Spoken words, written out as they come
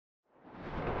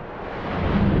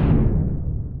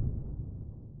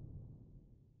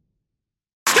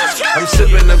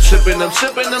sipping, I'm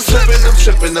sipping, I'm sipping, I'm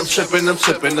sipping, I'm sipping, I'm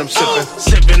sipping, I'm sipping.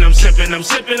 Sipping, I'm sipping, I'm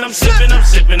sipping, I'm sipping, I'm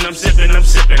sipping, I'm sipping, I'm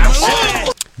sipping, I'm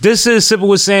sipping. This is Sipping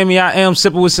with Sammy. I am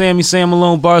Sipping with Sammy. Sam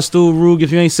Malone, Barstool, Rug.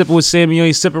 If you ain't sipping with Sammy, you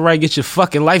ain't sipping right. Get your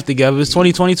fucking life together. It's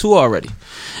 2022 already.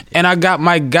 And I got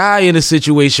my guy in the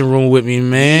Situation Room with me,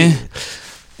 man.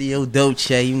 Theo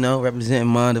Dolce, you know, representing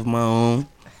Mind of My Own.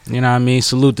 You know what I mean?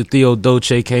 Salute to Theo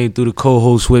Dolce, came through the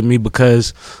co-host with me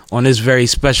because on this very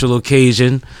special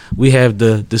occasion, we have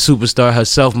the superstar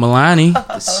herself, Milani.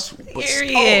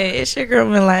 Period. It's your girl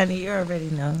Milani. You already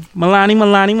know.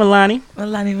 Milani.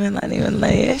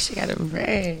 She got a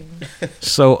brand.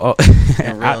 So,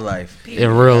 In real life.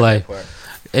 In real life.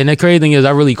 And the crazy thing is,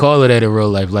 I really call her that in real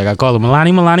life. Like, I call her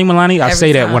Milani. I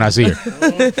say that when I see her.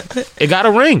 It got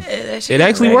a ring. It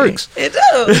actually works. It do.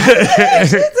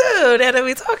 It do. That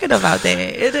we talking about that.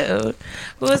 It do.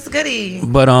 What's goody?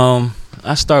 But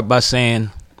I start by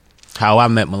saying how I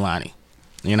met Milani.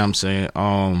 You know what I'm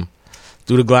saying?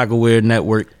 Through the Glockaware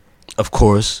network, of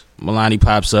course. Milani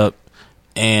pops up,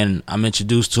 and I'm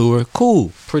introduced to her.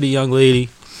 Cool. Pretty young lady.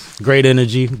 Great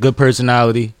energy. Good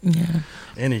personality. Yeah.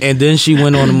 Energy. And then she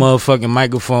went on the motherfucking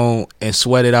microphone and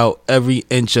sweated out every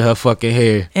inch of her fucking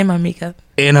hair. And my makeup.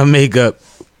 And her makeup.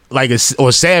 Like,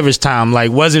 or Savage Time.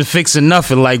 Like, wasn't fixing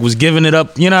nothing. Like, was giving it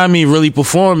up, you know what I mean? Really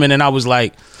performing. And I was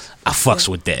like, I fucks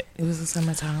with that. It was the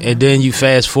summertime. And then you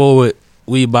fast forward,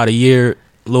 we about a year,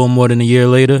 a little more than a year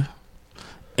later.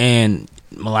 And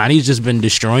Milani's just been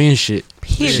destroying shit.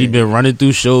 Period. She's been running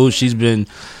through shows. She's been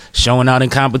showing out in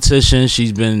competition.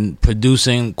 She's been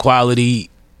producing quality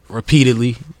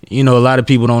repeatedly. You know, a lot of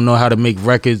people don't know how to make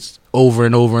records over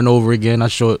and over and over again. I'm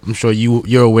sure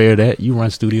you're aware of that. You run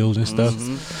studios and stuff.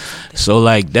 Mm-hmm. So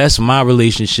like that's my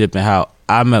relationship and how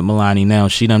I met Milani now.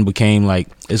 She done became like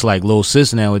it's like little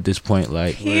sis now at this point.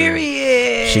 Like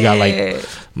period. She got like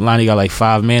Milani got like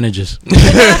 5 managers. Real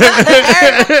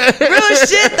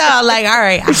shit though. Like, all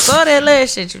right, I saw that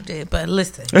last shit you did, but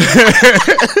listen.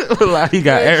 Milani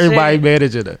got everybody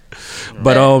managing her.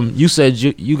 But you said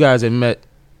you guys had met.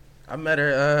 I met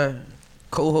her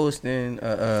co-hosting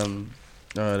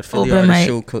the Philly Open Artist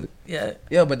mic. Show.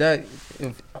 Yeah, but that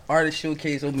artist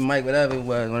showcase, open mic, whatever it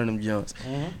was, one of them jumps.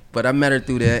 Mm-hmm. But I met her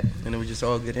through that, and it was just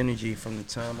all good energy from the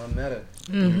time I met her.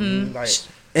 Mm-hmm. Like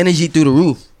energy through the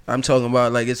roof. I'm talking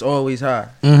about like it's always high.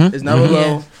 Mm-hmm. It's never low.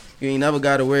 Yeah. You ain't never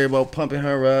got to worry about pumping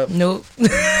her up. Nope.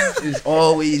 It's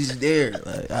always there.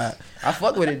 Like I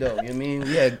fuck with it though. You know what I mean?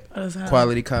 We had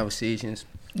quality conversations.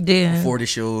 Yeah. Before the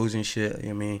shows and shit, you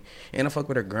know what I mean? And I fuck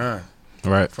with her grind.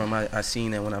 Right. From I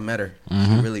seen that when I met her.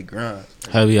 Mm-hmm. She really grind.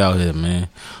 Heavy out here, man.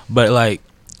 But like,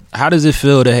 how does it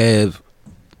feel to have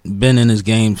been in this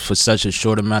game for such a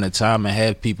short amount of time and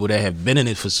have people that have been in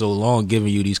it for so long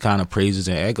giving you these kind of praises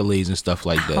and accolades and stuff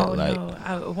like that? Oh, like, no.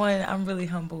 I'm really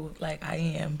humble, like I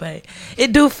am, but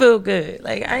it do feel good.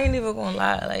 Like I ain't even gonna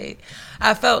lie. Like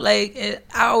I felt like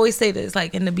I always say this.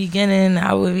 Like in the beginning,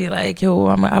 I would be like, "Yo,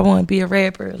 I want to be a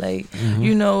rapper." Like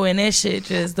you know, and that shit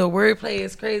just the wordplay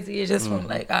is crazy. It's just from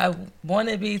like I want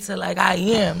to be to like I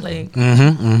am. Like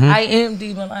I am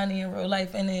D Milani in real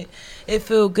life, and it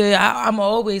feel good. I'm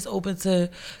always open to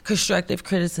constructive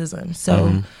criticism.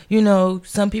 So you know,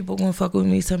 some people gonna fuck with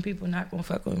me, some people not gonna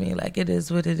fuck with me. Like it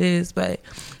is what it is. But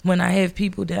when I have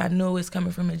people that I know is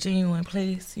coming from a genuine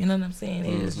place, you know what I'm saying?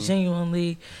 It is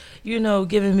genuinely, you know,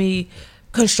 giving me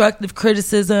constructive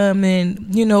criticism,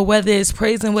 and you know, whether it's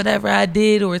praising whatever I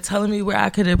did or telling me where I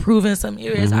could improve in some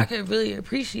areas, I could really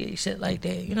appreciate shit like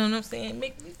that. You know what I'm saying?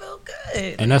 Make me feel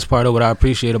good. and that's part of what I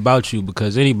appreciate about you,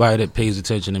 because anybody that pays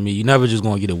attention to me, you never just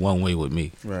gonna get it one way with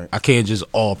me. Right. I can't just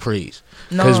all praise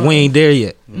No. because we ain't there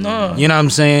yet. No. You know what I'm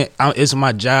saying? It's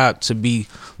my job to be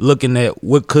looking at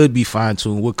what could be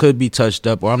fine-tuned, what could be touched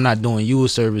up, or I'm not doing you a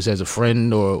service as a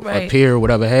friend or a Right. peer or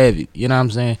whatever have you. You know what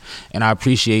I'm saying? And I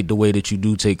appreciate the way that you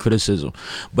do take criticism.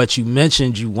 But you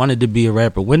mentioned you wanted to be a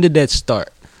rapper. When did that start?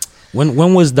 When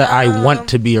was the I want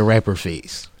to be a rapper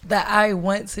phase? The I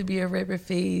want to be a rapper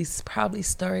phase probably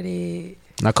started.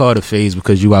 And I call it a phase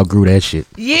because you outgrew that shit.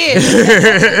 Yeah,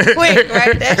 that was quick,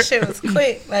 right? That shit was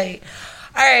quick. Like,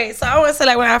 all right, so I want to say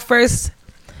like when I first,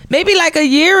 maybe like a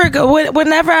year ago,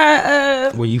 whenever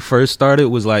I When you first started,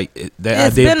 was like that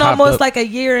it's idea been popped almost up. like a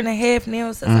year and a half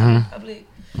now since I'm in public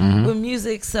with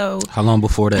music. So How long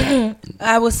before that?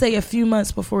 I would say a few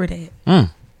months before that.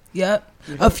 Yep.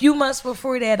 A few months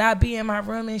before that, I'd be in my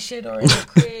room and shit or in the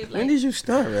crib. When Like, did you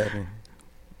start rapping?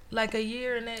 like a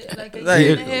year and a Like,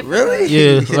 half. really?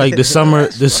 Yeah, like the summer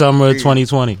of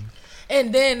 2020.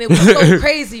 And then it was so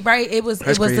crazy, right? It was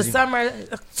the crazy. summer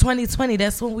of 2020.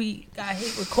 That's when we got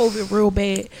hit with COVID real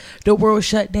bad. The world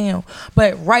shut down.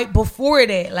 But right before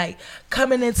that, like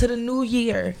coming into the new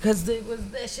year, because it was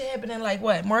that shit happening like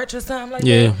what, March or something like that.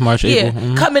 Yeah, March, Yeah,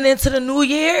 April. coming into the new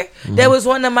year, that was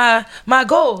one of my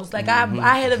goals. Like I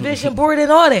had a vision board and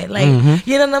all that. Like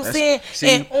you know what I'm saying? see-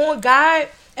 And on God,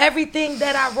 everything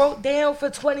that I wrote down for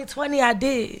 2020, I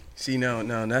did. See, no,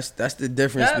 that's the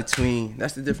difference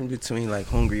Yup. between like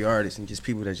hungry artists and just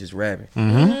people that just rapping.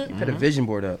 Mm-hmm. You put a vision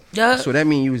board up, Yup. so that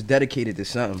means you was dedicated to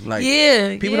something. Like Yeah,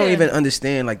 people yeah. don't even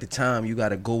understand like the time you got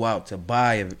to go out to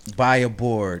buy a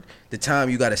board, the time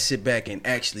you got to sit back and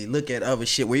actually look at other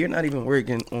shit where you're not even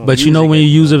working on. But you know music when you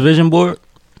anymore. use a vision board?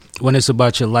 When it's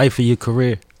about your life or your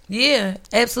career. Yeah,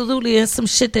 absolutely. And some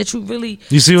shit that you really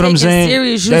You see what I'm taking saying?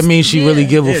 serious. That means she really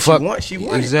give a Yeah, fuck. she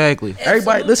want it. Exactly.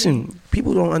 Everybody, Absolutely. listen.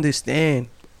 People don't understand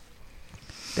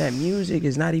that music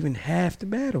is not even half the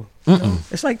battle.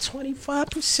 It's like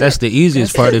 25%. That's the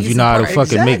easiest That's part the if you easy know how to part.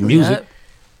 fucking make Exactly. music. Yup.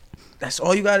 That's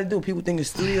all you got to do. People think it's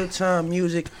studio time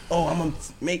music. Oh, I'm gonna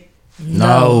make.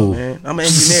 No. Man, I'm an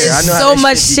engineer. I know so how that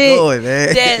much shit, shit be going,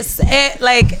 man. that's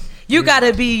like you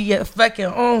gotta be your fucking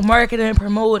own marketing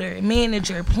promoter,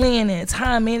 manager, planning,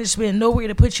 time management, know where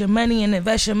to put your money and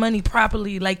invest your money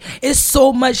properly. Like it's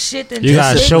so much shit that You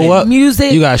gotta just show with up.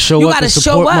 music. You gotta show up and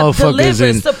support motherfuckers deliver,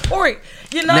 and- support.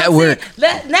 You know Network. what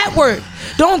I'm saying? Network.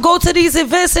 Don't go to these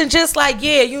events and just like,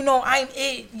 yeah, you know, I'm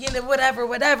it, you know,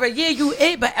 whatever. Yeah, you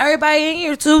it, but everybody in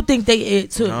here too think they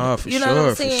it too. Nah, for you know what I'm sure,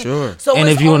 for saying? sure. So And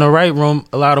it's if you in the on- right room,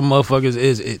 a lot of motherfuckers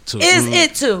is it too. is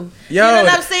it too. Yo, you know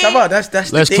what I'm saying? talk about that's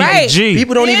Let's the thing. keep Right. it G.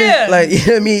 People don't Yeah. even like. You know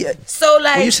what I mean? So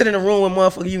like When you sit in a room with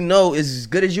motherfucker you know is as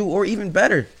good as you or even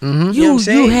better. You know what You I'm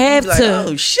saying? have be like, to.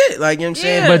 Oh shit! Like you know what I'm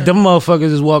saying? Yeah. But them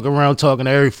motherfuckers is walking around talking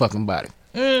to every fucking body.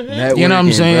 Networking, You know what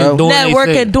I'm saying? bro. Doing they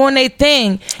networking, thing. doing their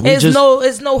thing.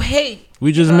 It's no hate.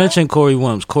 We just mentioned Corey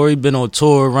Williams. Corey been on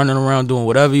tour, running around doing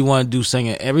whatever he want to do,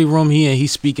 singing every room he in.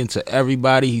 He's speaking to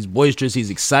everybody. He's boisterous. He's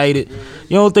excited.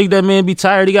 You don't think that man be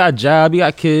tired? He got a job. He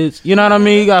got kids. You know what I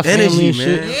mean? He got family Energy, and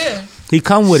shit. man. Yeah. He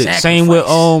come with it. Same with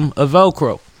a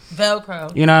Velcro.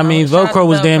 Velcro. You know what I mean? Shout out Velcro to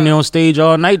was damn Velcro. near on stage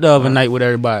all night the other night with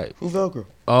everybody. Who Velcro?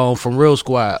 From Real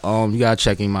Squad. You gotta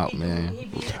check him out, man. He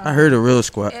be, I heard a real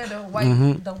squad. yeah,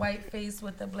 the white face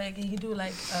with the black, and he do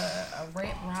like a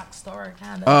rap rock star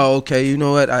kind of. Oh, okay. You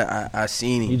know what? I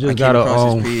seen him. He I just came got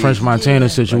across a his page French Montana Yeah.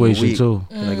 situation week. too.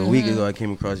 like a week ago. I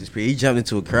came across his page. He jumped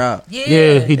into a crowd.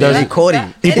 Yeah, he does. They caught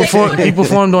him. He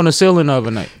performed on the ceiling the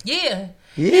other night. Yeah.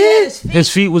 Yeah. His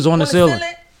feet was on the ceiling.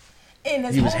 And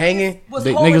his He was homies hanging?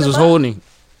 The holding niggas him was up. holding him.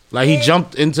 Like he Yeah.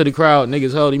 jumped into the crowd.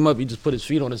 Niggas held him up. He just put his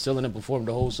feet on the ceiling and performed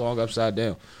the whole song upside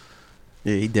down.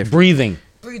 Yeah, he different. Breathing.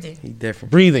 Breathing. He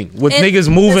different. With And niggas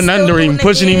moving still under him, doing it,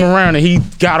 pushing him yeah. around, and he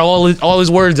got all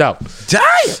his words out. Damn.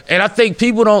 And I think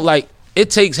people don't like. It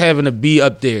takes having to be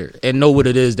up there and know what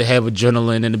it is to have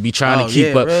adrenaline and to be trying Oh, to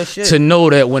keep yeah, up. real shit. To know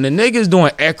that when a nigga's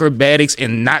doing acrobatics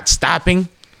and not stopping,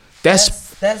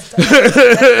 that's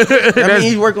I mean,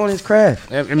 he work on his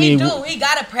craft. I He mean, do. He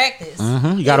gotta practice.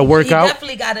 you gotta work he out.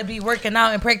 Definitely gotta be working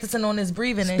out and practicing on his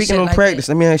breathing. And Speaking shit of like practice,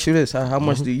 that. let me ask you this: How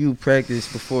much do you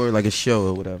practice before like a show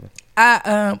or whatever?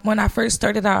 I when I first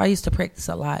started out, I used to practice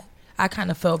a lot. I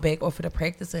kind of fell back off of the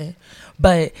practicing,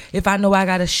 but if I know I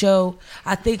got a show,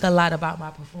 I think a lot about my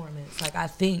performance. Like I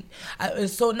think,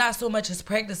 it's so not so much as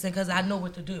practicing because I know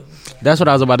what to do. That's what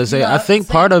I was about to say. You know I what I'm think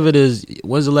saying? part of it is,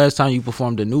 when's the last time you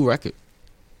performed a new record?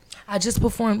 I just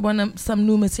performed some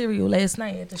new material last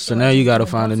night at the show. So now you got to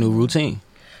find a new routine.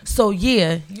 So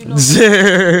yeah, you know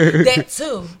that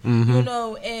too. You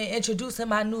know, and introducing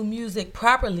my new music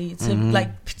properly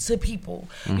to to people.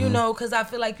 You know, because I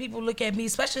feel like people look at me,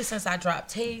 especially since I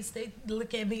dropped Taste, they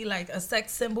look at me like a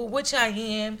sex symbol, which I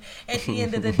am at the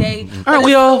end of the day. But Aren't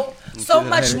we it's all? so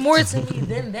much more to me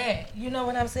than that? You know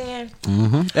what I'm saying?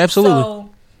 Absolutely. So,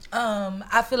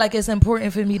 I feel like it's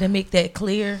important for me to make that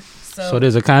clear. So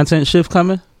there's a content shift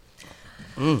coming?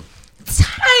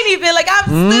 Tiny bit. Like I'm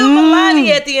still Milani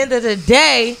at the end of the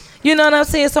day. You know what I'm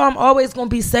saying? So I'm always gonna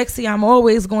be sexy. I'm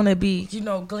always gonna be, you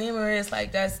know, glamorous.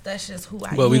 Like that's just who I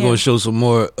am. But we're going to show some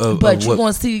more of But you're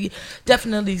what... gonna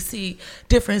definitely see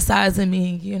different sides of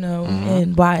me, you know,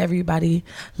 and why everybody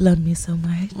love me so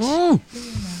much.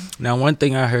 Now, one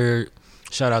thing I heard,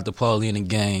 shout out to Pauline and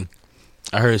gang,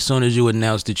 I heard as soon as you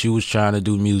announced that you was trying to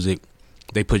do music,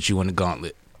 they put you in the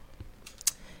gauntlet.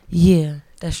 Yeah,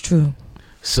 that's true.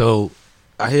 So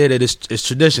I hear that it's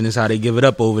tradition. It's how they give it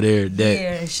up over there. That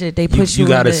Yeah, shit. They push you you.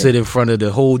 gotta in sit in front of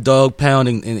the whole dog pound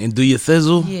and do your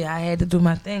thizzle. Yeah, I had to do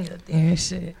my thing up there and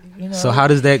shit. You know. So how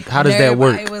does that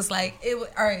work? It was like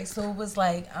all right. So it was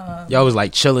like Y'all was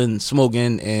like chilling,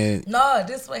 smoking, and no,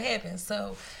 this what happened.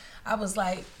 So I was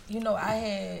like,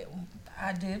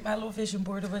 I did my little vision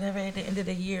board or whatever at the end of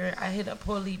the year. I hit up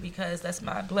Paulie because that's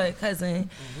my blood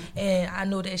cousin. And I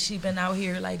know that she been out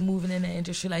here like moving in the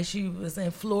industry. Like she was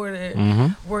in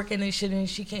Florida working and shit, and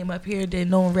she came up here, did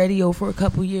known radio for a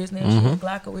couple years. Now she's in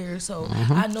Glockaware. So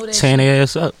I know that tearing their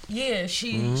ass up. yeah,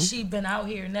 she been out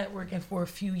here networking for a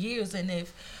few years, and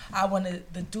if I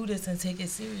wanted to do this and take it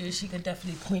serious, she could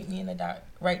definitely point me in the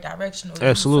right direction. Or use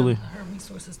Absolutely. some of her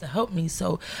resources to help me.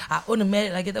 So I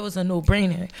automatically, like, that was a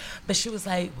no-brainer. But she was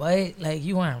like, what? Like,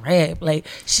 you want rap? Like,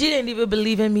 she didn't even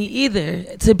believe in me either,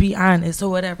 to be honest, or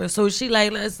whatever. So she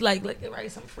like, let's like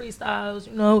write some freestyles,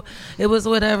 you know. It was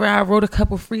whatever. I wrote a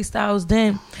couple freestyles.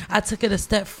 Then I took it a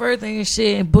step further and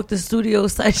shit and booked the studio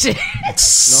session. No,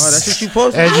 that's what you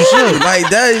supposed to As do. you should. Like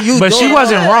that, you. But she doing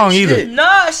wasn't all that wrong shit. either.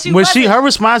 No, she Was wasn't. her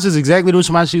response is exactly the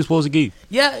response she was supposed to give.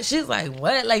 Yeah, she's like,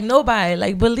 what? Like, nobody,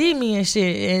 like, believe me and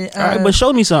shit. And, All right, but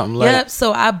show me something. Like, yep,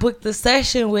 so I booked the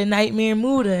session with Nightmare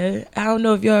Muda. I don't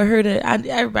know if y'all heard it.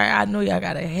 Everybody, I know y'all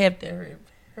gotta have to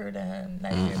heard of him.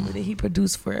 Nightmare Muda. He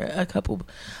produced for a couple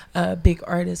big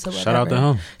artists or whatever. Shout out to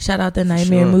him. Shout out to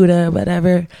Nightmare sure. Muda,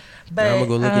 whatever. But I'm gonna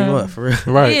go look him up for real.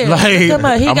 right? yeah, Like, come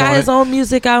on. He I'm got on his it. own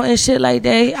music out and shit like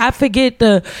that. I forget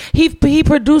he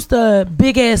produced a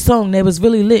big ass song that was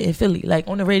really lit in Philly, like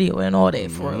on the radio and all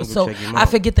that for I'm real. gonna So check him I out.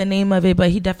 forget the name of it, but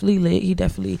he definitely lit. He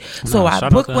definitely. So I shout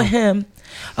out booked to with him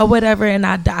or whatever, and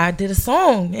I did a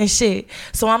song and shit.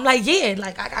 So I'm like, yeah,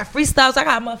 like I got freestyles, I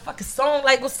got a motherfucking song.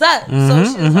 Like, what's up? So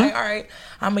she was like, all right,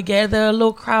 I'm gonna gather a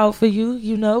little crowd for you.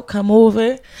 You know, come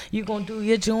over. You gonna do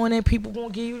your joint, and people gonna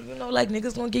give you, you know, like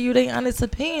niggas gonna give you their honest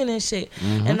opinion and shit.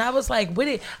 And I was like, with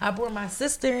it, I brought my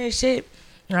sister and shit.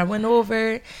 And I went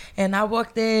over and I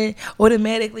walked in.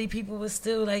 Automatically, people was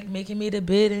still like making me the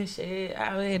bid and shit.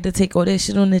 I had to take all that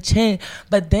shit on the chin.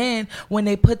 But then when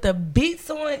they put the beats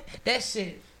on, that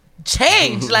shit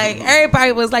changed. Like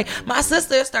everybody was like, my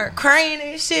sister started crying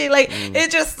and shit. Like it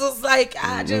just was like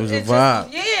was a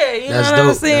vibe. yeah, you That's know what I'm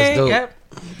dope. saying? That's dope. Yep.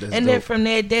 That's And then dope. from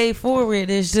that day forward,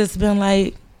 it's just been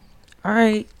like, all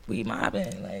right, we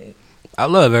mobbing. Like, I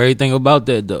love everything about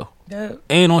that though. dope.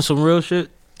 And on some real shit,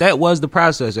 that was the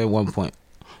process at one point.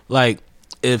 Like,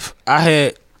 if I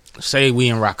had, say we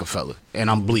in Rockefeller, and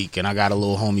I'm Bleak, and I got a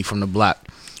little homie from the block,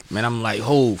 man, I'm like,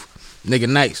 Hove, nigga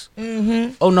nice.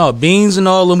 Oh no, Beans and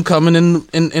all them coming in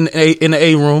the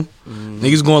A room.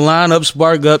 Niggas gonna line up,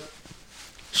 spark up,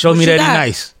 show What me you that he got?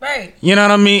 nice. Right. You know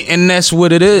what I mean? And that's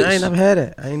what it is. I ain't never had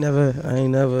it. I ain't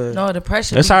never. No, the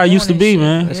pressure. That's be how it on used to and be, shit.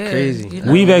 man. That's crazy. you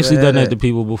know? We've actually had done that that. to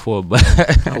people before, but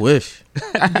I wish.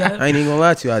 I ain't even gonna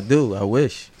lie to you. I do. I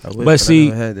wish. But see- I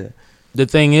never had that. the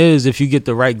thing is, if you get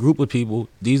the right group of people,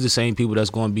 these the same people that's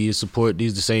going to be your support.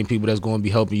 These the same people that's going to be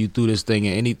helping you through this thing.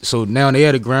 And so now they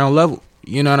at a ground level.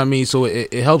 You know what I mean? So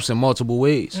it helps in multiple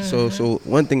ways. So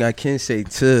one thing I can say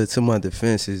to my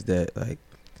defense is that, like,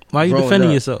 Why are you growing defending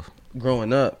up- yourself?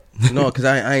 growing up, no, because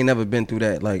I ain't never been through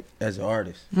that, like, as an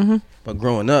artist. But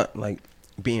growing up, like,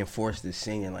 being forced to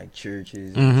sing in like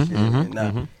churches and shit, and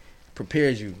not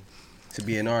prepares you to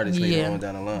be an artist later Yeah. on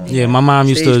down the line. Yeah, my mom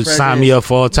used to Stage sign me up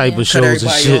for all type Yeah. of Cut shows and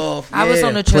everybody shit. off. I was yeah,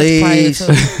 on the church plays,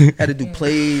 prior to. had to do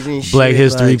plays and shit. Black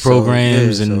history like, so,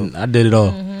 programs, yeah, and so- I did it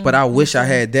all. But I wish I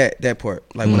had that part.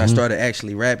 Like when I started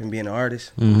actually rapping, being an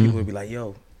artist, people would be like,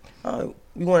 "Yo,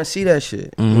 we want to see that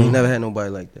shit." We ain't never had nobody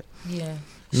like that. Yeah.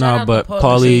 No, Shout out but to Paulie.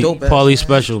 Paulie, Dope ass Paulie man.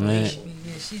 special, man. Yeah,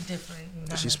 she's different. You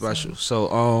know She's what I'm special.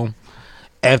 So,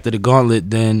 after the gauntlet,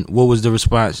 then what was the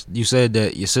response? You said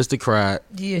that your sister cried,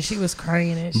 saying? Yeah, she was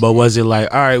crying and shit. but was it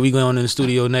like, all right, we going in the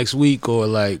studio next week, or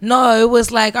like, No, it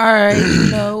was like, all right,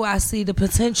 you know, I see the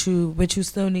potential, but you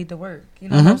still need to work. You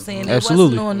know what I'm saying? It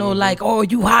Absolutely. wasn't no like, oh,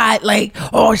 you hot, like,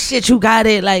 oh shit, you got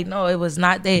it. Like, no, it was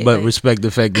not that. but like, respect the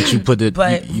fact that you put it,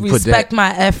 but you put respect that, my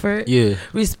effort. yeah.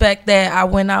 Respect that I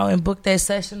went out and booked that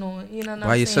session on, you know what By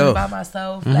I'm saying, yourself. by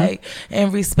myself. Like,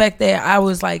 and respect that I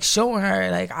was like showing her,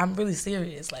 like, I'm really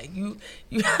serious. Like, you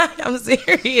I'm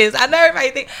serious. I know everybody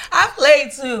think I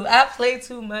play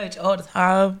too much all the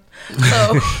time.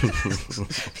 So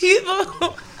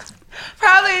people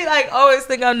probably like always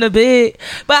think I'm the big,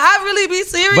 but I really be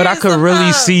serious. But I could really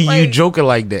sometimes. see you Like, joking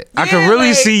like that. I could Yeah, really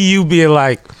like, see you being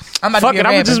like, I'm about to fuck be it, a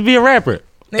I'm gonna rapper. just be a rapper.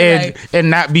 They And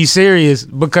not be serious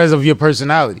because of your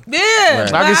personality. Yeah,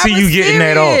 Right. like, I can see was you getting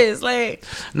that off. serious. Like,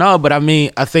 No, but I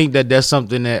mean, I think that that's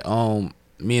something that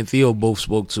me and Theo both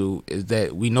spoke to is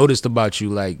that we noticed about you,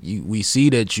 like we see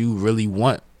that you really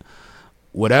want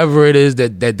whatever it is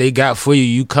that they got for you.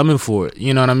 You coming for it,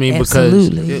 you know what I mean?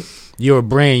 Absolutely. Because you're a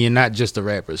brand, you're not just a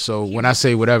rapper. So when I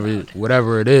say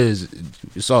whatever it is,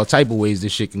 it's all type of ways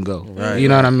this shit can go. Right, you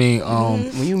know right. what I mean?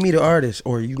 When you meet an artist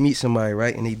or you meet somebody,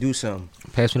 right, and they do something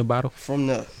Pass me the bottle. from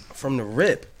the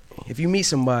rip, if you meet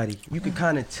somebody, you can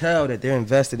kind of tell that they're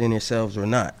invested in themselves or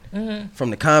not. From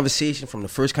the conversation, from the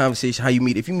first conversation, how you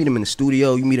meet. If you meet them in the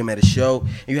studio, you meet them at a show, and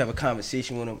you have a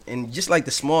conversation with them, and just like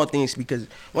the small things, because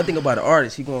one thing about an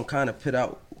artist, he gonna kind of put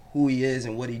out who he is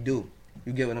and what he do.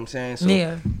 You get what I'm saying? So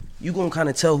Yeah. you gonna kind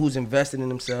of tell who's invested in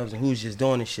themselves and who's just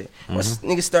doing this shit. Once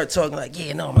niggas start talking like,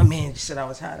 yeah, no, my man just said I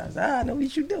was hot. I was like, I know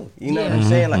what you do. You know what I'm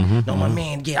saying? Like, no, my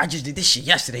man, yeah, I just did this shit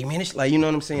yesterday, man. It's like, you know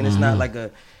what I'm saying? It's not like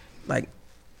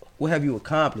what have you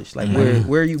accomplished? Like,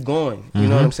 where are you going? You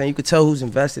know what I'm saying? You could tell who's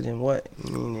invested in what. I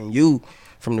mean, and you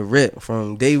from the rip,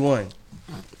 from day one.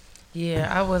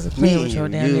 Yeah, I wasn't playing with y'all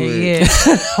down you there. was-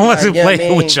 Yeah. I wasn't Like, yeah, playing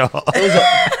man, with y'all.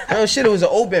 It was an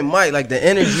open mic. Like the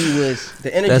energy was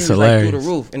That's like through hilarious. the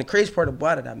roof. And the crazy part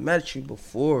about it, I met you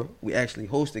before we actually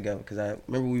hosted together, because I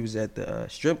remember we was at the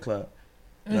strip club,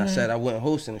 and I said I wasn't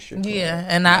hosting the strip club. Yeah,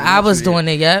 and I was doing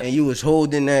it, yep. And you was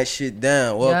holding that shit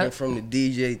down, walking Yep. from the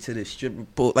DJ to the stripper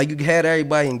pole. Like, you had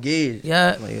everybody engaged.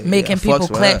 Yeah, Like, making I fucks people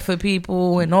with clap her. for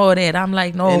people and all that. I'm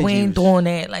like, no, we Energy ain't was- doing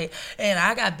that. Like, and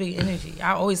I got big energy.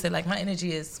 I always say, like, my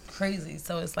energy is crazy.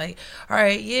 So it's like, all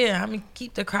right, yeah, I'm gonna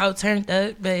keep the crowd turned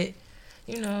up, but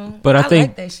you know, But I think-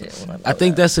 like that shit. When I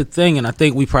think that's the thing, and I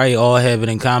think we probably all have it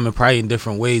in common, probably in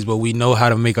different ways, but we know how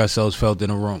to make ourselves felt in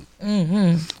a room.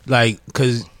 Like,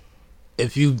 because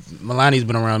if Milani's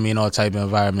been around me in all type of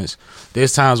environments.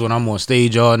 There's times when I'm on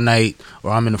stage all night,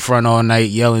 or I'm in the front all night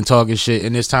yelling, talking shit,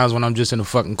 and there's times when I'm just in the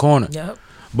fucking corner. Yep.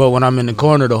 But when I'm in the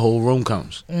corner, the whole room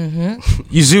comes.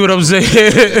 You see what I'm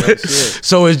saying?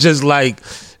 So it's just like,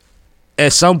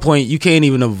 at some point, you can't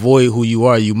even avoid who you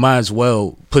are. You might as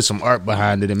well put some art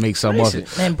behind it and make something off it.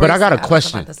 But I got a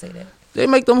question. They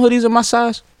make them hoodies in my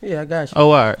size? Yeah, I got you.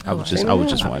 Oh, all right. I was right. just wondering. I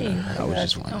was just I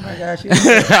wondering. got you.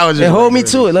 I was just And hold me wondering.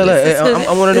 to it. Look, look,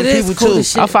 I'm one of them It is people cool too. as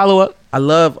shit. I'll follow up. I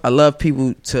love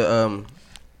people to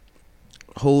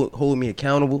hold me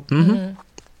accountable.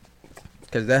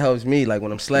 Cause that helps me, like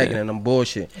when I'm slacking and I'm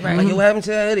bullshit. Right. Like, yo, what happened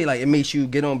to that hoodie? Like, it makes you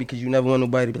get on because you never want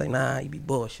nobody to be like, nah, you be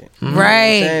bullshit. You know what I'm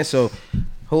Right. saying? So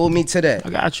hold me to that. I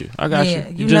got you. I got Yeah,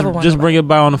 you. you never want just bring it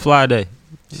by on the fly day.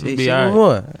 Say be say all no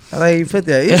right. more. I like you put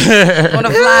that. Yeah. On a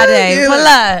fly day. Yeah, Pull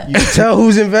up. You can tell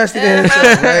who's invested in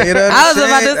himself, right? You know what I I'm was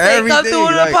about to saying? say, come Everything, through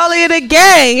with like, Napoleon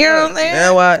again. You know what I'm saying?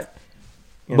 Man, what?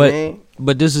 You know what I mean?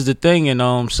 But this is the thing,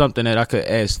 and something that I could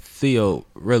ask Theo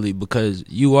really, because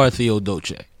you are Theo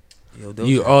Dolce. Yo,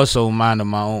 You also Mind of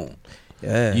My Own.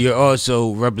 yeah. You're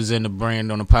also representing the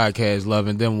brand on the podcast, Love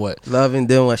and Then What. Loving,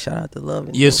 then what? Shout out to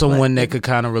Loving. You're someone that could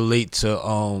kind of relate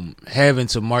to having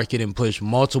to market and push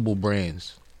multiple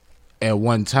brands at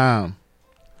one time,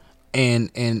 and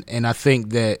I think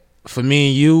that for me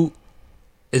and you,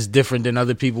 it's different than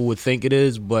other people would think it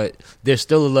is, but there's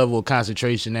still a level of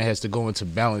concentration that has to go into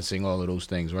balancing all of those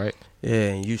things, right? Yeah,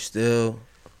 and you still.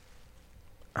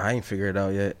 I ain't figured it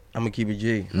out yet. I'm gonna keep it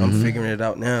G. I'm figuring it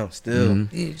out now. Still,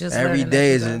 You just every learning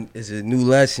day as is you go. is a new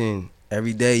lesson.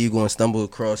 Every day you gonna stumble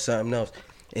across something else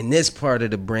in this part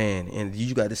of the brand, and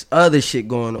you got this other shit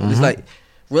going on. It's like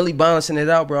really balancing it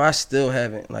out, bro. I still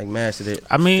haven't like mastered it.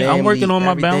 I mean, I'm working on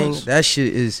my everything, balance. That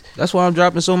shit is That's why I'm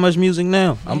dropping so much music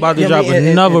now. I'm about to Yeah, I drop mean, and-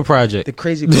 another and project. the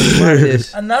crazy part about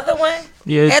this. Another one?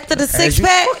 Yeah, After the As six you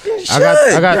pack? fucking I got-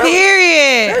 should, bro.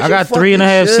 Period. I got you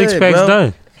 3.5 fucking 6 packs should, bro.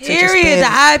 done. Period. The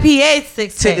IPA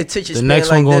six Take pack. The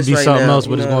next one gonna be something else,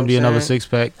 but it's gonna be another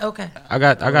 6-pack. Okay. I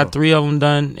got 3 of them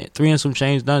done, 3 and some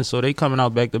change done, so they coming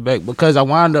out back to back because I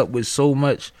wound up with so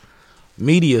much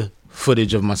media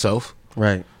footage of myself.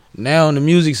 Right. Now on the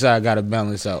music side, I got to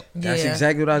balance out. That's Yeah.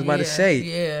 exactly what I was about to say.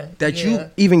 Yeah. That yeah. you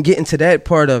even get into that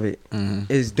part of it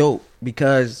is dope,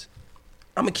 because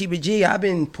I'm gonna keep it G. I've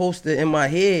been posted in my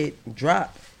head,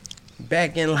 drop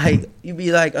back in like you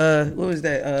be like what was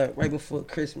that right before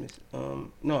Christmas?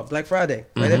 No, Black Friday,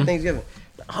 right after Thanksgiving.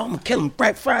 Oh, I'm gonna kill him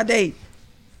Black Friday.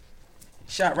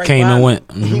 Shot right Came by and me. went.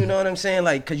 You know what I'm saying?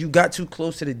 Like, cause you got too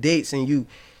close to the dates and you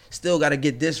still got to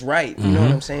get this right. You know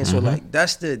what I'm saying? So like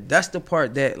that's the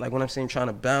part that, like, when I'm saying trying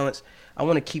to balance, I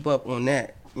want to keep up on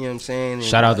that. You know what I'm saying? And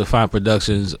Shout out to Fine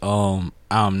Productions. I'm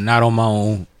not on my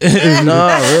own.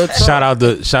 no, real talk.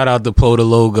 shout out to Poe the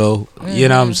logo. You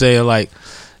know what I'm saying? Like,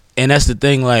 and that's the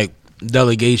thing. Like,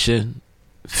 delegation,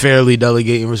 fairly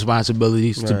delegating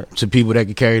responsibilities Right. to people that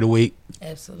can carry the weight.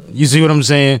 Absolutely. You see what I'm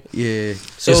saying? Yeah.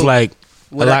 So It's like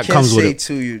What a I lot can comes with say it.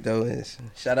 to you though is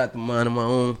shout out to Mind of My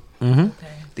Own. Mm-hmm. Okay.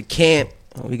 The camp,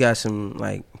 we got some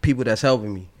like people that's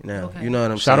helping me now. Okay. You know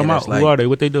what I'm Shout saying? them out. That's like, Who are they?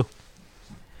 What they do?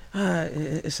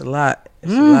 It's a lot.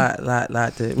 It's a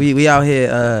lot. To, we out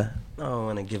here. I don't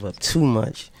want to give up too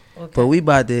much, Okay. but we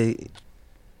about to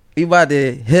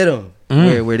hit them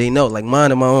where they know. Like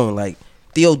Mind of My Own. Like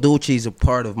Theo Dolce is a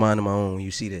part of Mind of My Own. When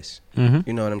you see this,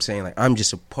 you know what I'm saying? Like I'm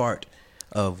just a part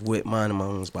of what Mind of My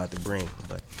Own is about to bring.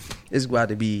 But it's about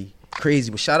to be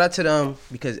crazy. But shout out to them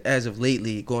because as of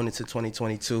lately, going into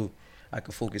 2022, I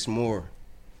can focus more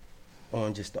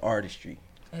on just the artistry.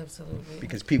 Absolutely.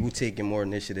 Because people taking more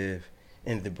initiative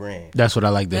in the brand. That's what I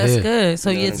like to That's hear. good. So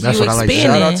You know you what I'm saying? That's what I like to say.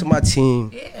 Shout out to expanding. my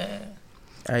team. Yeah.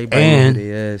 Everybody And over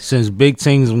there. since big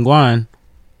things I'm going,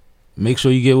 make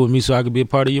sure you get with me so I can be a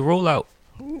part of your rollout.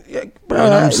 Yeah, bro, You know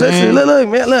what I'm listen, saying? look,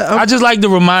 man, look. I just like to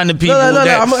remind the people no,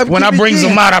 that I'm when I keep it brings G.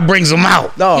 them out, I brings them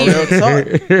out. No, real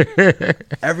talk.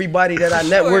 Everybody that I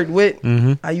networked with,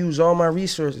 I use all my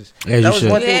resources. As you that was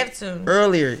should. one You thing have to.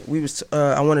 earlier. We was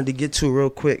I wanted to get to real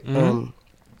quick.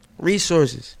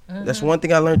 Resources. That's one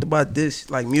thing I learned about this,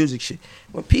 like music shit.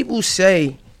 When people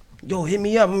say, "Yo, hit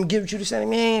me up, I'm gonna give you the same,"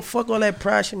 man, fuck all that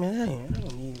pride shit, man. I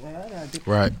don't need, man. I gotta do.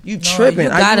 Right. You No, tripping?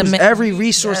 you I gotta use ma- every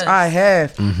resource Yes. I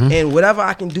have, and whatever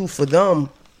I can do for them,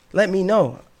 let me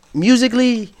know.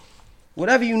 Musically,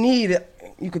 whatever you need,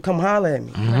 you could come holler at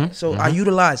me. So I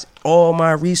utilize all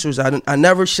my resources. I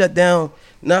never shut down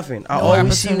nothing. I No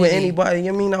always see what opportunity. anybody. You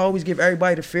know what I mean, I always give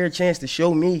everybody the fair chance to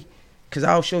show me, cause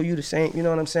I'll show you the same. You know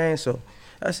what I'm saying? So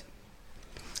that's.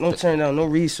 Don't turn down no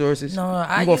resources. No,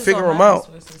 I You gonna use figure all them my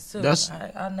out. resources, too. That's-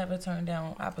 I never turn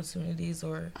down opportunities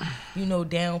or,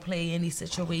 downplay any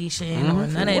situation or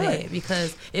none of Right. that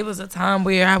because it was a time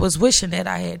where I was wishing that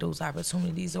I had those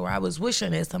opportunities or I was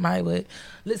wishing that somebody would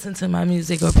listen to my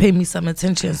music or pay me some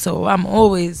attention. So I'm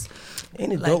always,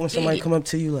 Ain't it Like, dope when somebody yeah. come up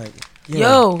to you like,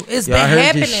 yo, it's yo, been I heard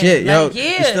happening. your shit, yo. Like, You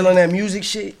yeah. still on that music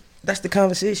shit? That's the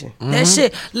conversation. That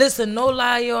shit. Listen, no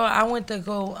lie, y'all. I went to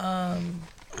go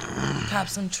cop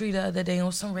some tree the other day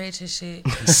on some ratchet shit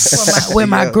with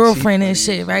my Yo, girlfriend she and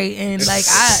shit, right? And like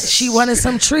she wanted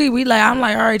some tree. I'm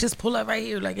like, all right, just pull up right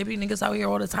here. Like if you niggas out here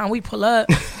all the time, we pull up.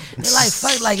 They're like,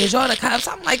 fuck, like is y'all the cops?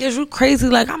 I'm like, is you crazy?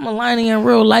 Like I'm Milani in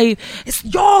real life. It's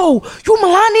yo, you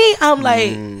Milani? I'm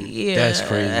like, yeah, That's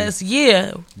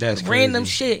crazy. That's random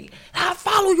crazy. shit. I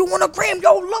follow you on a gram.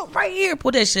 Yo, look right here.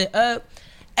 Put that shit up.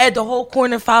 At the whole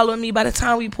corner following me by the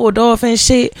time we pulled off and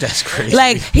shit. That's crazy.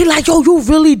 Like, he like, yo, you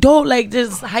really dope. Like,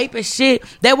 this hype and shit.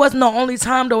 That wasn't the only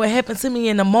time, though. It happened to me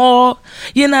in the mall.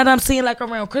 You know what I'm saying? Like,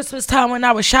 around Christmas time when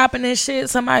I was shopping and shit.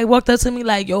 Somebody walked up to me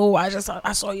like, yo, I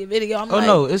saw your video. I'm Oh like,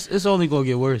 no, it's only gonna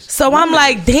get worse. so I'm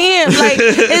like, damn, like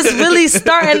it's really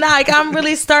starting. Like I'm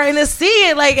really starting to see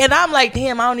it. Like, and I'm like,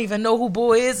 damn, I don't even know who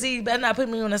boy is. He better not put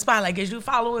me on the spot. Like, is you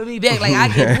following me back? Like, I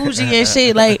get bougie and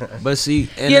shit. Like, But see,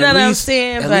 and You know at what I'm least,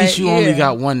 saying? At But, least you only yeah.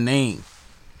 got one name.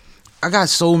 I got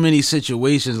so many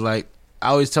situations. Like I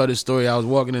always tell this story. I was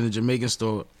walking in the Jamaican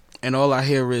store, and all I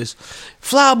hear is,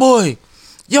 "Fly boy,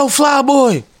 yo, fly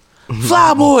boy,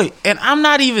 fly boy," and I'm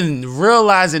not even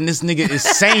realizing this nigga is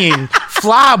saying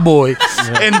 "fly boy,"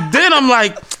 and then I'm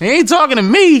like, he ain't talking to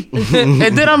me,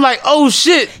 and then I'm like, oh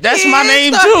shit, that's He my is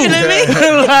name talking too. to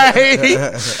me.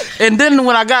 Like, and then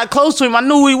when I got close to him, I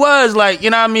knew who he was. Like, you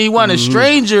know what I mean? He wasn't a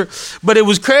stranger, but it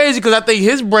was crazy because I think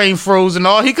his brain froze and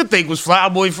all he could think was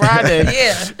Flyboy Friday.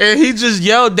 Yeah. And he just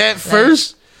yelled that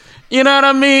first. You know what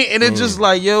I mean? And it's just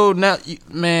like, yo, now,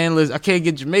 man, listen, I can't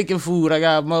get Jamaican food. I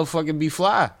got to motherfucking be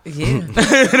fly yeah,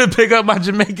 to pick up my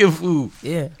Jamaican food.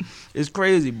 yeah, It's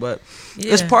crazy, but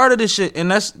yeah. it's part of the shit. And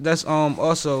that's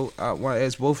also, I want to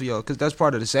ask both of y'all, because that's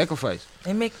part of the sacrifice.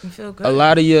 It make me feel good. A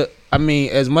lot of your, I mean,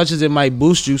 as much as it might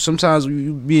boost you, sometimes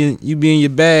you be in your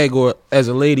bag, or as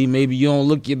a lady, maybe you don't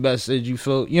look your best as you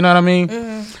feel. You know what I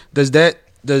mean?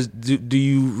 Do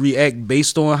you react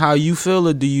based on how you feel,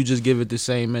 or do you just give it the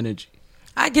same energy?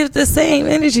 I give the same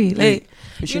energy. Like,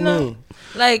 What you you know, mean?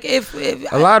 like if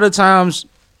A lot of times,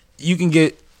 you can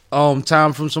get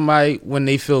time from somebody when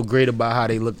they feel great about how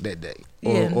they look that day,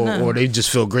 or they just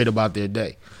feel great about their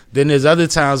day. Then there's other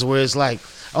times where it's like,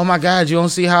 oh my God, you don't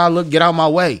see how I look? Get out my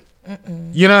way.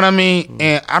 You know what I mean?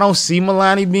 And I don't see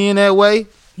Milani being that way.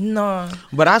 No.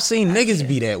 But I've seen niggas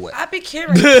be that way. I be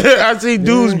caring. I've seen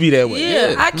dudes be that way.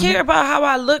 Yeah, I care about how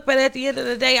I look, but at the end of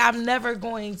the day, I'm never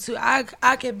going to.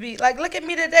 I can be like, look at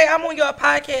me today. I'm on your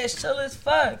podcast, chill as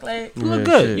fuck. Like, You look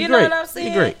good. you You know great. what I'm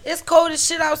saying? You great. It's cold as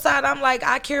shit outside. I'm like,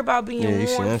 I care about being Yeah, you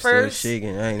see, warm I'm first. still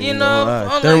shaking. I ain't You even know, gonna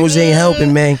lie. I'm Thermals like, ain't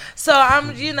helping, man. So I'm,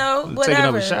 taking up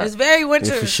whatever. a shot. It's very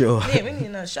winter. Yeah, for sure. Yeah, we need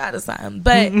another shot or something.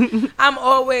 But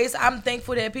I'm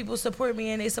thankful that people support me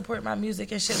and they support my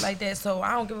music and shit like that. So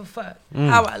I don't give a fuck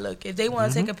how I look. If they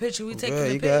want to take a picture, we take Yeah, the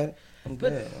you pic. got it. I'm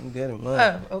good. I'm good at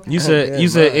mine. Oh, okay. You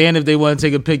said, and if they want to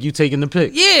take a pic, you taking the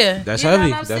pic. Yeah, That's you know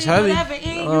heavy. what I'm That's saying? heavy. Whatever, and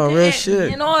you Oh, can real add shit.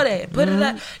 me and all that. Put it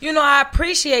up. I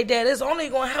appreciate that. It's only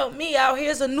gonna help me out.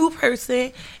 Here's a new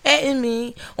person adding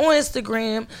me on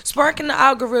Instagram, sparking the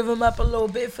algorithm up a little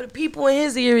bit for the people in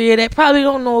his area that probably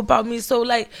don't know about me. So all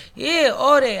that.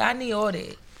 I need all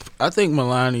that. I think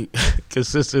Milani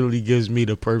consistently gives me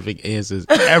the perfect answers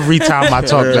every time I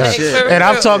talk to Real her. shit. And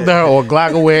I've talked to her on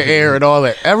Glockaware Air and all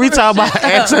that. Every time I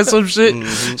ask her some shit,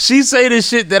 she say this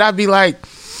shit that I be like,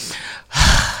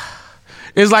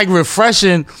 it's like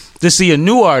refreshing to see a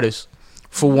new artist,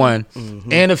 for one,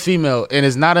 and a female. And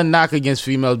it's not a knock against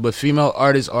females, but female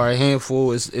artists are a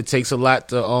handful. It takes a lot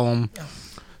to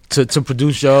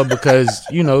produce y'all because,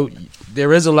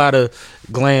 there is a lot of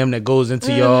glam that goes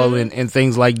into y'all and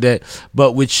things like that.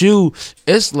 But with you,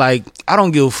 it's like, I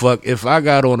don't give a fuck if I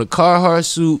got on a Carhartt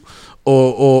suit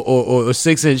or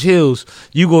 6-inch heels,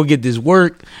 you gonna get this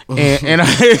work. And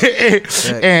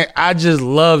I just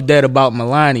love that about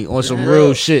Milani on some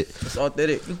real shit. It's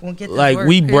authentic. You gonna get this Like, work,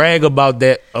 we period. brag about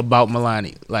that about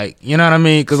Milani. Like, you know what I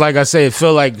mean? Because like I said, it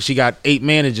feel like she got 8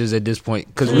 managers at this point.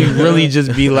 Because we really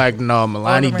just be like, no, All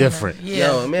Milani around. different. Yeah.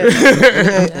 Yo, man,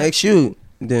 ask you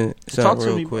then Talk something to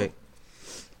real me, bro. quick.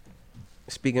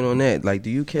 Speaking on that, like, do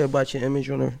you care about your image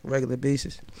on a regular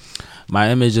basis?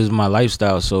 My image is my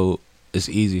lifestyle, so it's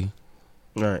easy.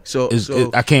 All right. So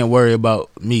I can't worry about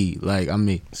me. Like, I'm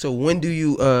me. so when do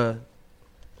you how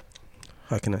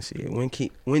can I say it?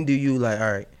 When do you like,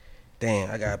 all right, damn,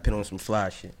 I gotta put on some fly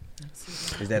shit?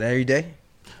 Is that every day?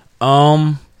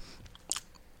 I'm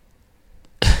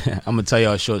gonna tell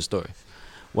y'all a short story.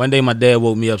 One day my dad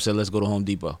woke me up, said, let's go to Home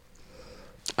Depot.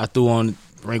 I threw on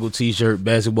wrinkled t-shirt,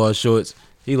 basketball shorts.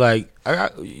 He like,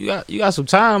 you got some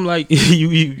time? Like,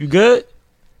 you good?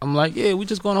 I'm like, yeah, we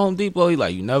just going to Home Depot. He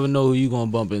like, you never know who you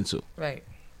gonna bump into. Right.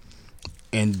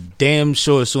 And damn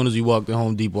sure, as soon as we walked in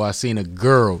Home Depot, I seen a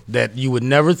girl that you would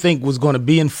never think was gonna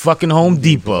be in fucking Home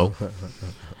Depot.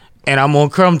 And I'm on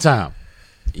crumb time.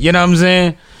 You know what I'm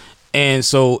saying? And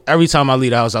so every time I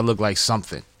leave the house, I look like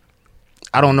something.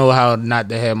 I don't know how not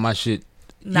to have my shit.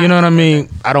 You know what I mean?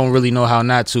 I don't really know how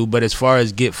not to. But as far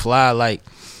as get fly, like,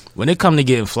 when it come to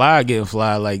getting fly,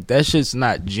 like, that shit's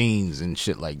not jeans and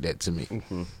shit like that to me.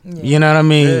 You know what I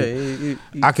mean?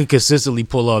 I could consistently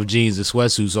pull off jeans and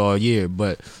sweatsuits all year,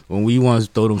 but when we want to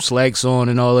throw them slacks on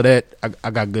and all of that,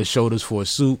 I got good shoulders for a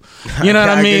suit. You know what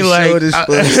I mean? Like,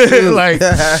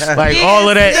 like all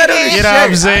of that. You know what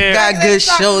I'm saying? I got good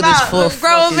shoulders for a grown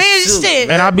fucking man suit. shit.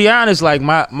 And I'll be honest, like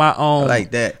my I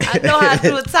like that. I know how to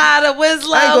do a tie to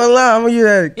Winslow. I ain't gonna lie, I'm gonna use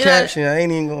that You know- caption. I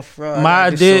ain't even gonna fraud. My I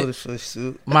got good idea- shoulders for a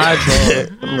suit. my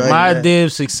Right my now. idea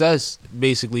of success,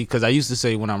 basically, because I used to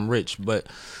say when I'm rich, but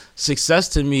success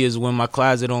to me is when my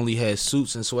closet only has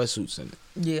suits and sweatsuits in it.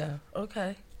 Yeah.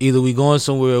 Okay. Either we going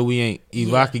somewhere or we ain't.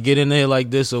 Either I Yeah. could get in there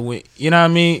like this, or we, you know what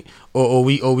I mean, or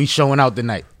we showing out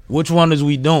tonight. Which one is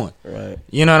we doing? Right.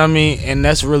 You know what I mean? And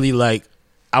that's really like,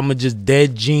 I'ma just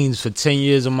dead jeans for 10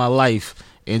 years of my life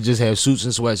and just have suits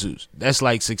and sweatsuits. That's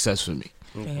like success for me.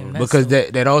 Damn, that's Because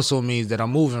so- that also means that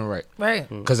I'm moving right. right.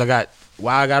 Because I got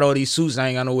all these suits, I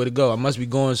ain't got nowhere to go. I must be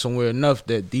going somewhere enough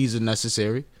that these are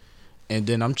necessary. And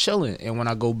then I'm chilling. And when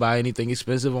I go buy anything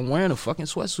expensive, I'm wearing a fucking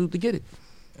sweatsuit to get it.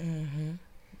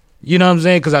 You know what I'm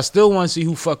saying? Because I still want to see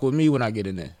who fuck with me when I get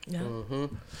in there. Yeah.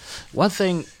 One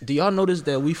thing, do y'all notice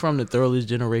that we from the thoroughest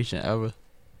generation ever?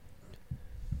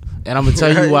 And I'm going to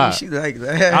tell you why. She like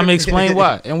that. I'm going to explain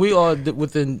why. And we all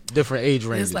within different age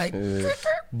ranges. It's like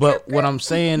But what I'm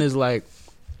saying is, like,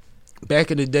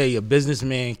 back in the day, a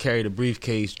businessman carried a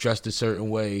briefcase, dressed a certain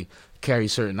way, carried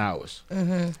certain hours.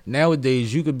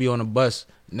 Nowadays, you could be on a bus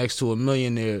next to a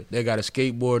millionaire that got a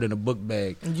skateboard and a book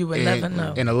bag. You would never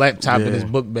know. And a laptop in Yeah. his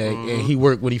book bag, and he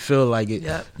work when he feel like it.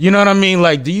 Yep. You know what I mean?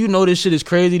 Like, do you know this shit is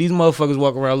crazy? These motherfuckers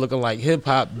walk around looking like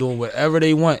hip-hop, doing whatever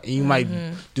they want, and you might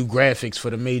do graphics for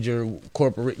the major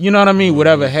corporate, you know what I mean?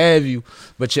 Whatever have you,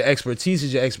 but your expertise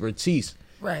is your expertise.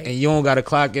 right. And you don't got to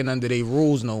clock in under their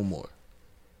rules no more.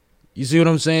 You see what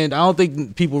I'm saying? I don't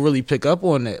think people really pick up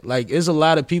on that. Like, there's a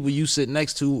lot of people you sit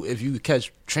next to if you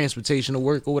catch transportation to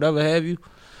work or whatever have you.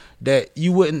 that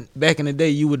you wouldn't back in the day.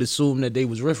 You would assume that they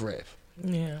was riffraff.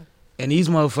 Yeah. And these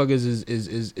motherfuckers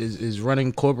is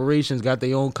running corporations, got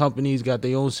their own companies, got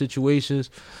their own situations.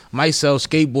 Might sell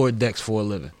skateboard decks for a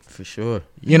living. For sure.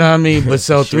 You know what I mean? But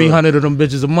sell Sure. 300 of them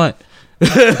bitches a month.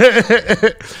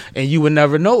 And you would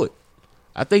never know it.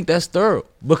 I think that's thorough.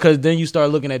 Because then you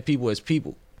start looking at people as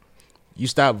people. You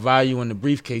stop valuing the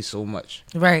briefcase so much.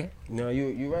 Right. No,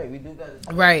 you're right. We do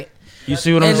got. Right. You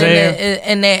see what I'm And saying? then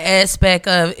and that aspect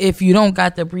of if you don't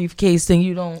got the briefcase, then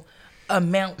you don't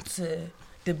amount to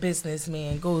the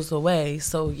businessman goes away.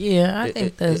 So yeah, I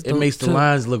think that's it makes the dope, too.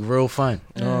 lines look real fun.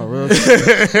 Oh, real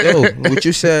shit. Yo, what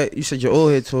you said your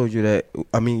old head told you that,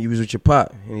 I mean, you was with your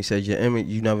pop, and he said your image,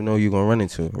 you never know you're going to run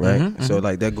into, right? Mhm, So,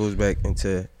 like, that goes back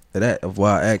into that, of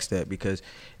why I asked that, because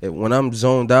when I'm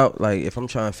zoned out, like, if I'm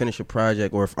trying to finish a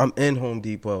project, or if I'm in Home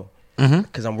Depot, Mm-hmm.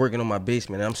 because I'm working on my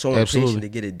basement, and I'm so Absolutely. impatient to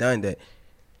get it done that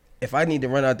if I need to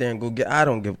run out there and go get, I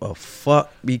don't give a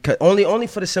fuck, because only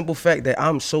for the simple fact that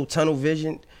I'm so tunnel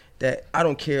visioned that I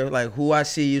don't care like who I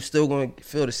see. You're still gonna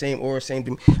feel the same aura, same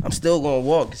thing. I'm still gonna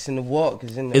walk. It's in the walk.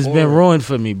 It's in the. It's aura. been ruined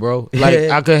for me, bro. Like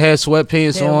Yeah. I could have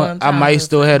sweatpants Yeah, on. one I time might was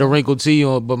still fine. had a wrinkled tee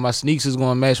on, but my sneaks is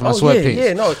gonna match my Oh, sweatpants.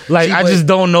 yeah, no. Like See, I but just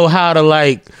don't know how to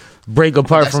like break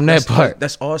apart from that part.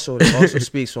 That also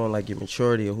speaks on like your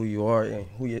maturity of who you are and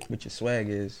what your swag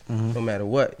is. Mm-hmm. No matter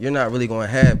what, you're not really gonna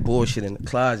have bullshit in the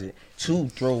closet to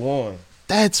throw on.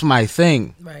 That's my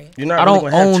thing. Right. You're not. I really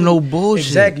don't gonna have own no bullshit.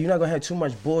 Exactly. You're not gonna have too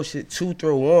much bullshit to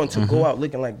throw on to go out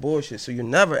looking like bullshit. So you're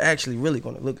never actually really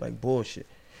gonna look like bullshit.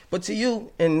 But to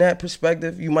you, in that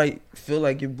perspective, you might feel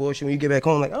like you're bullshit when you get back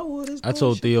home. Like, oh, well, this. I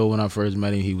told Theo when I first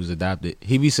met him he was adopted.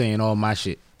 He be saying all my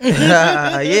shit.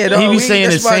 yeah, He be saying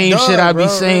the same shit I be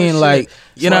saying. Like,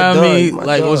 you know what I mean?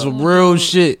 Like, on some real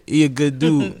shit. He a good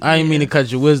dude. I ain't mean to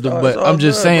cut your wisdom, No, but it's all I'm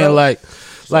just good, saying, bro. like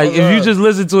all if you love. just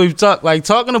listen to him talk, like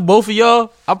talking to both of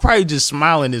y'all, I'm probably just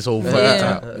smiling this whole fucking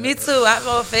Yeah, time. me too. I'm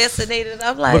all fascinated.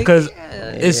 I'm like, Because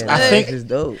yeah. it's, I think, it's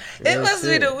dope. It must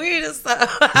be the weirdest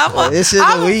stuff. I'm This is the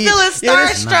feeling weed.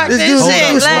 starstruck This and dude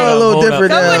shit. smell a Like, little Hold up.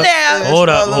 different Come now. on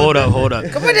down. hold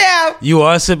up. come on down. You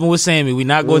are sipping with Sammy. We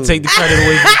not going to take the credit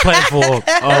away from the platform.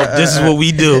 Oh, this is what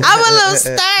we do. I'm a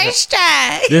little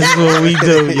starstruck. This is what we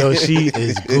do. Yo, she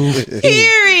is goofy.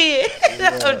 Period.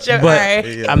 I'm joking.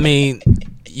 But I mean,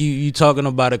 you talking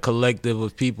about a collective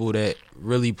of people that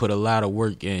really put a lot of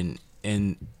work in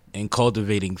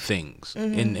cultivating things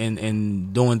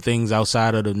and doing things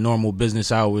outside of the normal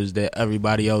business hours that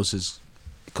everybody else is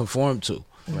conformed to.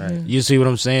 Right. You see what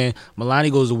I'm saying?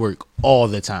 Milani goes to work all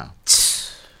the time.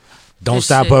 Don't This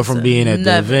stop her shit's from being at the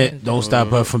never event. ending. Don't stop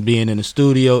her from being in the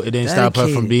studio. It didn't stop her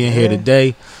from Dedicated, being here man.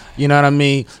 today. You know what I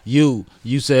mean? You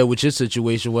said what your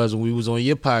situation was when we was on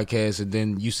your podcast, and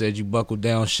then you said you buckled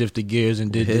down, shifted gears, and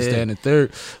did this, Yeah. that, and the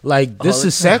third. Like, this All the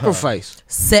is time. sacrifice.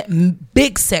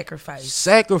 Big sacrifice.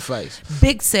 Sacrifice.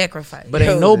 Big sacrifice. But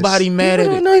ain't nobody mad at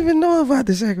People it. don't even know about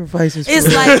the sacrifices. It's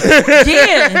like,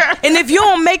 yeah. And if you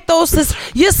don't make those,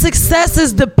 your success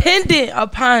is dependent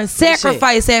upon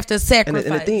sacrifice after and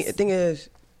sacrifice. the thing is,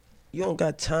 you don't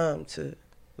got time to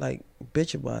like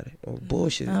bitch about it or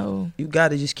bullshit. No. You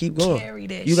gotta just keep going. Carry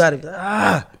that You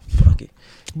gotta fuck it.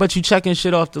 But you checking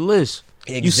shit off the list.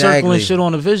 You Exactly. circling shit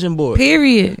on the vision board.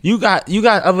 Period. You got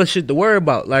other shit to worry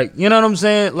about. Like, you know what I'm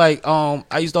saying? Like,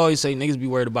 I used to always say niggas be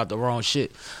worried about the wrong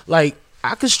shit. Like,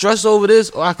 I could stress over this,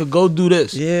 or I could go do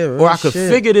this. Yeah, real or I could shit.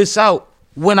 figure this out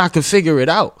when I could figure it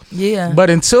out. Yeah. But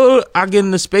until I get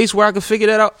in the space where I can figure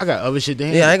that out, I got other shit to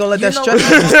handle. Yeah, I ain't gonna let You that know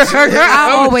stress.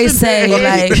 I always say,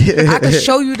 like, I can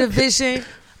show you the vision,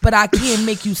 but I can't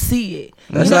make you see it.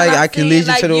 That's You know like what I'm I can saying? lead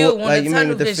you to the- on like you mean tunnel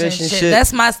with the vision fish and shit.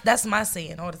 That's my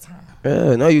saying all the time.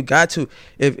 Yeah, no, you got to.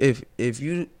 If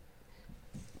you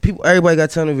people, everybody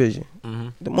got tunnel vision. Mm-hmm.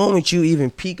 The moment you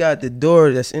even peek out the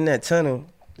door that's in that tunnel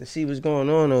to see what's going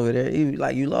on over there,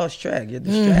 you lost track. You're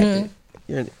distracted.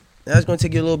 That's gonna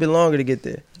take you a little bit longer to get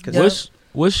there. 'Cause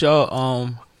What's your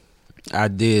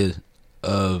idea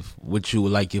of what you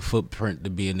would like your footprint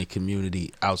to be in the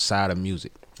community outside of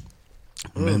music?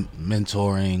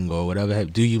 Mentoring or whatever.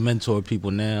 Do you mentor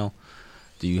people now?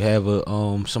 Do you have a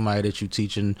somebody that you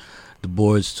teaching the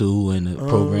boards to and the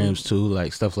programs to,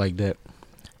 like stuff like that?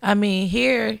 I mean,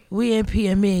 here we in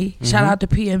PME. Shout out to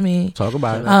PME. Talk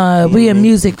about it. We a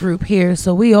music group here,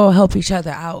 so we all help each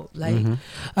other out. Like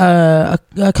a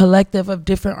collective of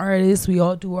different artists, we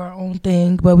all do our own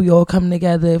thing, but we all come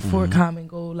together for a common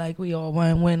goal. Like we all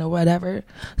want to win or whatever.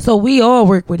 So we all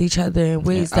work with each other in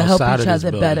ways to help Outside each of this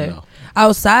other building, better. though.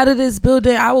 Outside of this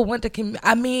building, I would want to.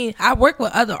 I mean, I work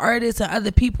with other artists and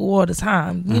other people all the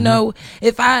time. You know,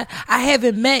 if I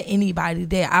haven't met anybody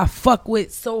that I fuck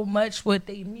with so much with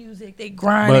their music, they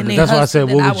grind. But and they that's why I hustle,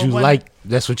 said, what that would you wanna- like?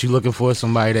 That's what you looking for,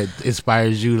 somebody that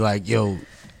inspires you. Like, yo,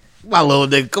 my little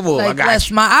nigga, come on, I Like, got that's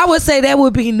you. I would say that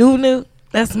would be Nunu.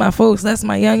 That's my folks. That's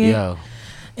my youngin. Yo,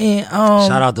 And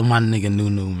shout out to my nigga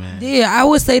Nunu, man. yeah, I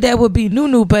would say that would be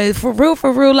Nunu, but for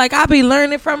real, like I be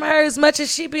learning from her as much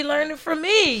as she be learning from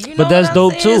me. You know But that's what I'm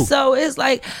dope, saying? too. So it's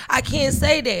like I can't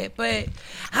say that, but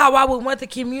how I would want the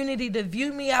community to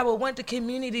view me, I would want the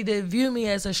community to view me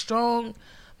as a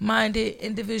strong-minded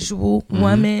individual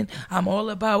woman. I'm all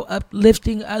about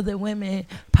uplifting other women,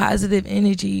 positive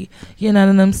energy. You know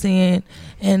what I'm saying?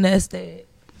 And that's that.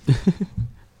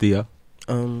 Theo.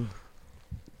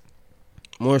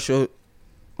 More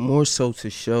so to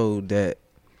show that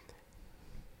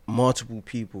multiple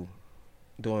people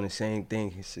doing the same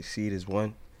thing can succeed as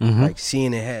one. Like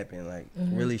seeing it happen, like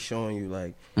really showing you,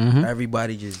 like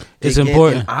everybody just. It's in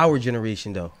important. our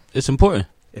generation, though. It's important.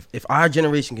 If our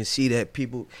generation can see that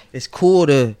people, it's cool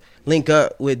to link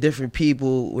up with different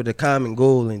people with a common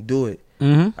goal and do it.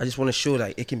 I just want to show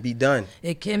like it can be done.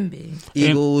 It can be.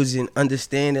 Egos and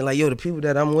understanding, like, yo, the people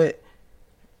that I'm with,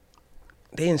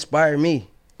 they inspire me.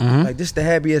 Like, this the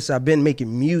happiest I've been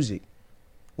making music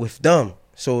with them.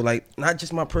 So like, not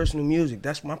just my personal music.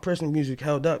 That's my personal music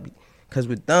held up, because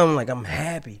with them, like, I'm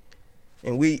happy,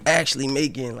 and we actually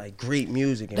making like great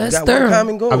music, and That's we got thorough. one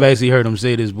common goal. I've actually heard him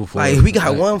say this before. Like, we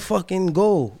got one fucking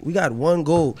goal. We got one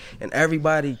goal, and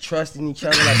everybody trusting each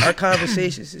other. Like, our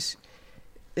conversations,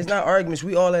 it's not arguments.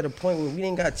 We all at a point where we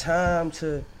ain't got time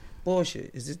to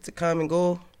bullshit. Is this the common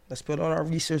goal? Let's put all our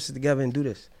resources together and do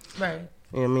this. Right.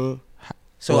 You know what I mean?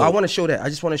 So I want to show that. I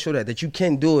just want to show that you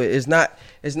can do it. It's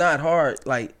not hard,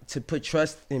 like, to put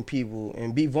trust in people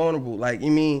and be vulnerable. Like, you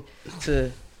mean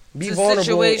to be To vulnerable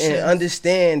situations. and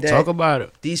understand that Talk about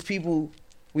it. these people,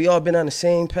 we all been on the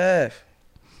same path.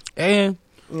 And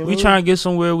You know we what I trying to get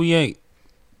somewhere we ain't.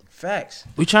 Facts.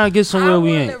 We trying to get somewhere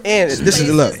we ain't. And this is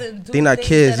the look. They not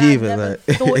kids either, like.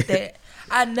 Thought that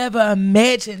I never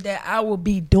imagined that I would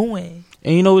be doing.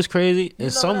 And you know what's crazy? know In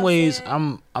what some I'm ways,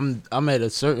 saying? I'm at a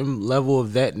certain level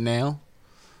of that now,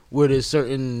 where there's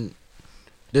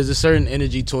a certain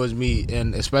energy towards me,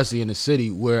 and especially in the city,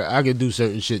 where I could do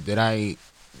certain shit that I ain't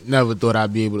never thought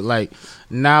I'd be able to. Like,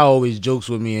 now always jokes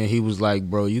with me, and he was like,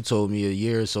 bro, you told me a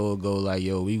year or so ago, like,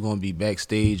 yo, we gonna be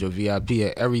backstage or VIP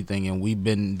at everything, and we've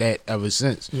been that ever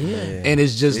since. Yeah. And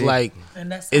it's just like,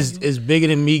 And that's how it's bigger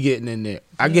than me getting in there.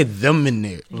 I get them in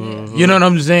there. You know what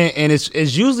I'm saying? And it's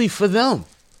usually for them.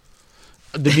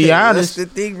 To be honest, That's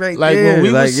the thing right like there. when we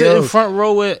like, was sitting yo, front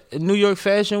row at New York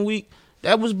Fashion Week,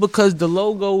 that was because the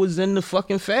logo was in the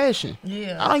fucking fashion.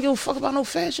 Yeah. I don't give a fuck about no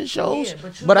fashion shows, Yeah,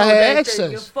 but you but I know had that your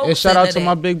access. folks And shout out into to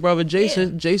my that. big brother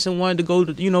Jason. Jason wanted to go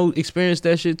to experience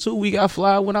that shit too. We got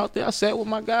fly, went out there. I sat with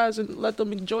my guys and let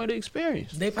them enjoy the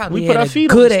experience. They probably we had put our a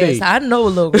feet on good the ass. stage. I know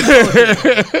Logan.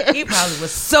 He probably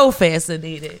was so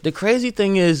fascinated. The crazy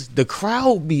thing is the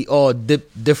crowd be all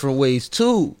different ways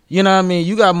too. You know what I mean?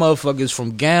 You got motherfuckers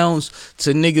from gowns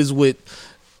to niggas with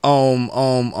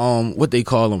what they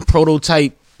call them,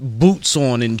 prototype boots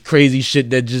on and crazy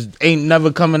shit that just ain't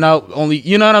never coming out. Only,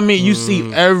 you know what I mean? You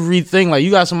see everything. Like,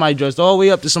 you got somebody dressed all the way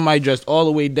up to somebody dressed all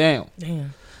the way down.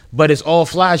 Damn. But it's all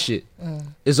fly shit.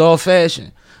 It's all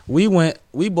fashion. We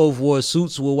both wore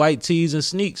suits with white tees and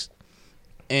sneaks,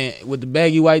 and with the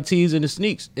baggy white tees and the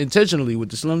sneaks, intentionally with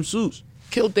the slim suits.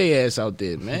 Killed their ass out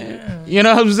there, man. You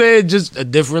know what I'm saying? Just a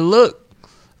different look.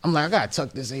 I'm like, I gotta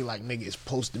tuck this in like, nigga, it's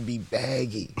supposed to be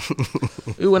baggy.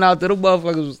 We went out there, the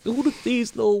motherfuckers, who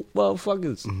these little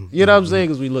motherfuckers? You know what I'm saying?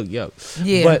 Because we look young.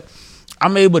 Yeah. But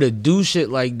I'm able to do shit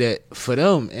like that for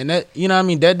them. And that, you know what I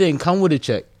mean? That didn't come with a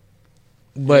check.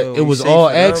 But Yo, it you was say all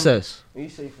for them, access. when you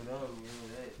say for them,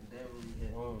 that really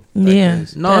hit home. Yeah.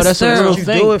 Like, No, that's a thorough. real what you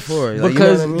thing. do it for? Like, you know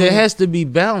Because what I mean? there has to be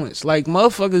balance. Like,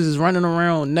 motherfuckers is running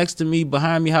around next to me,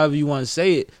 behind me, however you want to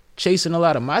say it, chasing a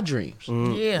lot of my dreams.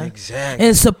 Yeah. Exactly.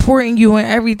 And supporting you in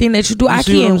everything that you do. I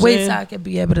see what can't I'm wait saying? till I can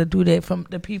be able to do that from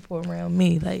the people around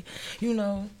me. Like, you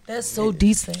know, that's so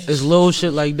decent. It's little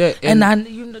shit like that. And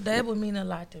that would mean a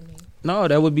lot to me. No,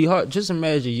 that would be hard. Just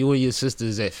imagine you and your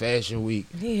sisters at Fashion Week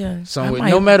Yeah. somewhere,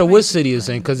 I no might- matter might what do city it's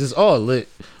that. in, because it's all lit.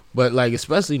 But like,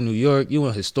 especially New York, you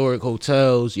in historic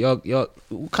hotels. Y'all,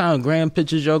 what kind of grand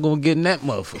pictures y'all gonna get in that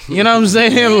motherfucker? You know what I'm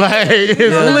saying? Like, it's You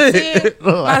know what I'm lit. saying?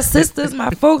 My sisters, my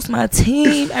folks, my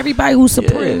team, everybody who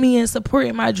supported Yeah. me and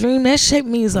supporting my dream, that shit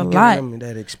means a Giving lot. them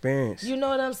that experience. You know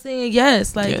what I'm saying?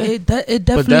 Yes, like Yeah. it definitely.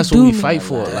 But that's what do we mean fight a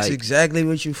for, lot. That's like, exactly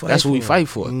what you fight That's for. what we fight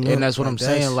for. You know, And that's what I'm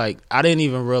that's- saying. Like, I didn't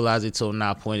even realize it till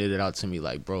Nah pointed it out to me.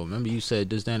 Like, bro, remember you said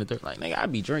this, that, and the third? Like, nigga, I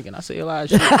be drinking. I say a lot of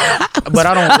shit. But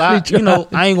I don't lie. You know,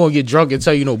 I ain't gonna get drunk and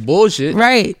tell you no bullshit.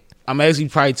 Right. I'm actually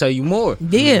probably tell you more.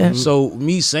 Yeah. So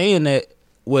me saying that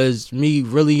was me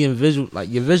really envision like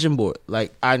your vision board.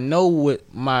 Like I know what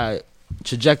my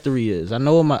trajectory is. I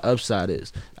know what my upside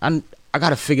is. I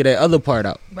gotta figure that other part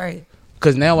out. Right.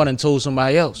 Cause now I done told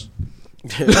somebody else.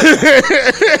 Real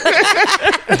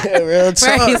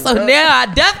talk, Right. So bro. now I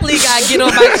definitely gotta get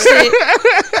on my shit.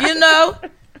 You know?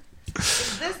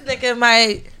 This nigga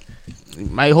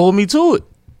Might hold me to it.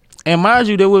 And mind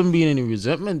you, there wouldn't be any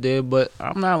resentment there, but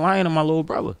I'm not lying to my little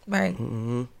brother. right.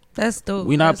 Mm-hmm. That's dope.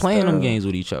 We not That's playing them dope. games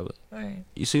with each other. Right.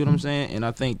 You see what I'm saying? And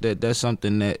I think that that's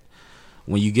something that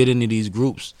when you get into these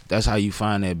groups, that's how you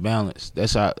find that balance.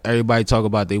 That's how everybody talk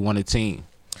about they want a team.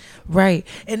 Right.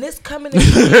 And it's coming into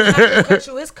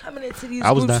it's coming into these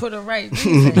I was groups done. for the right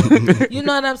reason. You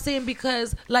know what I'm saying?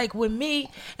 Because like with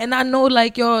me, and I know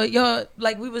like y'all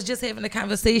like we was just having a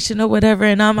conversation or whatever,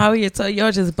 and I'm out here so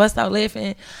y'all just bust out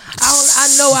laughing.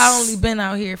 I know I only been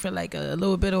out here for like a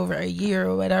little bit over a year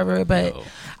or whatever, but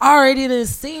I already done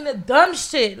seen the dumb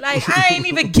shit. Like I ain't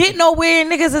even get nowhere.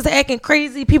 Niggas is acting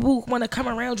crazy. People want to come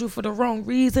around you for the wrong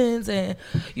reasons, and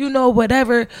you know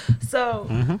whatever. So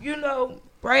you know.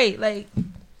 Right, like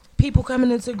people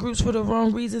coming into groups for the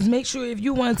wrong reasons. Make sure if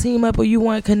you want to team up or you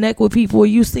want to connect with people or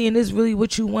you seeing this really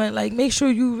what you want, like make sure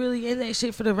you really in that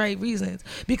shit for the right reasons.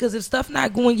 Because if stuff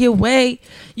not going your way,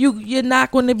 you're not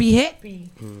going to be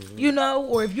happy, you know.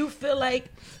 Or if you feel like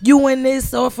you in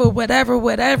this or for whatever.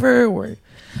 Or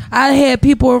I had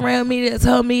people around me that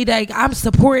tell me like I'm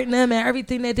supporting them and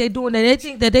everything that they're doing, that they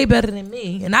think that they better than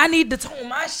me, and I need to tone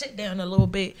my shit down a little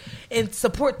bit and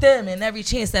support them in every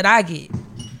chance that I get.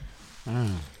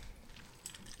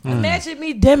 Imagine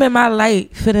me dimming my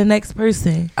light for the next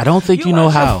person. I don't think you know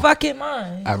out your how. fucking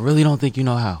mind. I really don't think you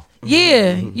know how.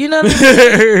 Yeah, you know what I'm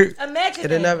saying? Imagine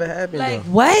It'll that. never happen, Like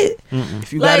though. what?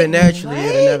 If you Like, got it naturally, what?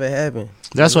 it'll never happen.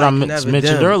 That's what I Like, never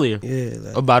mentioned done. earlier Yeah,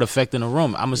 like, about affecting the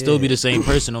room. I'm gonna still be Yeah. the same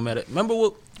person no matter. Remember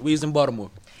what we was in Baltimore?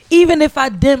 Even if I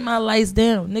dim my lights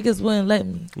down, niggas wouldn't let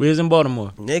me. We was in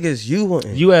Baltimore. niggas, you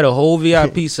wouldn't. You had a whole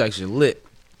VIP section lit,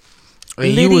 and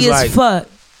you Litty was as like, fuck.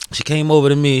 she came over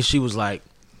to me and she was like,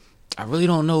 I really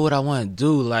don't know what I want to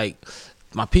do. Like,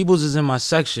 my peoples is in my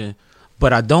section,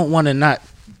 but I don't want to not.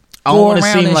 I Go don't want to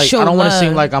around seem and like show I don't want to love.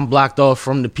 seem like I'm blocked off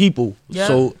from the people. Yeah.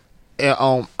 So,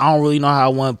 I don't really know how I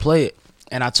want to play it.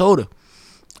 And I told her,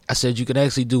 I said you can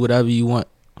actually do whatever you want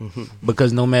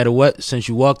because no matter what, since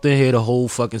you walked in here, the whole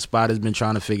fucking spot has been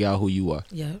trying to figure out who you are.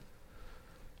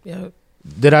 Yep.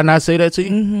 Did I not say that to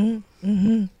you?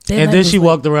 And then she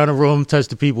walked around the room, touched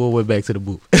the people, and went back to the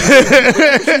booth.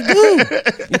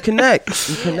 You connect.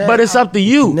 You connect. But it's up to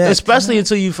you, Connect. especially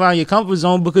until you find your comfort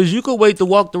zone, because you could wait to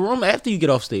walk the room after you get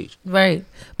off stage. Right.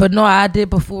 But no, I did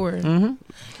before. Mm-hmm.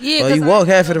 Yeah. Well, 'cause you I walk ain't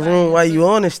half of the nobody. room while you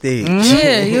on the stage.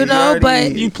 Yeah, you know,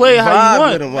 but You play how you vibe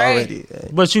want. with 'em Right. already.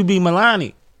 But you be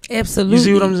Milani. absolutely. You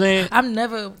see what I'm saying? I'm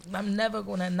never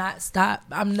gonna not stop.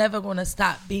 I'm never gonna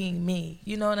stop being me.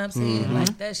 You know what I'm saying?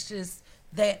 Like that's just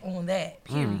that on that.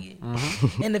 Period.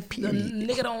 And if a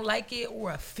nigga don't like it,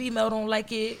 or a female don't like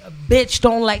it, a bitch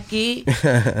don't like it.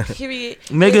 Period.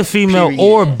 Nigga, female, Period.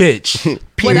 or bitch.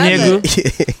 Whatever.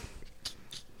 Nigga.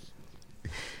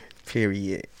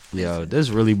 Period. Yo, this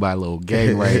really my little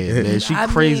gang right here, man. She I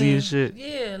crazy mean, as shit.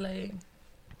 Yeah, like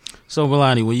So,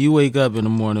 Milani, when you wake up in the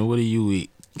morning, what do you eat?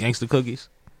 Gangsta cookies?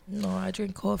 no, I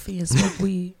drink coffee and smoke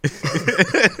weed.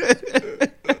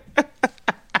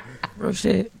 Real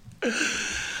shit.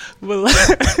 What?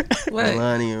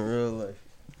 Milani in real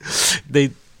life.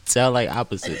 They sound like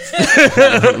opposites.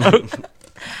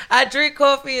 I drink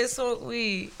coffee and smoke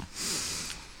weed.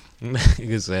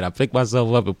 Nigga said, I pick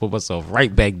myself up and put myself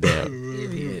right back down.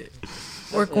 Period.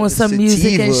 Work on some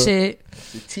music and Sativa. shit.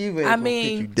 Sativa I ain't gonna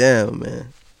mean- get you down, man.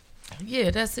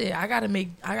 Yeah, that's it. I gotta make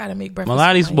breakfast.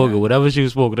 Milani for my smoking young. whatever she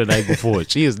was smoking the night before.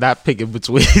 She is not picking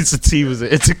between sativas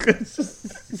and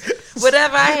indicas.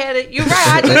 Whatever I had it. You're right.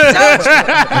 I just told you.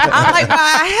 I'm like, well,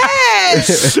 I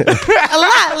had a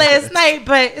lot last night,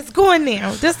 but it's going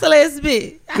now. Just the last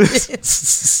bit. We'll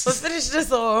finish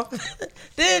this off.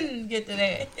 Then get to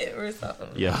that or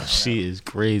something. Yo, she is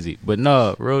crazy. But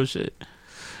no, real shit.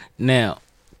 Now,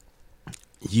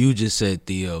 you just said,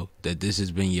 Theo, that this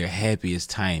has been your happiest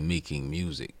time making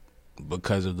music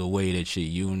because of the way that your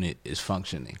unit is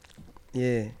functioning.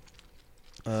 Yeah.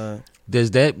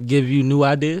 Does that give you new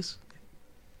ideas?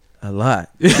 A lot.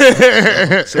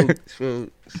 So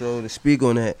to speak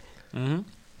on that, Mm-hmm.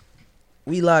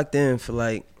 we locked in for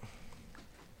like,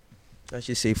 I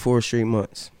should say 4 straight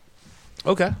months.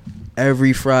 Okay.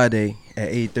 Every Friday at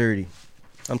 8:30.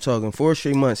 I'm talking 4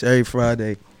 straight months every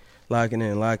Friday, locking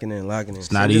in.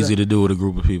 It's not easy to do with a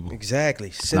group of people.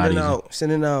 Exactly. not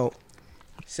easy.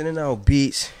 Sending out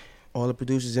beats, all the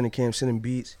producers in the camp sending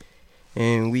beats,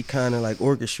 and we kind of like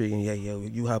orchestrating. Yeah,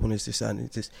 you hop on this, and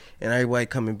everybody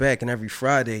coming back. And every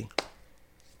Friday,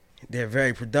 they're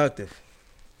very productive.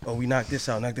 Oh, we knock this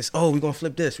out, knock this. Oh, we gonna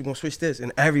flip this. We gonna switch this,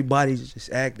 and everybody's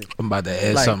just active. I'm about to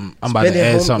add Like, something. I'm about to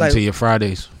add something like- to your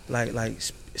Fridays. Like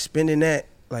spending that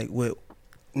like with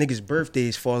niggas'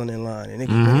 birthdays falling in line, and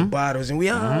niggas bringing bottles, and we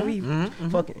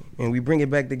fucking, and we bring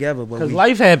it back together. But Because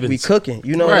life happens. we cooking,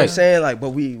 you know what I'm Right. saying? Like, but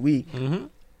we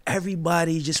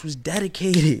everybody just was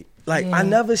dedicated. Like I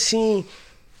never seen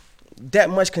that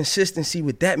much consistency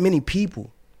with that many people.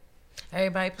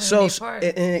 Everybody playing So their part.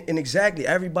 and exactly,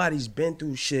 everybody's been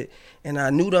through shit, and I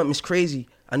knew them. It's crazy.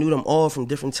 I knew them all from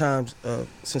different times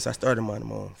since I started Mind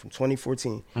Them On from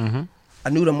 2014. I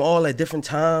knew them all at different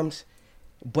times,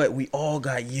 but we all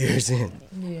got years in.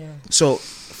 Yeah. So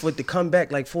for it to come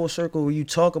back like full circle, where you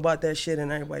talk about that shit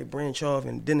and everybody branch off,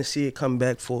 and then to see it come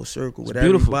back full circle with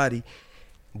beautiful. everybody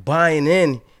buying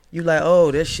in, you like,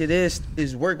 oh, that shit is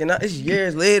working out. It's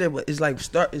years later, but it's like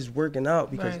it's working out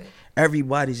because Right.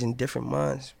 everybody's in different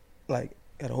minds, like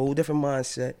got a whole different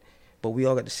mindset, but we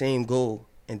all got the same goal.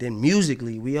 And then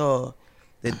musically, we all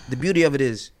the beauty of it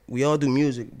is we all do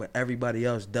music, but everybody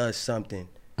else does something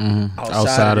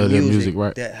outside of the music,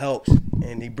 right? that helps,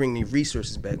 and they bring their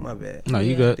resources back. My bad. No,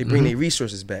 you good. They bring their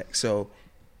resources back. So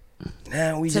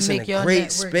now we To just in make a your great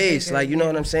network space. bigger, Like, you know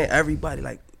yeah. what I'm saying? Everybody,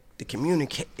 like, the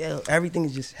community, everything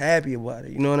is just happy about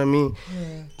it. You know what I mean?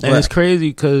 And it's crazy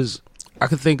because I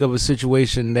could think of a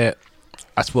situation that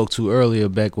I spoke to earlier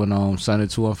back when Sonny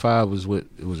 215 was with.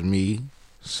 It was me,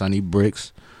 Sonny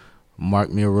Bricks,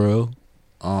 Mark Muriel,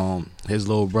 his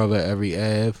little brother Every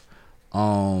Ave,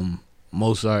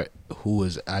 Mozart, who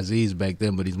was Aziz back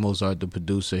then, but he's Mozart the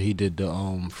producer. He did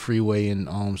the Freeway and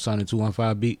Sonny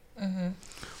 215 beat.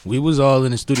 We was all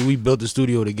in the studio. We built the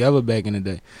studio together back in the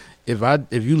day.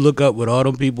 If you look up what all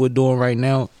them people are doing right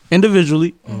now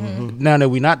individually, now that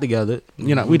we not together,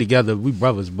 you know, we together, we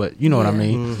brothers, but you know what I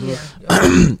mean.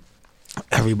 Yeah.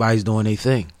 Everybody's doing their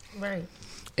thing. Right.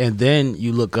 And then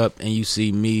you look up and you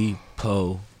see me,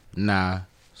 Poe, Nah,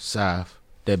 Saf,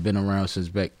 that been around since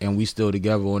back, and we still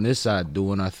together on this side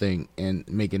doing our thing and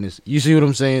making this. You see what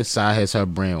I'm saying? Sai has her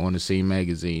brand on the same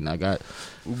magazine. I got,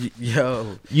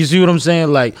 Yo. you see what I'm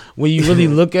saying? Like when you really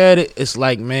look at it, it's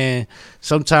like, man,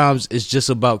 sometimes it's just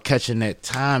about catching that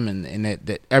time and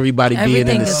that everybody being in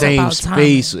Everything the is same about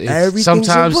space. timing. Everything's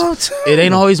Sometimes about time. it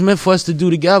ain't always meant for us to do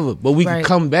together, but we can Right.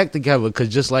 come back together because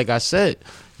just like I said,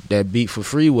 that beat for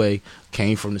Freeway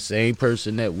came from the same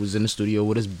person that was in the studio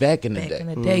with us back in the Back day. in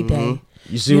the day.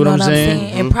 You see what know I'm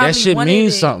saying? And That probably shit wanted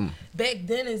means it something. back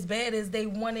then as bad as they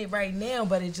want it right now,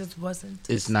 but it just wasn't.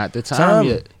 It's not the time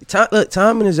yet. Look,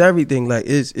 timing is everything. Like,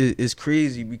 it's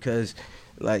crazy because,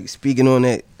 like, speaking on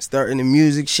that, starting the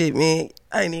music shit, man,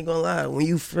 I ain't even gonna lie. When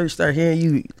you first start hearing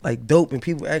you, like, dope and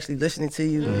people actually listening to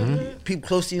you, people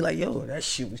close to you, like, yo, that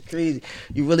shit was crazy.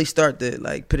 You really start to,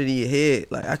 like, put it in your head.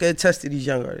 Like, I can attest to these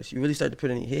young artists. You really start to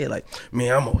put it in your head, like,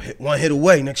 man, I'm gonna hit one hit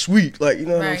away next week. Like, you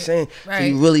know what I'm Right, saying? So right.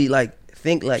 you really, like,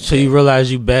 think like So that. you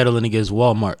realize you battling against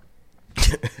Walmart.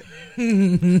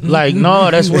 Like, no,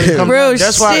 that's what it comes. Real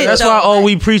That's why. shit, That's though, why all like-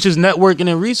 we preach is networking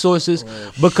and resources.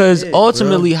 Because shit,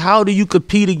 ultimately, how do you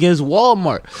compete against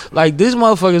Walmart? Like this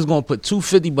motherfucker's gonna put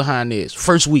 $250 behind theirs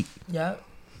first week. Yep.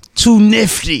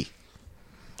 $250,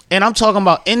 and I'm talking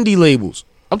about indie labels.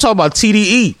 I'm talking about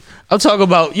TDE. I'm talking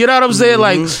about, you know what I'm saying?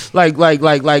 Like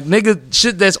nigga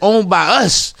shit that's owned by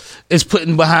us is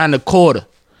putting behind the quarter.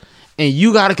 And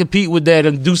you got to compete with that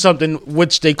and do something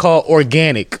which they call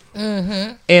organic.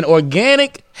 And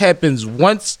organic happens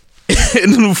once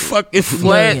in the fucking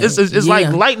flat. Yeah. It's like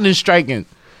Yeah. lightning striking.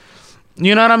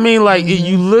 You know what I mean? Like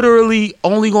you literally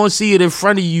only gonna see it in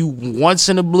front of you once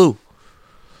in the blue.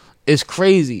 It's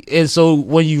crazy. And so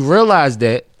when you realize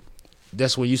that,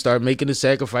 that's when you start making the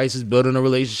sacrifices, building the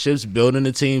relationships, building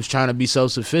the teams, trying to be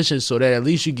self-sufficient so that at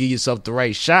least you give yourself the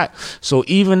right shot. So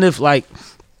even if like,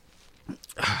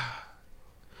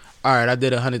 all right, I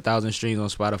did 100,000 streams on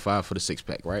Spotify for the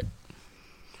 6-pack, right?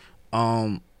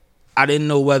 I didn't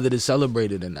know whether to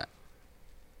celebrate it or not.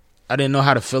 I didn't know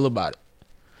how to feel about it.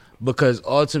 Because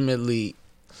ultimately,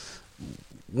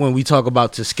 when we talk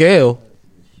about to scale,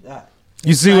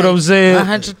 you see what I'm saying?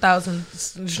 100,000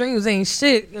 streams ain't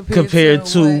shit Compared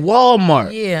to what-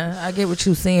 Walmart. Yeah, I get what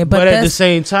you're saying, But at the that's-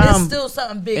 same it's time, still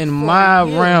something big in for my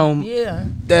you. realm, Yeah,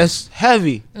 that's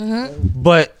heavy.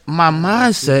 But my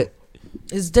mindset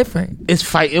It's different. It's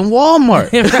fighting Walmart.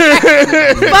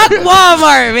 Fuck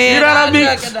Walmart, man. You know what I mean?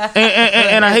 I'm not gonna-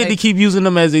 And I hate to keep using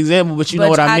them as an example, but you know But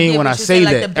what I I mean get when what I you say say,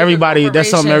 like the that. bigger Everybody, that's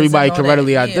something everybody corporations can and all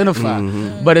readily that, yeah.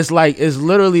 identify. But it's like, it's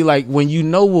literally like when you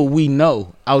know what we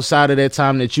know outside of that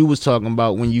time that you was talking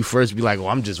about when you first be like, oh,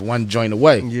 I'm just one joint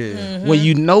away. Yeah. When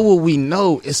you know what we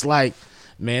know, it's like,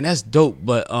 man, that's dope.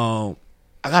 But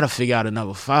I gotta figure out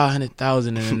another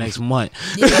 500,000 in the next month.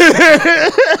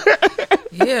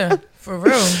 Yeah, for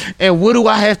real. And what do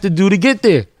I have to do to get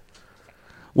there?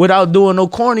 Without doing no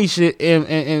corny shit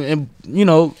and you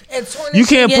know, And tarnish you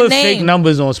can't your put name. fake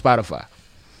numbers on Spotify.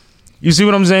 You see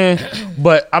what I'm saying?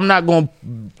 But I'm not going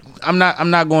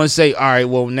to say, all right,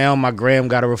 well, now my gram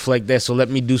got to reflect that, so let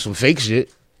me do some fake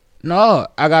shit. No,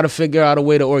 I got to figure out a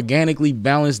way to organically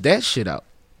balance that shit out.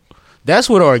 That's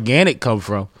where the organic come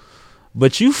from.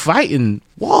 But you fighting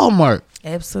Walmart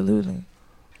Absolutely.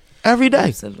 every day.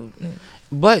 Absolutely.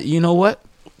 But you know what?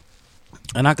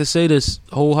 And I can say this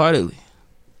wholeheartedly.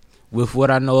 With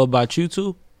what I know about you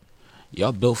two,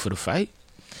 y'all built for the fight.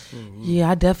 Yeah,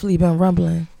 I definitely been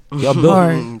rumbling. Y'all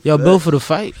Hard. built for the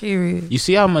fight. Period. You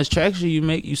see how much traction you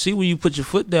make. You see when you put your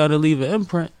foot down and leave an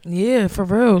imprint. Yeah, for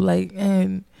real. Like,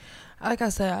 and like I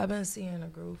said, I've been seeing the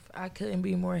growth. I couldn't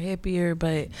be more happier,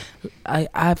 but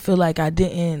I feel like I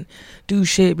didn't do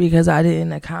shit because I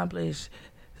didn't accomplish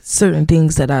certain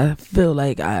things that I feel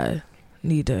like I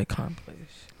need to accomplish.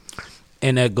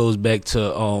 And that goes back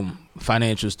to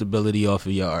financial stability off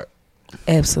of your art.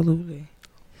 Absolutely.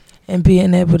 And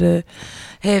being able to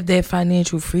have that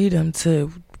financial freedom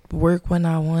to work when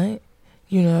I want,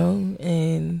 you know,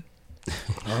 and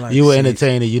You were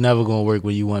entertaining. You're never going to work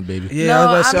when you want, baby. Yeah, no,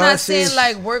 I was about to I'm say, not I see- saying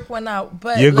like work when I,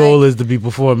 but Your like, goal is to be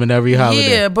performing every holiday.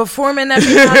 yeah, performing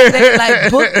every holiday,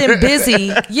 like booked and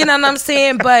busy. You know what I'm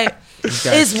saying? But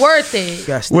it's worth it.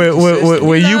 gotta stay When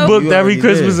consistent. you know? booked You every already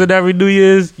Christmas did. and every New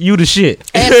Year's, you the shit.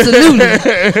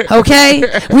 Absolutely. Okay,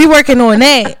 we working on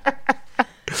that.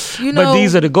 You know, But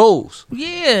these are the goals.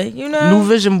 yeah, you know, New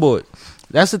vision board.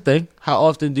 That's the thing. How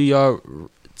often do y'all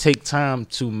take time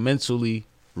to mentally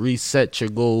reset your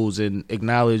goals and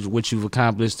acknowledge what you've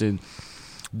accomplished? And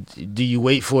do you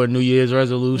wait for a New Year's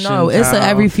resolution? no, it's time?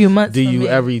 every few months. Do for you me.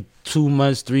 every 2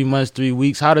 months, 3 months, 3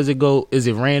 weeks? How does it go? Is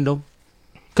it random?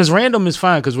 Because random is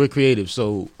fine because we're creative.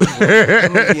 So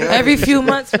every few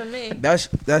months for me?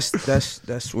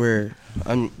 That's where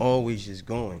I'm always just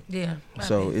going. Yeah. my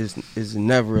So bad. it's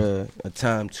never a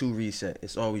time to reset.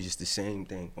 It's always just the same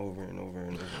thing over and over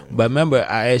and over. But remember,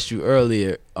 I asked you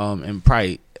earlier, and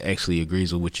Pride actually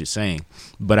agrees with what you're saying.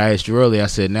 But I asked you earlier, I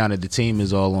said, now that the team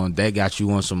is all on, that got you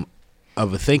on some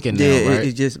other thinking now, Yeah, right?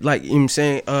 it's just like, you know what I'm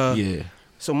saying. Yeah.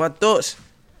 So my thoughts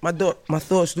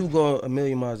do go a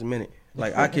million miles a minute.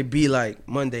 Like I could be like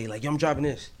Monday, like yo, I'm dropping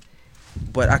this,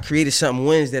 but I created something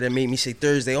Wednesday that made me say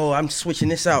Thursday, oh, I'm switching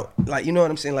this out. Like you know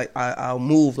what I'm saying? Like I'll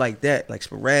move like that, like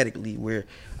sporadically, where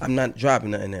I'm not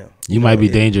dropping nothing now. You might be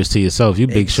Yeah. dangerous to yourself. You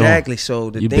big Sean. Exactly.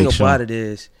 So the You thing Big Sean. about it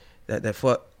is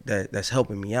that's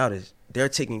helping me out is they're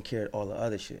taking care of all the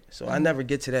other shit. So I never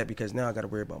get to that because now I got to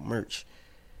worry about merch.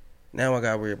 Now I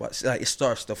got to worry about like it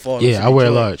starts to fall. into Yeah, I the wear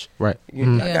joint. large. Right. Yeah,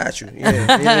 Mhm. I got you. Yeah, you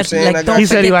know what I'm saying. Like, I got don't He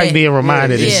said he forget like that. being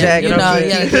reminded. Yeah, and shit. exactly. you know,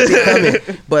 yeah. Keep it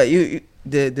coming. But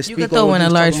the speak could on throw what in you a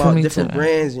was large talking for about me, different too.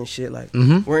 brands and shit, like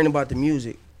Mhm. worrying about the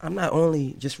music. I'm not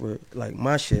only just for like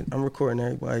my shit. I'm recording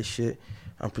everybody's shit.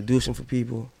 I'm producing for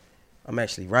people. I'm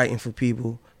actually writing for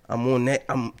people. I'm on that.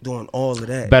 I'm doing all of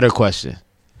that. Better question.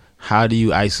 How do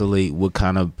you isolate what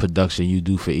kind of production you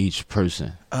do for each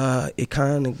person? It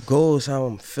kind of goes how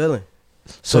I'm feeling.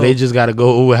 So they just got to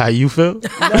go with how you feel?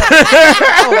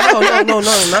 No,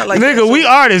 not like Nigga, that. we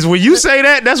artists. When you say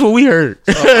that, that's what we heard.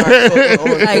 So, all right, so,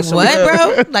 on Like some what,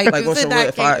 real- bro? Like Like you on said some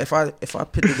real, that if I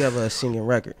put together a singing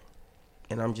record,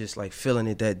 and I'm just like feeling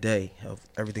it that day of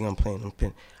everything I'm playing,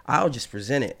 I'll just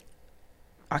present it.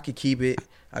 I could keep it.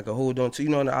 I could hold on to,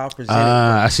 and I'll present it.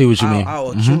 I see what you mean.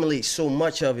 I'll Mhm. accumulate so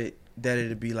much of it that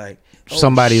it'll be like oh,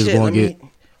 Somebody is shit, gonna let me- get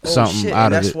something shit. out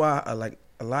And of that's it. why like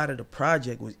a lot of the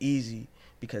project was easy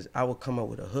because I would come up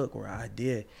with a hook or an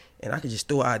idea, and I could just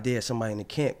throw an idea at somebody in the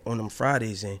camp on them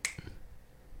Fridays, and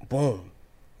boom,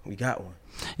 we got one.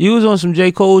 You was on some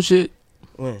J. Cole shit?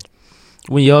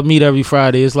 When y'all meet every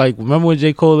Friday, it's like, remember when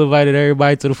J. Cole invited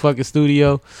everybody to the fucking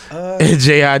studio? And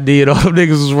J.I.D. and all them niggas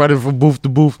was running from booth to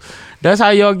booth. That's how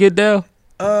y'all get down?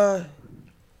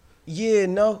 Yeah,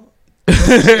 no.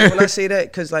 When I say that,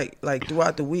 because like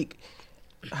throughout the week,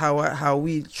 how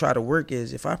we try to work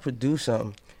is if I produce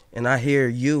something and I hear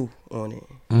you on it,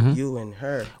 you and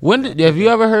her. Have you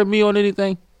ever heard me on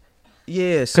anything?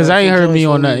 Yeah, Cause I ain't heard me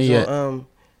on nothing yet.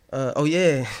 Oh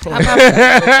yeah. I'm not-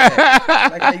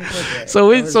 Like how you put that.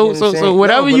 So You know what I'm saying?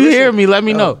 whatever No, but you hear listen, me, let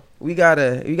me know. We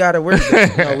gotta work.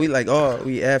 That. No,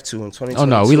 we have to in 2022. Oh,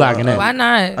 no, we locking in. Why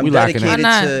not? I'm We locking in. dedicated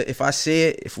Why not? to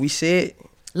if we say it,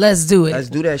 Let's do it. let's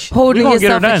do that shit. Holding We gonna get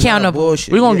her yourself done. accountable.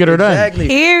 Bullshit. We gonna get her done. Exactly.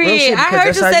 Period. Real shit, I because heard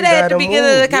that's you how say that at gotta the beginning of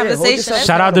the move. Yeah, hold conversation. yourself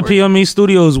Shout out to accountable. PME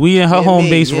Studios. We in her Yeah, home me,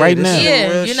 base yeah, right this now. is Yeah,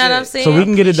 real you know what I'm shit. saying? So we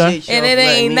can get it done. Appreciate And y'all it for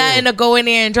letting ain't me nothing in. to go in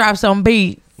there and drop some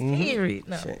beats. Mm-hmm. Period.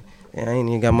 No. Shit. Yeah, I ain't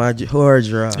even got my hard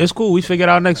drive. It's cool. We figure it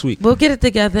out next week. We'll get it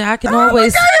together. I can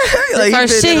always Like, our you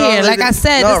shit fit it all here. Like in. I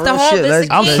said, No, it's the real home. shit. It's Let's-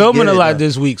 the I'm key. filming get a it lot done.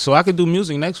 this week, so I could do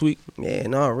music next week. Yeah,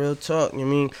 no, real talk. You know what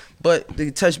I mean? But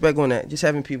to touch back on that, just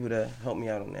having people to help me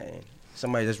out on that end.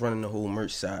 Somebody that's running the whole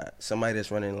merch side. Somebody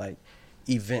that's running like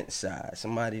event side.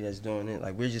 Somebody that's doing it.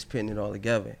 Like we're just putting it all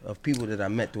together of people that I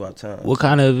met throughout time. What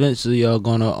kind of events are y'all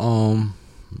gonna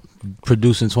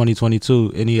produce in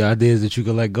 2022? Any ideas that you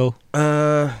could let go?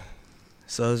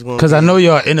 So it's going Because I know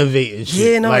y'all innovating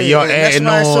shit. Yeah, no, like yeah, y'all that's adding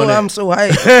why on. I'm so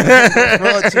hyped.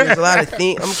 Bro, too, there's a lot of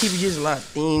theme. I'm gonna keep you just a lot of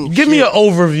theme. Give me shit. an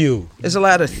overview. There's a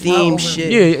lot of theme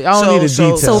shit. Yeah, I don't need a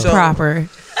detail. So So- proper.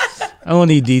 I don't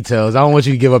need details. I don't want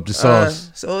you to give up the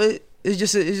sauce. So it's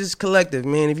just collective,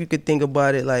 man. If you could think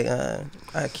about it, like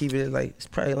I keep it like it's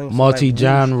probably like some,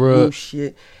 Multi-genre. like, roof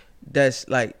shit that's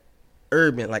like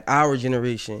urban, like our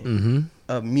generation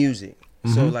of music.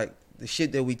 So like the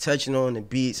shit that we touching on, the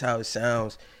beats, how it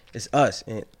sounds, it's us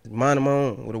and mind of my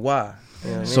own with a Y. You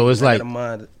know what I So mean? it's I like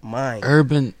got a mind.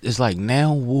 Urban is like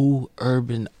now woo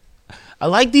urban. I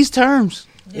like these terms.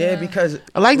 Yeah, because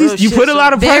I like real these. You shit, put a so-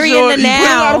 lot of Very pressure. in the You put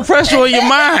a lot now. of pressure on your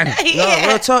mind. No,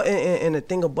 real talk, and the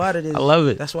thing about it is, I love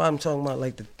it. That's why I'm talking about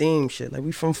like the theme shit. Like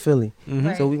we from Philly,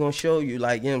 Right. so we gonna show you,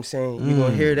 like, you know what I'm saying. You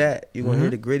gonna hear that. You gonna hear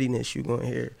the grittiness. You gonna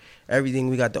hear everything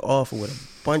we got to offer with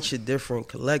a bunch of different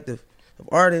collective of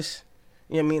artists.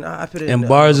 You know what I mean? I put it. And in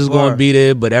bars the is going to be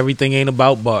there, but everything ain't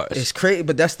about bars. It's crazy,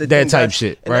 but that's the That thing, type that's-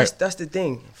 shit, and right? That's the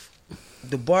thing.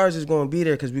 The bars is gonna be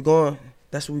there because we going.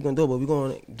 That's what we gonna do. But we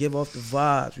gonna give off the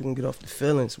vibes. We gonna get off the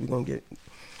feelings. We gonna get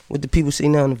what the people say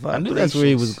now in the vibrations. I knew that's where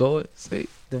he was going. See?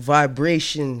 The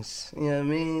vibrations. You know what I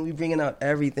mean? We bringing out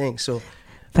everything. So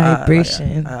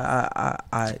Vibration.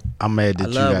 I'm mad that I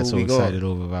you love got where so we going. excited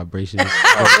over vibrations.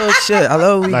 oh shit! I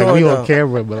love where we like going. we on though.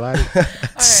 camera, but like Alright.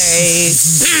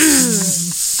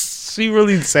 she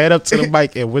really sat up to the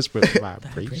mic and whispered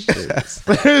vibrations.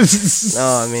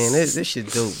 No, man, this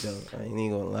shit dope though. I ain't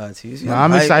even gonna lie to you. See, No,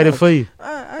 I'm hype, excited for you.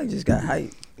 I just got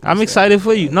hype. I'm excited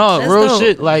for you. No, That's real dope.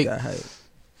 shit. Like Got hype.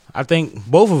 I think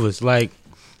both of us, like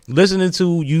listening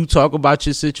to you talk about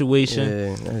your situation.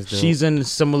 Yeah, that's dope. She's in a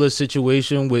similar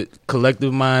situation with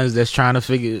collective minds that's trying to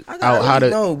figure I out how to.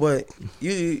 know, but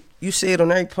you say it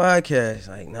on every podcast.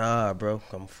 Like, nah, bro,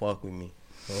 come fuck with me.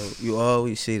 You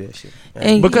always say that shit.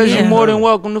 And Because yeah. you're more than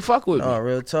welcome to fuck with me. No,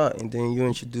 real talk. And then you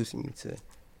introducing me to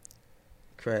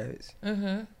Kravitz. You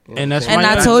know And that's what I'm And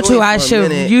why saying? I told you knew it I for a should.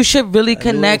 minute. You should really I knew it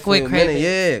connect for with a minute,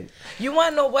 Kravitz. Yeah. You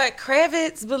want to know what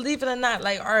Kravitz? Believe it or not,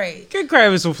 like, all right. Get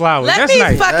Kravitz some flowers. Let That's me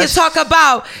nice. fucking That's- talk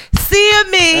about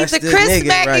CME, That's the the Chris nigga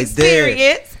Mack right there.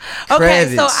 experience.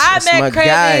 Okay, so Kravitz, I that's my met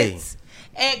guy. Kravitz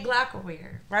at Glockerware,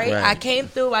 right? Right. I came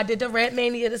through. I did the Rap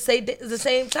Mania the same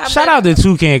time. Shout out to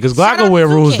Toucan because Shout out to Glockerware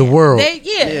rules the Toucan. world.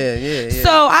 Yeah.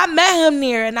 So I met him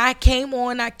there, and I came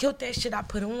on. I killed that shit. I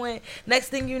put on. Next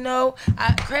thing you know,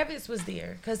 Kravitz was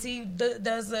there because he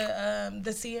does the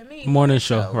CME Morning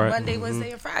show, right. Monday,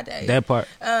 Wednesday, and Friday. That part.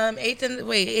 8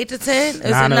 to 10. Is it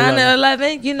 9 to 9 to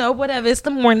 11? You know, whatever. It's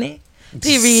the morning.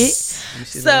 Period.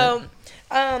 So.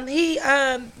 He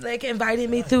like invited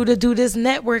me through to do this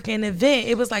networking event.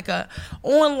 It was like a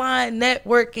online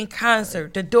networking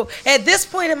concert. At this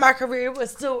point in my career, it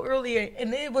was still earlier,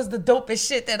 and it was the dopest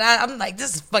shit that I'm like,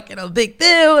 this is fucking a big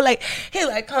deal. Like he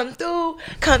like come through,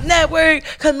 come network,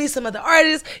 come meet some other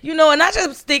artists, you know. And I just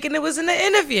was thinking it was in the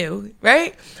interview,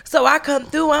 right? So I come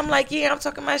through, I'm like, yeah, I'm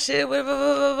talking my shit. Blah, blah,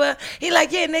 blah, blah, blah. He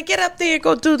like, yeah, then get up there and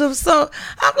go do them song.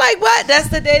 I'm like, what? That's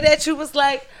the day that you was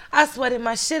like, I sweated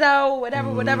my shit out,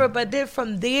 whatever. But then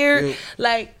from there,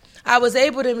 like, I was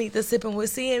able to meet the Sipping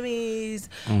with CMEs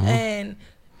and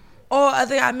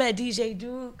I met DJ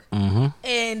Duke.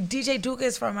 And DJ Duke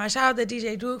is from, I shout out to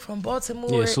DJ Duke from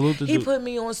Baltimore. Yeah, salute to He Duke. put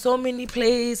me on so many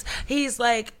plays. He's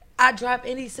like, I drop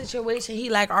any situation. He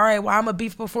like, all right, well, I'm going to be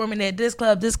performing at this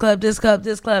club.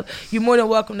 You're more than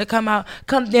welcome to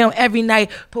come down every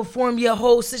night, perform your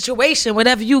whole situation,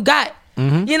 whatever you got.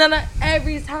 You know, not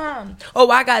every time. Oh,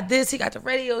 I got this. He got the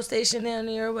radio station down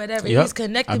there or whatever. Yep. He's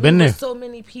connected I've been me there. with so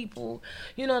many people.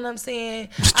 You know what I'm saying?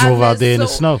 Just drove I out met there in the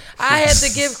snow. I had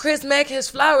to give Chris Mack his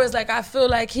flowers. Like, I feel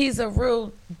like he's a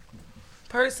real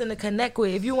person to connect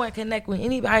with. If you want to connect with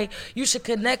anybody, you should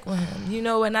connect with him. You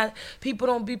know, and people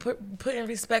don't be putting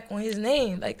respect on his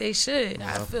name like they should.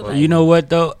 I feel like You know what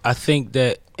though? I think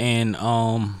that, and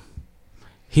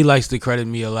he likes to credit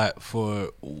me a lot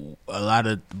for a lot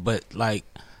of, but like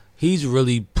he's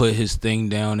really put his thing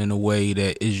down in a way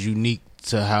that is unique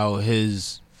to how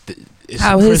his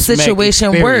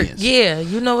situation worked. experience. Yeah,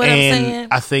 you know what I'm And saying?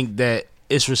 I think that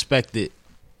it's respected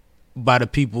by the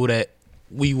people that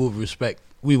we would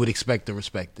expect to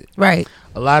respect it. Right.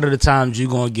 A lot of the times you're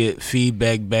gonna get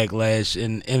feedback, backlash,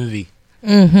 and envy.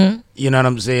 Mm-hmm. You know what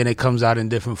I'm saying? It comes out in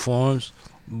different forms,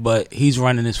 but he's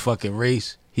running his fucking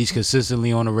race. He's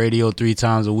consistently on the radio 3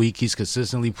 times a week. He's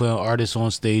consistently putting artists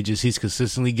on stages. He's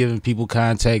consistently giving people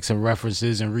contacts and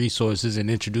references and resources and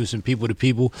introducing people to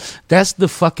people. That's the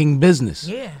fucking business.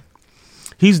 Yeah.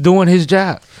 He's doing his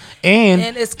job. And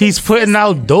it's he's putting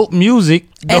out dope music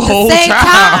the At the whole same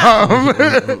time.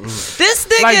 This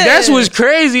nigga. Like, that's what's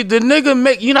crazy. The nigga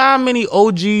make, you know how many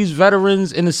OGs,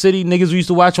 veterans in the city, niggas we used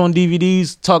to watch on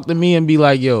DVDs, talk to me and be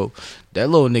like, yo, that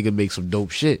little nigga make some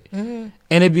dope shit. Mm-hmm.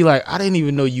 And it'd be like, I didn't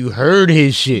even know you heard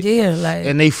his shit. Yeah, like.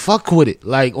 And they fuck with it,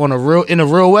 like, in a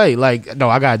real way. Like, no,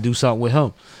 I gotta do something with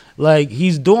him. Like,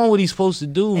 he's doing what he's supposed to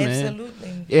do, man.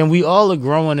 Absolutely. And we all are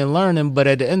growing and learning, but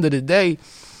at the end of the day,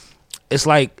 it's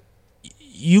like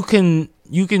you can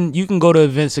go to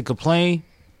events and complain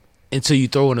until you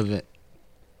throw an event.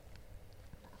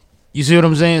 You see what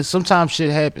I'm saying? Sometimes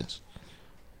shit happens.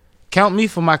 Count me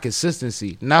for my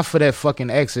consistency, not for that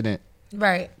fucking accident.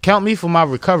 Right. Count me for my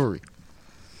recovery.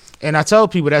 And I tell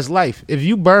people that's life. If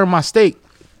you burn my steak,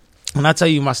 and I tell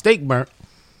you my steak burnt,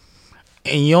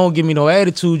 and you don't give me no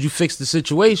attitude, you fix the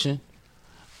situation,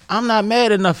 I'm not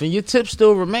mad enough, and your tip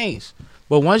still remains.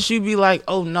 But once you be like,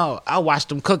 oh no, I watched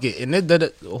them cook it, and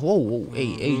whoa,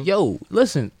 hey, yo,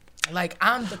 listen. Like,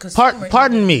 I'm the consumer.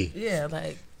 Pardon me. Yeah,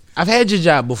 like. I've had your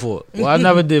job before. Well, I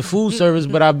never did food service,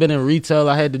 but I've been in retail.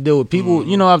 I had to deal with people.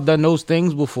 You know, I've done those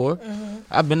things before.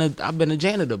 I've been a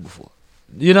janitor before.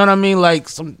 You know what I mean? Like,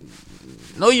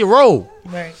 know your role.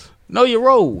 Right. Know your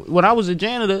role. When I was a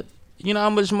janitor, you know how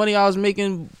much money I was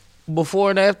making before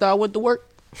and after I went to work?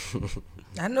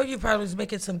 I know you probably was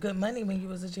making some good money when you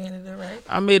was a janitor, right?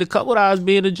 I made a couple of hours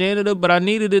being a janitor, but I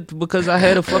needed it because I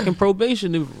had a fucking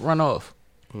probation to run off.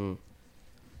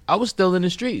 I was still in the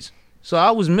streets. So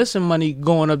I was missing money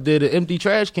going up there to empty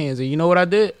trash cans. And you know what I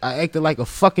did? I acted like a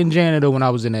fucking janitor when I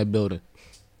was in that building.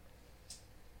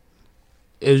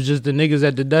 It was just the niggas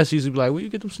at the desk used to be like, where you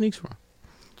get them sneaks from?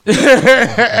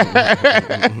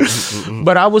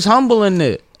 But I was humble in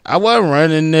there. I wasn't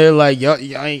running there like, yo,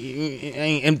 I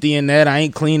ain't emptying that. I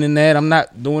ain't cleaning that. I'm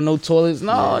not doing no toilets.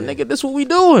 No, nigga, this what we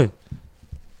doing.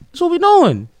 This what we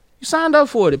doing. You signed up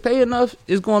for it. Pay enough.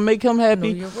 It's going to make him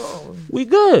happy. Know your role. We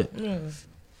good. Yes.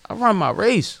 I run my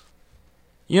race.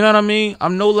 You know what I mean?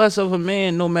 I'm no less of a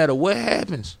man no matter what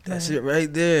happens. That's it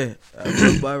right there. I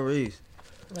run my race.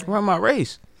 I run my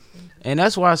race. And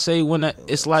that's why I say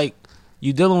it's like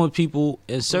you dealing with people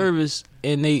in service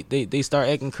and they start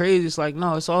acting crazy. It's like,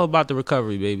 no, it's all about the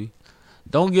recovery, baby.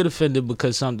 Don't get offended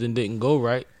because something didn't go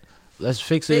right. Let's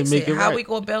fix it and make it right. How we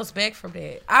gonna bounce back from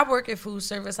that? I work in food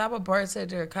service. I'm a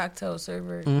bartender, a cocktail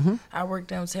server. I work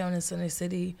downtown in Center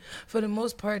City. For the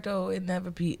most part, though, it never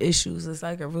be issues. It's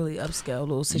like a really upscale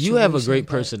little situation. You have a great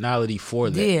but personality for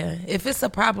that. Yeah, if it's a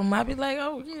problem, I'll be like,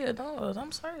 oh yeah, no,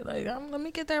 I'm sorry. Like, let me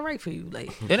get that right for you.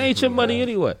 Like, It ain't your money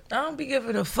anyway. I don't be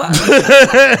giving a fuck.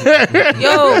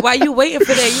 Yo, while you waiting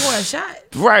for that, you want a shot?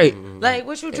 Right. Like,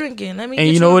 what you drinking? Let me. And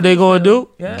get you know what they gonna do?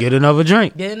 Yeah. Get another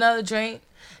drink. Get another drink.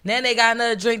 Then they got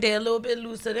another drink. They a little bit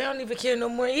looser. They don't even care no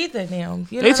more either now.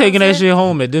 You know They taking that shit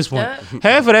home at this point. Yeah.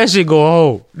 Half of that shit go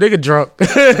home. Nigga drunk.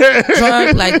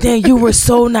 Drunk, like, damn, you were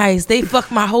so nice. They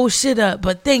fucked my whole shit up,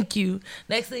 but thank you.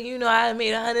 Next thing you know, I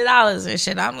made $100 and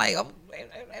shit. I'm like, oh,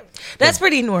 that's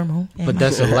pretty normal. But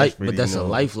that's a life. pretty But that's a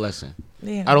normal. life lesson.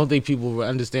 Yeah. I don't think people will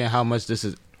understand how much this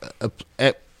is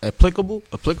applicable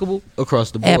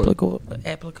across the board.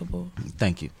 Applicable.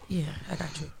 Thank you. Yeah, I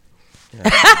got you.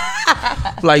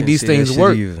 Like these See that things shit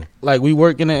work. either. Like we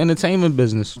work in the entertainment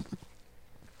business.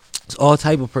 It's all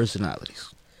type of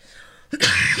personalities.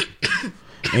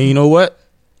 And you know what?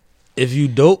 If you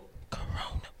dope,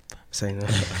 Say no.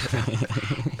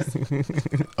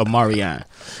 Amarian.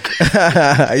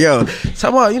 Yo,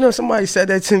 somebody said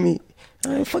that to me.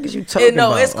 What the fuck is you talking no,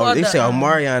 about? it's called They the, say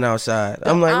Omarion outside.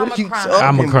 I'm like, what are you Omicron.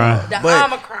 talking Omicron. about? The But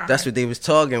Omicron. that's what they was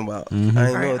talking about. I didn't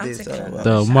know what they was talking about.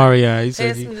 The Amarian. He said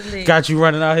Pass he me the lid. got you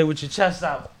running out here with your chest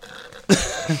out.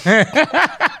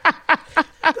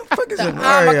 What the fuck fuck is The a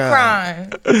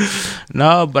Marion? Omicron.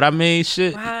 No, but I mean,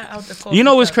 shit. Why out the You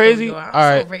know what's coffee cup, crazy? though, yo? I'm All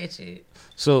right. so wretched.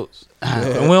 So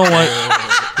and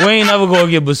we ain't never gonna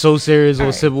get but so serious or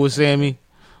Right. simple with Sammy.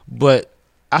 But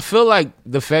I feel like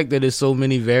the fact that there's so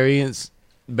many variants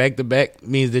back to back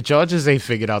means that y'all just ain't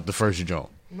figured out the first joint.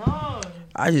 No.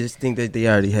 I just think that they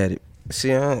already had it.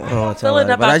 See, I don't I'm feeling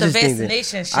but I about the just think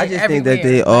vaccination shit I just think everywhere. that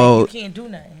they Like, all you can't do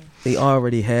nothing. they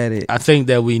already had it. I think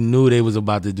that we knew they was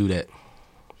about to do that.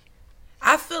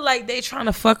 I feel like they trying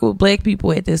to fuck with black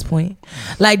people at this point.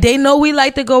 Like they know we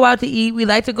like to go out to eat. We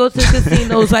like to go to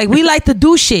casinos. Like we like to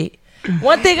do shit.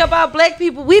 One thing about black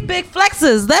people, we big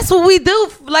flexers. That's what we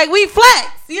do. Like we flex.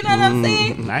 You know what I'm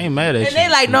saying? I ain't mad at And you. they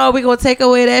like, no, we gonna take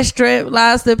away that strip,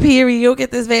 lobster, period. You'll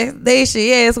get this vaccination.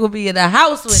 Yeah, it's gonna be in the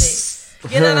house with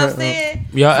it. You know what I'm saying?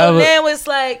 Y'all So ever- now it's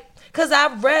like, cause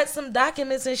I read some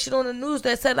documents and shit on the news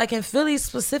that said like in Philly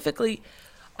specifically,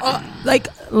 like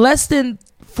less than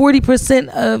 40%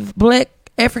 of black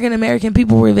African American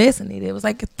people were vaccinated. It was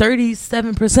like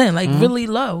 37%, like really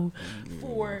low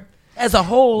for as a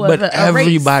whole. But of a race.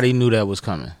 everybody knew that was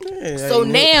coming. So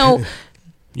now,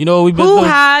 You know what we've been who doing?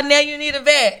 high? Now you need a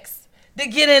vax to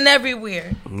get in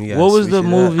everywhere. What was the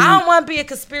movie? I don't want to be a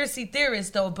conspiracy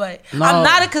theorist though, but No. I'm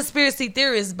not a conspiracy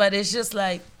theorist. But it's just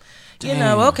like, you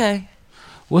know, okay.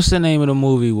 What's the name of the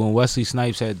movie when Wesley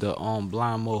Snipes had the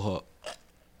blonde mohawk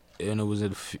and it was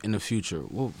in the future?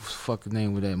 What the fuck the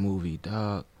name of that movie,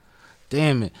 dog?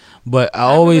 Damn it! But I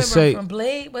always remember say from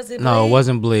Blade. Was it? no, Blade? it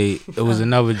wasn't Blade. It was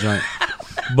another joint.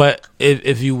 But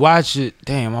if you watch it,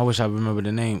 damn, I wish I remember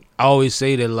the name. I always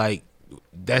say that like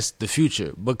that's the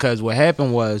future because what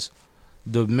happened was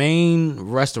the main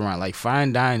restaurant, like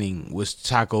fine dining, was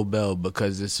Taco Bell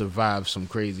because it survived some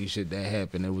crazy shit that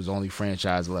happened. It was only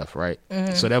franchise left, right?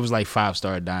 So that was like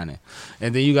 5-star dining.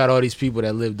 And then you got all these people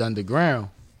that lived underground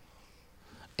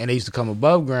and they used to come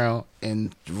above ground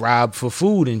and rob for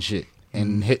food and shit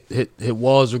and hit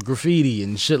walls with graffiti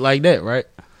and shit like that, right?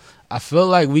 I feel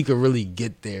like we could really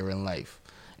get there in life.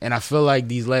 And I feel like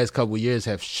these last couple of years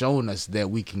have shown us that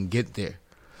we can get there.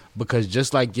 Because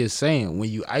just like you're saying, when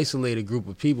you isolate a group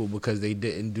of people because they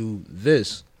didn't do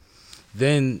this,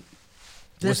 then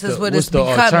This what's is what what's it's the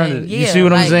becoming. alternative? You Yeah, see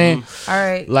what I'm like, saying? All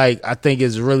right. Like, I think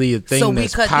it's really a thing So we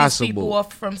that's cut these people possible.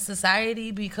 off from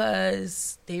society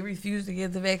because they refuse to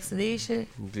get the vaccination.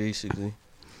 Basically.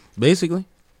 Basically.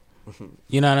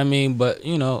 You know what I mean? But,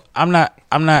 you know, I'm at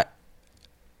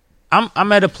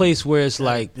a place where it's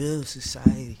like, Build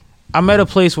society. I'm at a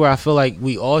place where I feel like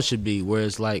we all should be, where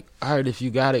it's like, all right, if you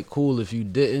got it, cool. If you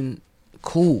didn't,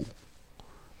 cool.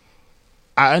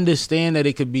 I understand that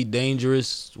it could be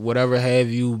dangerous, whatever have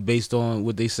you, based on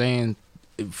what they saying.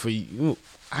 For you,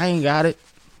 I ain't got it.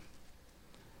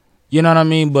 You know what I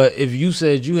mean? But if you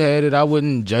said you had it, I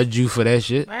wouldn't judge you for that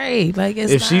shit. Right. Like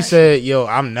it's If she not- said, yo,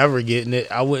 I'm never getting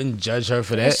it, I wouldn't judge her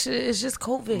for that that. shit, it's just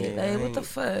COVID. Like what the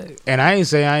fuck? And I ain't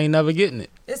saying I ain't never getting it.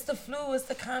 It's the flu. It's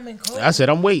the common cold. I said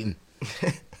I'm waiting.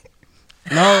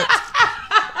 No.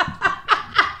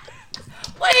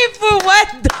 Wait for what?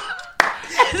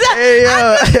 Hey,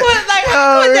 I just put, like,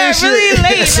 I put that really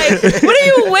late. Like, what are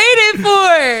you waiting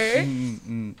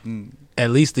for? At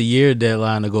least a year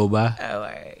deadline to go by. Oh, all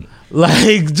right.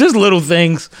 Like just little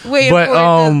things. Waiting but for it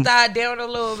to die down a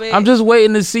little bit. I'm just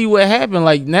waiting to see what happened.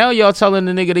 Like now y'all telling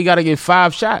the nigga they gotta get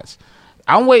 5 shots.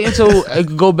 I'm waiting until it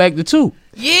could go back to 2.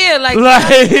 yeah, like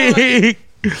Like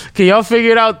can y'all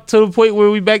figure it out to the point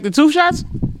where we back to 2 shots?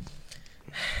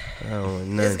 I don't want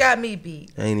it's none. got me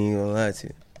beat. I ain't even gonna lie to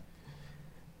you.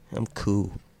 I'm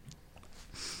cool.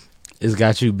 It's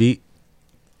got you beat.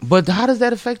 But how does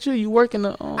that affect you? You work in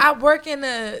the I work in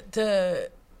the.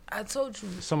 I told you.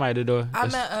 somebody at the door.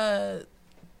 I'm a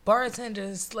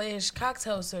bartender /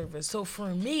 cocktail server. So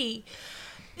for me,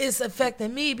 it's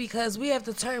affecting me because we have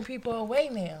to turn people away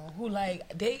now who like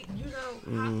they,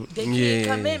 they can't yeah.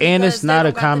 come in. And because it's they not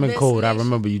a don't got the common cold. I vaccination.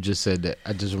 remember you just said that.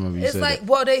 I just remember you It's said like, that.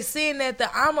 well, they saying that the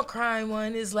Omicron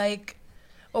one is like,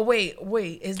 oh wait,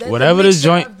 is that Whatever the this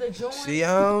joint- of the joint? See,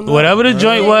 I don't know. Whatever the I don't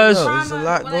joint know. was- There's a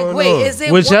lot Like, going wait, on. is it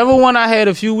Whichever one I had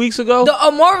a few weeks ago the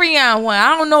Amorion one?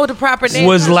 I don't know the proper name.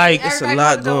 Was like- It's a Everybody lot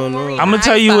calls it the going on. Amorion. I'm gonna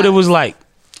tell you what it was like.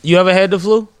 You ever had the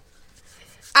flu?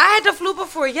 I had the flu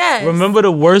before, yes. Remember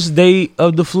the worst day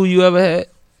of the flu you ever had?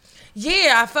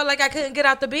 Yeah, I felt like I couldn't get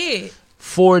out the bed.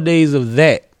 4 days of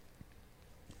that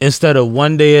instead of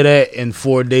 1 day of that and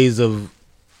 4 days of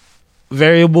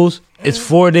variables. It's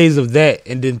 4 days of that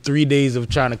and then 3 days of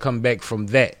trying to come back from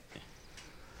that.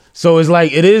 So it's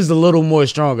like it is a little more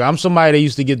stronger. I'm somebody that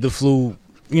used to get the flu,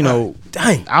 you know.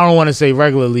 Dang. I don't want to say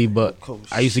regularly, but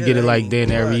I used to shit, get it I like ain't then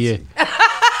gonna every lie year. to you.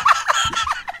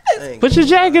 I ain't Put your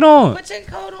jacket on. Put your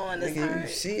coat on. It's Nigga, you alright.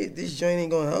 see it? This joint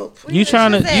ain't gonna help. You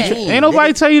trying to? Ain't Ain't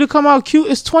nobody tell you to come out cute.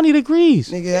 It's 20 degrees.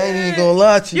 Nigga, I ain't even gonna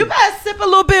lie to you. You better sip a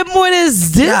little bit more than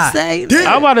this God say. damn.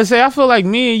 I'm about to say, I feel like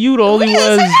me and you the only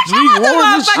ones. We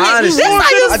warm this shit. Honestly, This how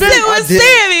you I did- sit I with did.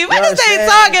 Sammy. You know What what is they I'm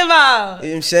talking about? You know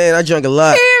what I'm saying? I drank a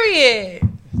lot. Period.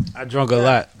 I drunk a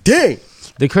lot. Dang.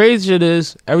 The crazy shit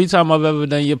is, every time I've ever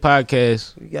done your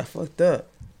podcast, We got fucked up.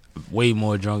 way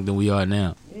more drunk than we are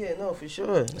now. Yeah, no, for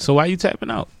sure. So why you tapping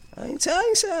out? I ain't telling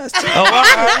you, I was telling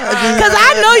Cause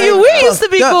I know you. We used to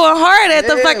be Fucked up. going hard at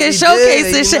the Yeah, fucking we showcase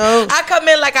did, and shit. you know. I come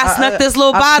in like I snuck this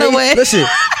little I bottle pace- away. Listen,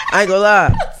 I ain't gonna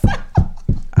lie.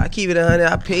 I keep it 100.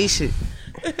 I pace it.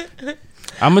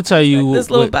 I'm gonna tell you This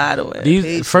little bottle away.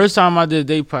 These first time I did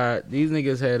Day Pod, these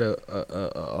niggas had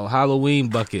a Halloween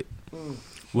bucket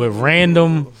with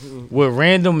random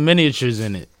miniatures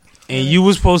in it, and you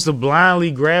was supposed to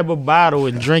blindly grab a bottle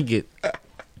and drink it.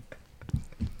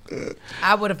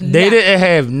 I would have. They didn't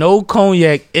have no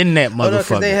cognac in that Oh no, because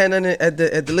they motherfucker. had nothing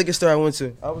at the liquor store I went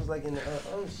to. I was like in the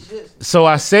oh shit. So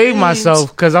I saved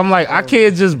myself because I'm like, I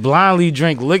can't just blindly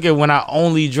drink liquor when I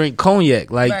only drink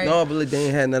cognac. Like, Right. No, but look, they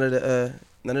ain't had none of the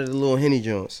little Henny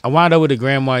Jones. I wound up with a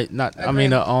Grandma. Not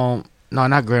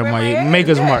Grandma. Grandma,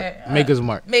 Maker's yeah. Mark. Maker's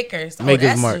Mark. Makers. Oh, Maker's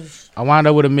that's Mark. I wound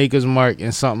up with a Maker's Mark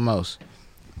and something else.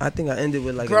 I think I ended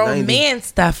with like a grown 90, man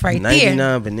stuff right there.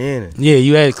 99 banana. Yeah,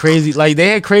 you had crazy, like they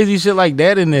had crazy shit like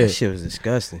that in there. That shit was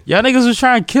disgusting. Y'all niggas was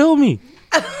trying to kill me.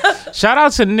 Shout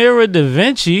out to Nira Da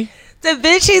Vinci. Da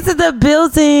Vinci's in the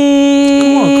building.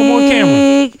 Come on,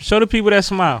 camera. Show the people that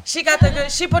smile. She got the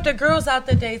good. She put the girls out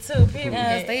today too. Period.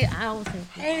 Yes, they out.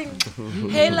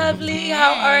 Hey, lovely.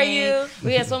 How are you?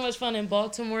 We had so much fun in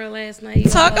Baltimore last night.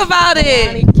 Talk about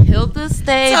it. Milani killed the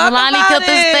stage. Talk Milani about killed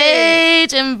the it.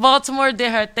 stage, and Baltimore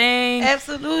did her thing.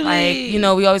 Absolutely. Like, you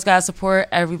know, we always gotta support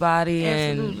everybody,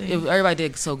 Absolutely. and everybody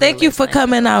did so good. Thank you last for night.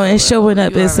 coming out and showing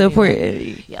up You and already know.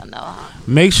 supporting. Y'all know.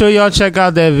 Make sure y'all check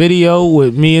out that video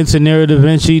with me and Tanira Da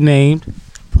Vinci named.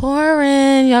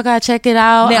 Pouring, y'all gotta check it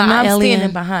out. Now an I'm alien.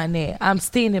 standing behind that. I'm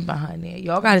standing behind that.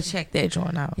 Y'all gotta check that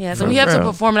joint out. Yeah, so For we have to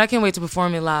real. perform it. I can't wait to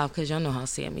perform it live because y'all know how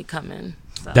Sammy coming.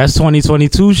 So. That's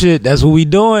 2022 shit. That's what we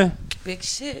doing. Big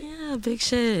shit. Yeah, big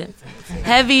shit,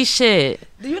 heavy shit.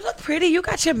 Do you look pretty? You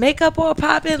got your makeup all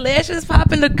popping, lashes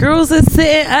popping. The girls are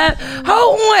sitting up.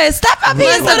 Hold on, step up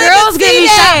here. But so the they girls can get see me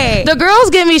that. shot. The girls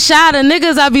get me shot, and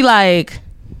niggas, I be like,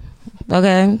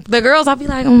 okay. The girls, I be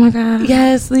like, oh my god,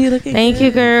 Yes, you looking. thank you,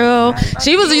 girl.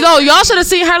 She was, you know, y'all should have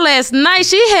seen her last night.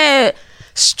 She had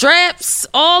straps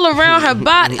all around her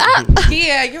body.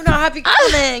 Yeah, you know how I be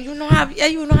coming. You know how I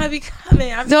be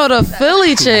coming. I be Yo, the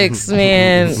Philly chicks,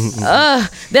 man.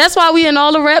 That's why we in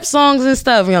all the rap songs and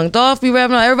stuff. Young Dolph be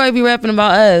rapping, everybody be rapping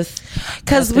about us. Cause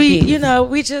That's the we, beat. you know,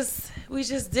 we just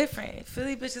different.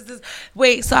 Philly bitches is.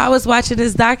 Wait, so I was watching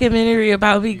this documentary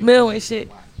about Meek Mill and shit,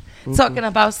 talking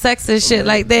about sex and shit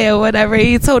like that or whatever.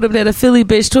 He told him that a Philly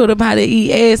bitch taught him how to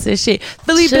eat ass and shit.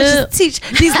 Philly Chill. bitches teach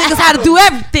these niggas how to do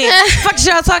everything. Fuck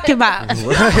y'all talking about?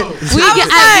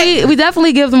 We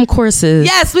definitely give them courses.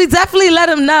 Yes, we definitely let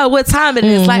them know what time it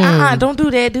is. Like, don't do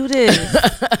that, do this.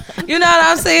 You know what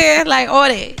I'm saying? Like all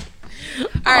that.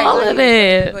 All right, All of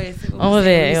it. Go ahead, sip All of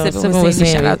it. Yo, sipping with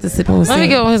Sammy. Shout out to Sipping with Let me Sammy.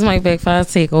 get on his mic back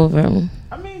 5 take over.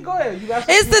 I mean, go ahead. You got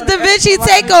It's the Da Vinci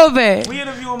takeover. We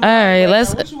interviewing All right,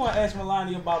 let's. What you want to ask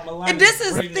Melania about Melania? And this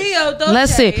is Theo. Don't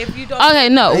Let's see. If you don't Okay,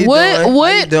 no. How you What? doing? How you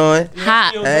What? doing? Hi.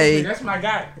 Hey. That's my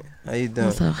guy. How you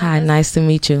doing? So hi, nice to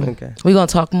meet you. Okay. We gonna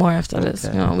talk more after this.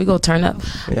 Okay. You know, we gonna turn up.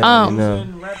 Yeah, you know.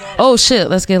 Oh shit,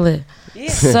 let's get lit.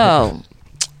 So,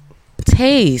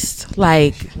 taste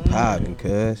like, Popping,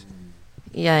 cuz.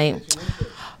 yeah.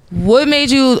 What made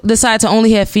you decide to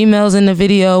only have females in the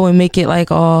video and make it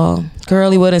like all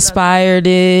girly? What inspired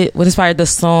it? What inspired the It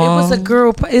song? was a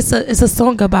girl. It's a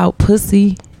song about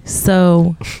pussy.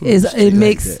 So it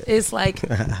makes that. it's like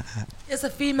it's a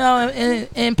female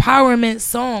empowerment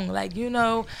song. Like, you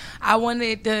know, I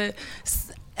wanted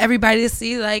everybody to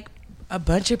see like a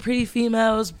bunch of pretty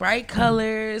females, bright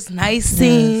colors, nice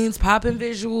scenes, popping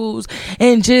visuals,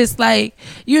 and just like,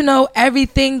 you know,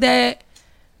 everything that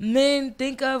men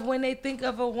think of when they think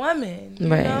of a woman. You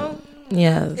Right. know.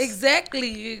 Yes.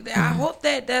 Exactly. I hope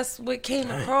that that's what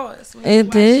came across. When It you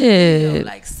watch the video, did.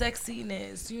 like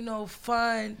sexiness, you know,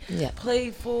 fun, Yeah.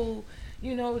 playful,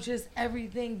 you know, just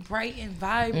everything bright and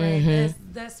vibrant.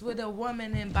 That's what a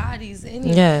woman embodies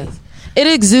anyway. Yes. It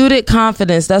exuded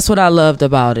confidence. That's what I loved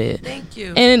about it. Thank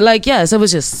you. And like, yes, it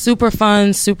was just super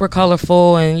fun, super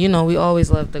colorful, and you know, we always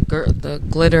love the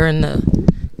glitter and the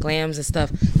glams and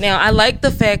stuff. Now, I like the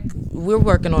fact we're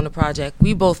working on the project.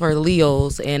 We both are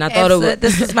Leos, and I thought it would.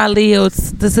 This is my Leo.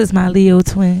 This is my Leo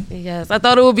twin. Yes, I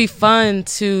thought it would be fun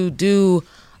to do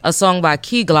a song by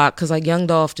Key Glock, because like Young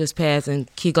Dolph just passed and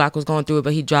Key Glock was going through it,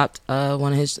 but he dropped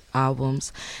one of his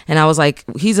albums, and I was like,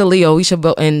 he's a Leo, we should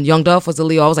and Young Dolph was a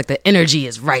Leo. I was like, the energy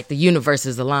is right, the universe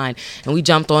is aligned, and we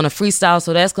jumped on a freestyle,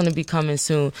 so that's going to be coming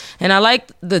soon. And I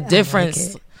like the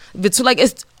difference between, like,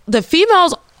 it's the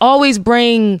females always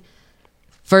bring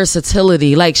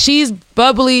versatility. Like, she's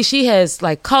bubbly, she has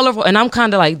like colorful, and I'm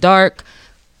kind of like dark,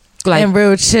 like, and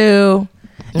real chill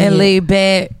and laid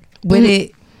back with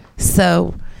it.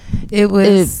 So it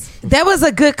was that was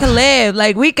a good collab.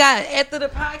 Like, we got, after the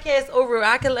podcast over,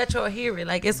 I can let y'all hear it.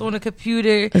 Like, it's on the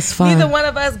computer. It's fine. Neither one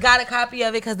of us got a copy of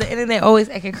it because the internet always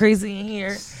acting crazy in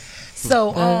here.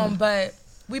 So but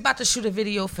we about to shoot a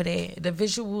video for that. The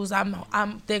visuals,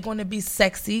 they're gonna be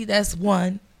sexy. That's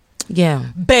one. yeah,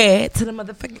 Bad to the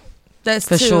motherfucker. That's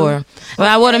for two. sure. But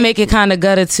I want to make it kind of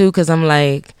gutted too, because I'm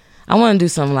like, I want to do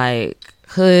some like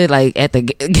hood, like at the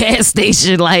gas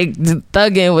station, like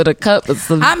thugging with a cup of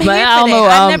some. I'm like, here I don't for know.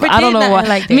 that. I never I don't did know why. nothing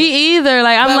like that. Me either.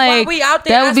 Like, I'm But while like, we out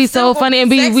there, that would I be still so funny, gonna and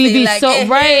be we be sexy, so like, in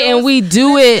right, and heels, we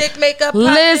do lipstick, it. makeup popping.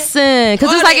 Listen, because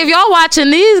All it's like, that. if y'all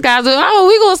watching these guys, oh,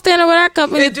 we gonna stand up with our cup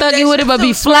and Yeah, be do that thugging with it, shit but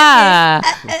be so fly.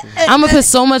 I'm gonna put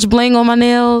so much bling on my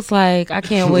nails. Like, I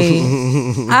can't wait.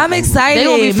 I'm excited. They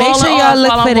gonna be Make falling sure off y'all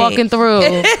look while for I'm that. walking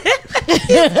through.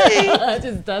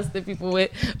 Just dusting people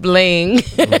with bling.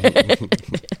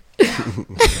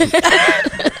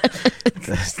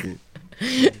 That's it.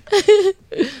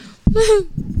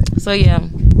 So yeah,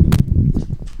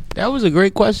 That was a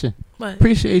great question. What?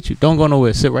 Appreciate you. Don't go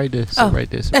nowhere. Sit right there. Sit Oh. right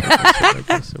there. Sit right there. Sit right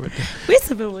there. Sit right there. We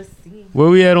sipping with steam. Where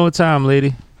we at on time,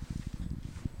 lady?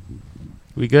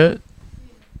 We good?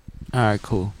 All right,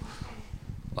 cool.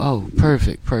 Oh,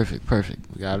 perfect.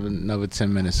 We got another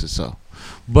 10 minutes or so.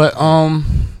 But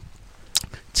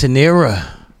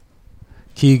Tanira,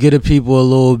 can you give the people a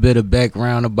little bit of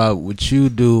background about what you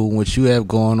do, what you have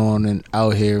going on and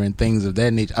out here and things of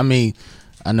that nature? I mean,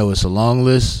 I know it's a long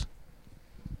list,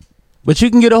 but you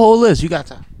can get a whole list. You got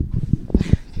time.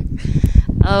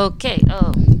 okay.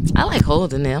 Oh, I like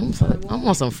holding it. I'm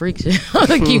on some freak shit. I'm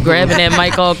gonna keep grabbing that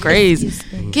mic all crazy.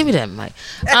 Give me that mic.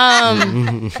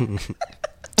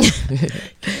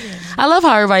 I love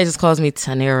how everybody just calls me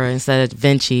Tanira instead of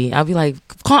Vinci. I'll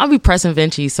be pressing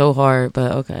Vinci so hard,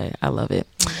 but okay, I love it.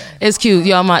 It's cute.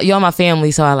 Y'all my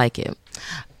family, so I like it.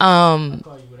 I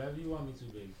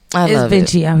It's love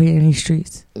Vinci out here in these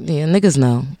streets. it. Yeah, niggas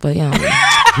know, but yeah.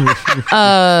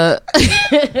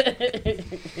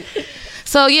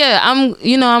 So yeah,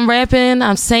 I'm rapping,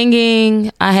 I'm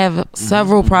singing. I have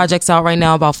several projects out right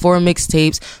now, about 4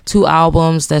 mixtapes, 2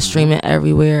 albums that's streaming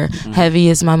everywhere. Heavy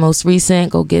is my most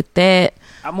recent. Go get that.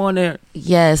 I'm on there.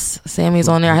 Yes, Sammy's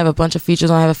on there. I have a bunch of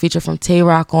features on. I have a feature from Tay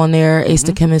Rock on there. Ace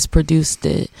the Chemist produced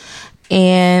it.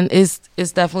 And it's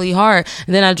definitely hard.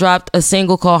 And then I dropped a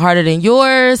single called Harder Than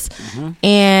Yours.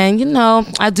 And,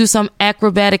 I do some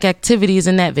acrobatic activities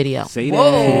in that video. Say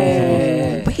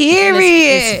that.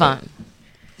 Period. It's fun.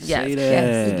 Yes. Say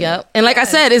that. Yep. And like I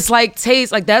said, it's like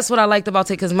Tate's, like that's what I liked about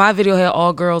Tate, because my video had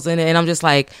all girls in it, and I'm just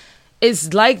like,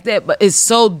 it's like that, but it's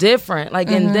so different.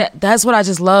 Like, and that's what I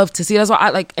just love to see. That's why I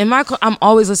like I'm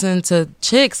always listening to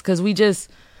chicks, because we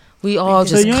all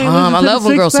just come. I love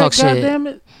when girls talk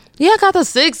shit. Yeah, I got the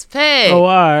 6-pack. Oh, all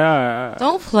right.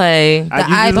 Don't play.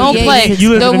 Don't play. You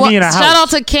listen to me in a house. Shout out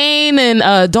to Kane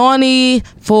and Donnie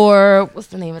for, what's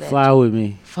the name of that? Fly with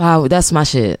me. Fly. That's my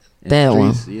shit. That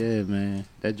one. Yeah, man.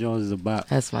 That Jones is a bop.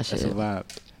 That's my shit. That's a vibe.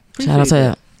 Shout out to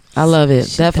that. I love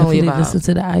it. Definitely a vibe. listen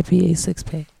to the IPA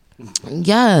 6-pack.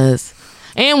 Yes.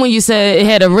 And when you said it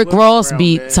had a Rick Ross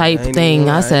beat type I ain't thing, even-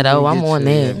 I said, ain't oh, even I'm get on to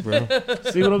there. it yet,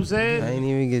 bro. See what I'm saying? I ain't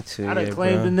even get to I it done yet,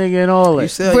 claimed bro. the nigga and all You that.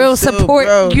 still- Real you still, support,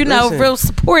 bro, real listen.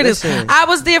 supporters. Listen. I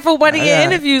was there for one of I your got-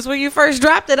 interviews when you first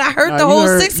dropped it. I heard Nah, the you whole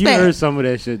heard- 6-pack. You heard some of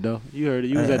that shit though. You heard it.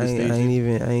 You was at the I stage. ain't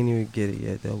even get it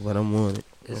yet though, but I'm on it.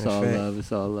 It's In all fact, love.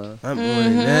 It's all love. I'm on it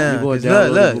now. You going 'Cause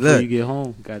down Look, before look. you get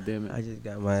home. God damn it. I just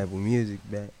got my Apple Music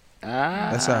back.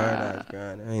 That's how hard I was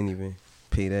grinding. I ain't even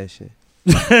pay that shit.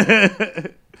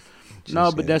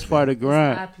 No, but that's part of the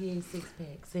grind. IPA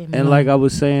 6-pack. And like I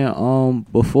was saying,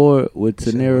 before when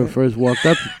Tanira first walked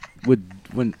up,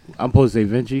 when I'm supposed to say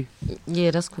Vinci,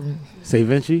 Yeah, that's cool. say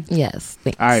Vinci. Yes.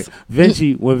 Thanks. All right,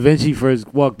 Vinci. When Vinci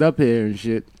first walked up here and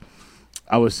shit,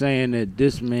 I was saying that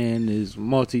this man is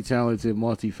multi-talented,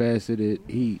 multifaceted.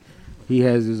 He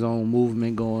has his own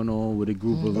movement going on with a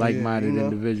group of like-minded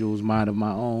individuals, mind of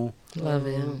my own. Love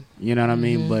it. You know what I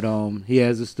mean? But he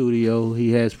has a studio.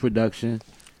 He has production.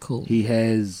 Cool. He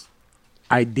has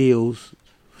ideals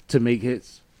to make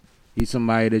hits. He's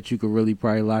somebody that you could really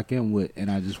probably lock in with,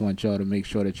 and I just want y'all to make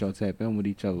sure that y'all tap in with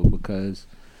each other because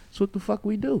it's what the fuck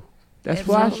we do. That's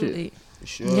fly shit. Absolutely. For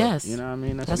sure. Yes. You know what I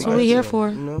mean? That's fly what we're here shit. for.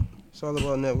 You know, it's all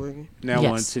about networking. Now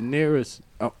Yes. on Tanira's,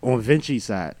 on Vinci's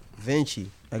side, Vinci,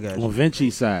 I got you. on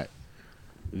Vinci's side,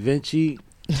 Vinci,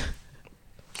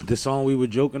 the song we were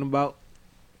joking about,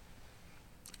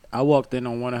 I walked in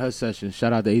on one of her sessions.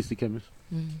 Shout out to Ace the Chemist.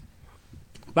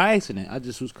 By accident, I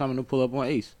just was coming to pull up on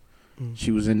Ace.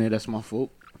 She was in there. That's my fault.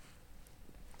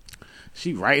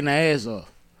 She writing her ass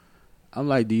off. I'm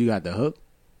like, do you got the hook?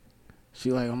 She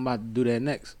like, I'm about to do that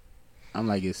next. I'm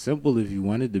like, it's simple if you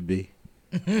want it to be.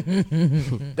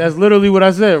 That's literally what I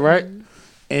said, right?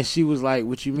 And she was like,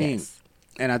 what you mean? Yes.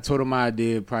 And I told her my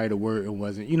idea, probably the word it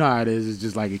wasn't. You know how it is. It's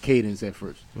just like a cadence at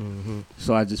first.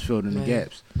 So I just filled in the Right.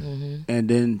 gaps. And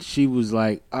then she was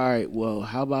like, all right, well,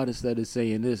 how about instead of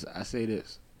saying this, I say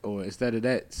this. Or instead of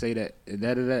that, say that. And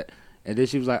that. And then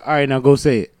she was like, all right, now go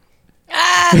say it.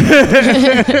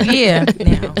 Yeah.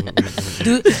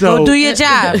 Now, go do your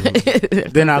job.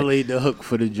 Then I laid the hook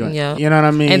for the joint. Yeah. You know what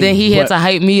I mean? And then he had But- to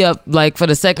hype me up like for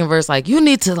the second verse, like you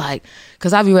need to like,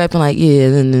 cause I be rapping like yeah,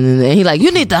 and he like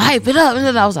you need to hype it up, and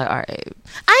then I was like, all right,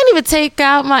 I ain't even take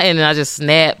out my, and then I just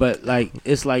snapped. But like,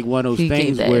 it's like one of those He gave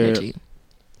things that where energy.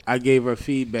 I gave her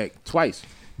feedback twice.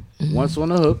 Once on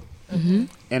the hook, and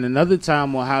another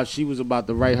time on how she was about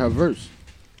to write her verse.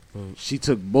 She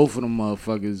took both of them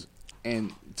motherfuckers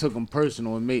and took them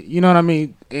personal and made, you know what I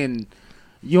mean? And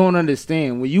you don't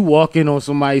understand. When you walk in on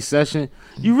somebody's session,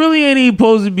 you really ain't even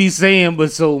supposed to be saying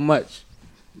but so much.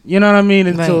 You know what I mean?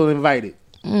 Until invited.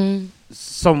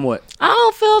 Somewhat. I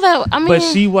don't feel that. I mean, But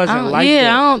she I wasn't don't- like yeah,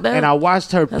 that. I don't. That, And I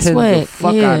watched her that's pin the whack.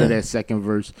 fuck Yeah. out of that second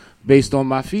verse based on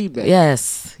my feedback.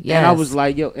 yes, yes. And I was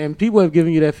like, yo, and people have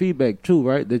given you that feedback too,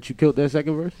 right? That you killed that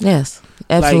second verse? yes,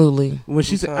 absolutely. When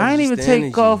she said, Sometimes I ain't it's even the take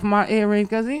energy. off my earrings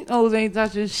because these hoes ain't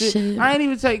touching shit. I ain't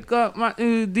even take off my,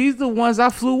 these the ones I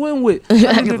flew in with.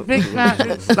 The big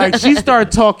mountains. Like, she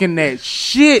started talking that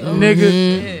shit,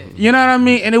 nigga. You know what I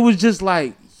mean? And it was just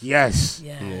like, yes.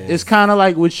 It's kind of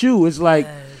like with you. It's like,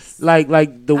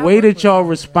 like the way that y'all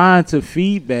respond to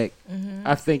feedback,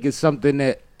 I think is something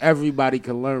that everybody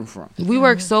can learn from. We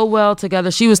worked so well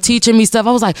together. She was teaching me stuff.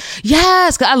 I was like,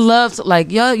 yes, 'cause I loved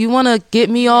like, yo, you want to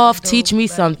get me off? Teach me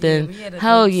something. we had a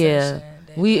Hell dope yeah. session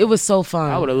that It was so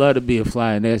fun. I would have loved to be a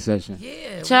fly in that session.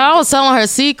 Child, I was telling her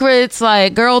secrets,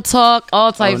 like girl talk,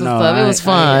 all types Oh, no, of stuff. It I- was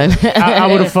fun. I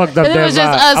would have fucked up And that it was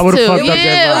just vibe. us I would've two. fucked up that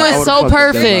Yeah, vibe. it I was would've so fucked up that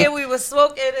perfect. vibe. Yeah, we was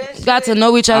smoking and shit. Got to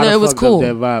know each other. I'd've It was fucked up cool.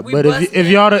 that vibe. We But busted if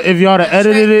y'all have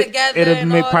edited drank it, together it'd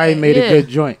and have all probably that. made Yeah. a good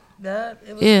joint. Yeah,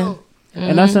 it was Yeah. dope.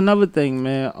 And that's another thing,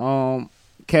 man.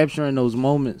 Capturing those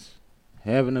moments,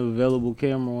 having an available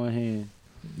camera on hand,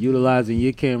 utilizing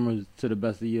your cameras to the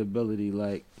best of your ability.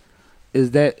 Like,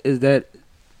 is that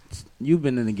you've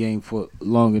been in the game for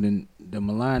longer than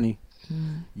Milani?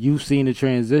 You've seen the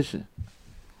transition.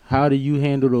 How do you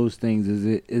handle those things?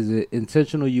 Is it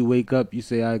intentional? You wake up, you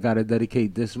say, I gotta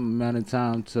dedicate this amount of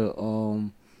time to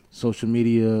social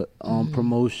media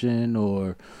promotion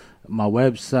or my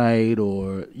website,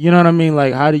 or you know what I mean?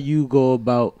 Like, how do you go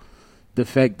about the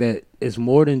fact that it's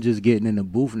more than just getting in the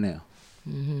booth now?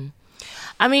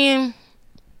 I mean,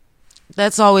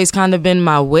 that's always kind of been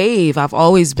my wave. I've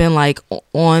always been like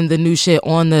on the new shit,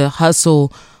 on the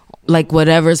hustle, like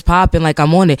whatever's popping, like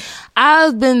I'm on it.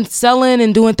 I've been selling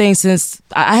and doing things since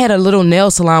I had a little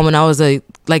nail salon when I was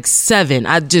like 7.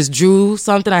 I just drew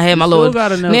something. I had my still little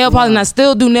got a nail nail polish, salon. and I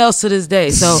still do nails to this day.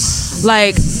 So,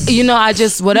 like, you know, I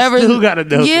just whatever. still got a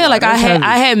nail yeah, salon. like That's heavy.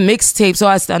 I had mixtapes, so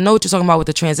I know what you're talking about with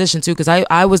the transition too, because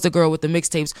I was the girl with the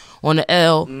mixtapes on the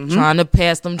L, trying to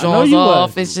pass them know joints you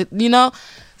off was. and shit, you know.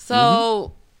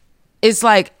 So it's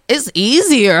like it's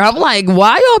easier. I'm like,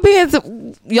 why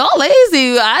y'all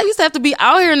lazy? I used to have to be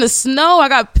out here in the snow. I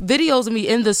got videos of me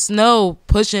in the snow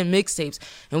pushing mixtapes,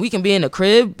 and we can be in the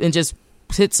crib and just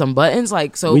hit some buttons.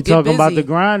 Like, so We get talking about busy. the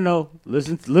grind though.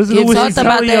 Listen to Yeah, what talked she's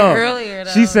about telling that y'all. earlier,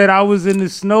 though. She said I was in the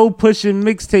snow pushing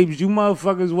mixtapes. You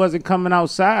motherfuckers wasn't coming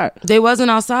outside. They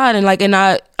wasn't outside, and like, and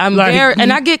I'm Like, very, and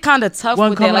you I get kind of tough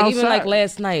wasn't with that. coming Like even like outside.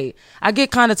 last night, I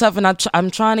get kind of tough, and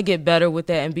I'm trying to get better with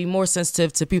that and be more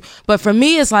sensitive to people. But for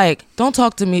me, it's like, don't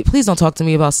talk to me. Please don't talk to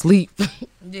me about sleep.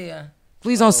 Yeah.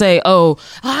 Please don't say, I'm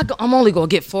only gonna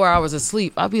get 4 hours of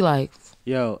sleep. I'll be like,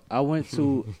 Yo,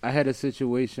 I had a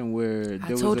situation where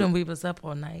I told him we was up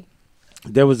all night.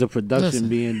 there was a production Listen.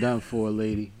 being done for a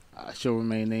lady. She'll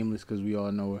remain nameless because we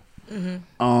all know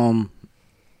her.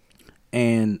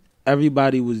 And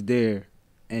everybody was there,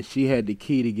 and she had the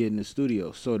key to get in the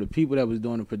studio. So the people that was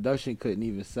doing the production couldn't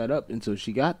even set up until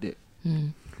she got there.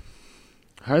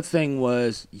 Her thing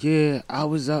was, yeah, I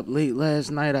was up late last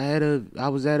night. I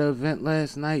was at an event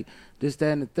last night. This,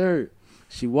 that, and the third.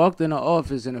 She walked in the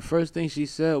office, and the first thing she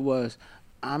said was,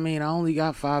 I mean, I only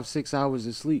got 5-6 hours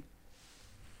of sleep.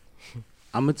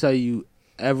 I'm gonna tell you,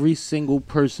 every single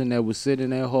person that was sitting in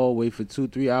that hallway for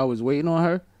 2-3 hours waiting on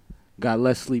her got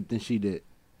less sleep than she did.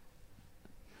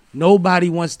 Nobody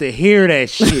wants to hear that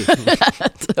shit.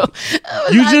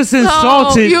 You just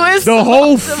insulted the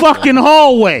whole fucking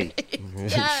hallway.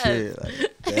 Yes. Shit,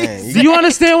 like, dang, Do you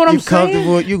understand what I'm you saying?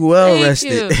 comfortable? You well Thank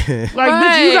rested. Like,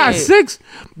 bitch, you got Right. 6.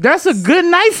 That's a good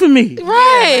night for me.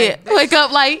 Right. Wake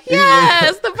up like,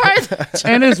 yes, the person.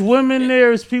 And there's women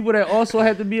there's people that also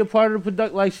had to be a part of the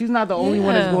production. Like, she's not the only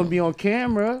one that's Yeah. going to be on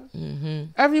camera.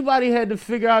 Everybody had to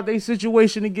figure out their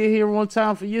situation to get here on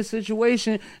time for your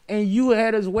situation, and you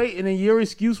had us waiting, and your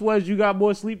excuse was you got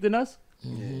more sleep than us.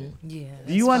 Yeah.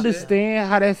 Do you understand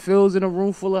how that feels in a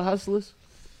room full of hustlers?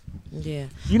 Yeah.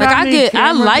 You know Like how many I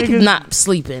camera like niggas- not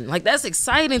sleeping. Like that's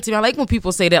exciting to me. I like when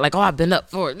people say that, like, oh, I've been up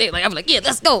for a day. Like I'm like, yeah,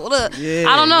 let's go. Look. Yeah,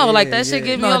 I don't know. yeah, like that shit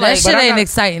yeah. give me No, all that like, shit I ain't got-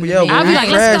 exciting. Yeah, to me. I'll when be we like,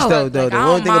 let's crash go. though, Like, the I one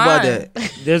don't thing about mind.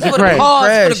 that, There's a For the crash. pause,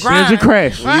 for the Crash. grind. There's a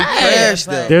crash. when you Right. crash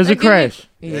though, There's a Like, give me- crash.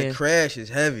 Yeah. that crash is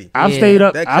heavy. I've Yeah. stayed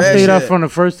up. That I've crash stayed up shit from the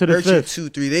 1st to the Hurt you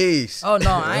 5th. 2-3 days. Oh no,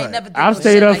 I ain't never. Did I've no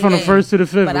stayed shit up like from the that. 1st to the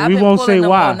 5th. But and I've we been won't say pulling them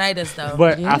why. all-nighters, though.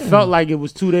 But Yeah. I felt like it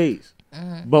was 2 days.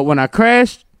 Mm-hmm. But when I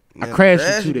crashed, I Yeah, crashed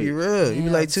crash for 2 would be days. real. You be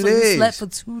like 2 So you days. slept for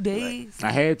 2 days.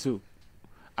 I had to.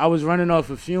 I was running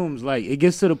off of fumes. Like, it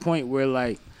gets to the point where,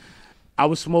 like, I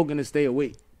was smoking to stay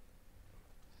awake.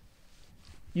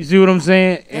 You see what I'm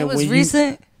saying? It was when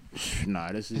recent.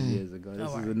 Nah, this is years ago. This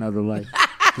Alright. is another life.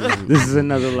 This is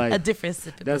another A life. different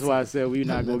sip. That's why I said we're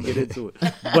not gonna get into it.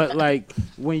 But like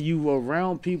when you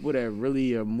around people that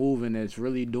really are moving, that's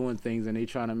really doing things, and they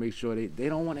trying to make sure they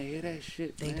don't want to hear that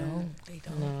shit. They man. don't. They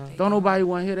don't. No. They Don't nobody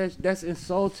want to hear that. That's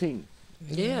insulting.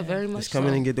 Yeah, very much. Just come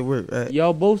in so. and get to work. Right?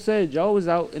 Y'all both said y'all was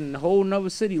out in a whole nother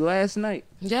city last night,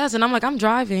 Yes, and I'm like, I'm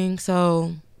driving,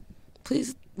 so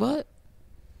please, what?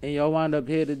 and y'all wound up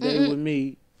here today with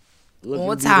me. Looking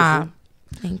On beautiful. time.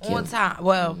 Thank you. On time.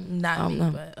 Well, not me, no.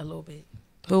 but a little bit.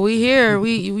 But we here.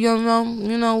 We we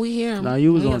here. Nah,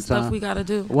 you was we on got stuff time. we gotta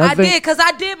do. One I thing- did because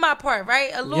I did my part,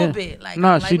 right? A little Yeah. bit. Like,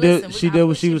 Nah, I'm she like, did. listen, She we did gotta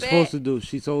what push she it was back. supposed to do.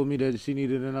 She told me that she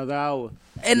needed another hour.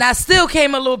 And I still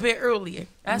came a little bit earlier.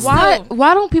 Why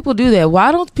don't people do that?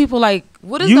 Why don't people like?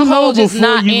 What is You the know whole just before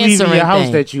not you leave answering your house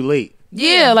thing? that you late.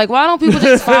 Yeah, like why don't people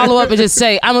just follow up and just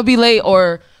say I'm gonna be late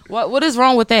or what is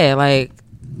wrong with that? Like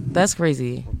that's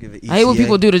crazy. Give it I hate what ETA.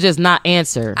 people do to just not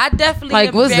answer. I definitely Like,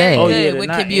 am what's very that? Oh, good yeah, they're with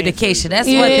not communication.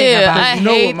 answering. That's one thing Yeah, about I me. You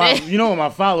know hate what my that. you know what my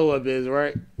follow up is,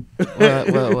 right? What?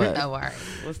 Oh, all right.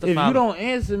 What's the If you follow- don't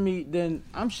answer me, then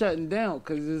I'm shutting down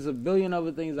because there's a billion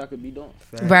other things I could be doing.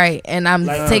 Right, and I'm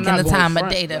Like, I'm taking not the going time of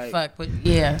front, day to like- fuck with.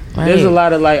 Yeah, There's a Right.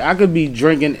 lot of like I could be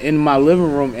drinking in my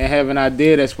living room and have an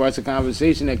idea that sparks a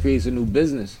conversation that creates a new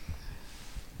business.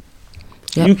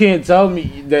 Yep. You can't tell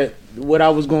me that what I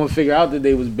was going to figure out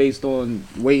today was based on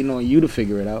waiting on you to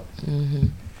figure it out.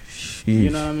 You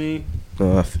know what I mean?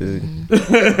 No, I feel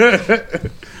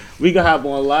you. We can hop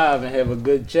on live and have a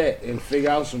good chat and figure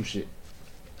out some shit.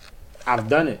 I've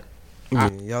done it. Yeah,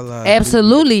 y'all live.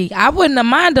 absolutely. I wouldn't have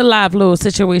mind a live little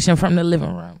situation from the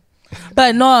living room,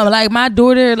 but no, like my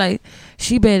daughter, like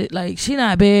she bad, like she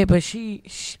not bad, but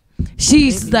she's They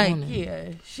be like, on it. yeah,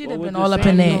 she'd Well, have with been the all up in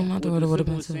Sammy- there. My with daughter the would've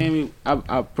been with too. Sammy,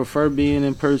 I prefer being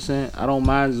in person. I don't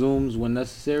mind Zooms when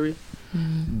necessary.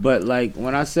 But like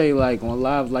when I say like on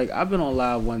live, like I've been on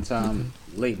live one time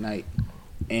late night,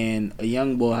 and a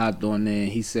young boy hopped on there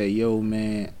and he said, "Yo,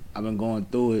 man, I've been going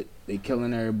through it. They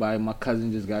killing everybody. My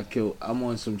cousin just got killed. I'm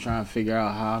on some trying to figure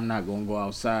out how I'm not gonna go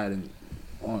outside and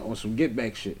on some get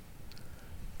back shit."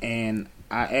 And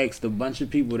I asked a bunch of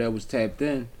people that was tapped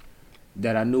in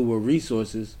that I knew were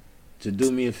resources to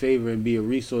do me a favor and be a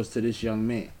resource to this young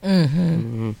man.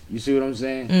 You see what I'm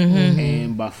saying?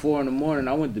 And by 4 a.m,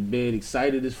 I went to bed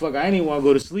excited as fuck. I didn't even want to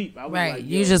go to sleep. I was Right, like,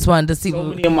 you yo, just wanted to see. so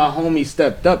many of my homies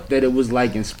stepped up that it was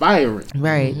like inspiring.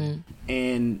 Right.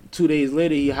 And 2 days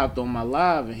later, he hopped on my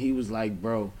live and he was like,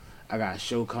 "Bro, I got a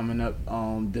show coming up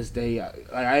this day."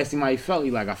 I asked him how he felt. He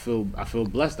like, I feel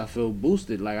blessed. I feel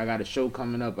boosted. Like I got a show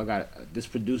coming up. I got this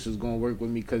producer's gonna work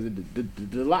with me because of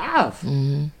the live.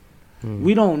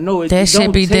 We don't know it. That it shit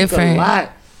don't be take different. A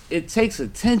lot. It takes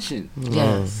attention.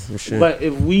 Yes. For sure. But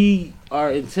if we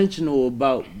are intentional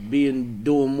about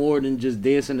doing more than just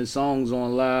dancing the songs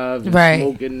on live and Right.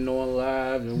 smoking on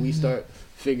live, and we start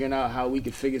figuring out how we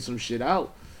can figure some shit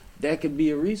out, that could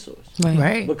be a resource.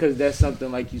 Right. Because that's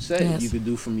something, like you said, Yes. you could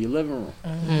do from your living room.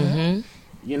 Mm-hmm.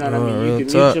 You know what I mean? real You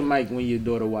can talk. mute your mic when your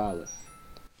daughter wilder.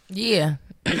 Yeah.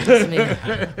 That's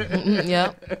me.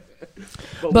 Yep.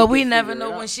 But we never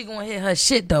know when she gonna hit her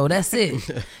shit though. That's it.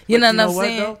 You know what I'm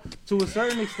saying? Though? To a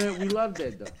certain extent, we love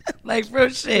that though. Like real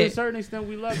To a shit. certain extent,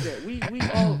 we love that.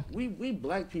 We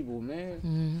black people,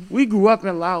 man. We grew up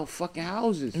in loud fucking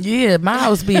houses. Yeah, my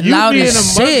house be You loud being as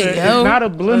a mother shit, is yo. not a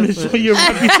blemish on your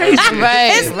reputation.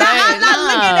 Right. It's not. I'm not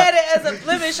looking at it as a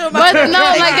blemish on my. But no,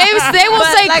 like they will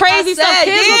But say like crazy I stuff. said,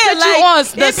 Kids yeah, will put like, you on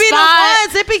the it be spot. the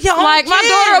ones, it be your own Like my kids,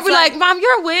 daughter will be like, "Mom,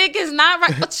 your wig is not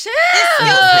right." Chill.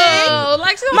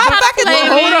 Like she my fucking play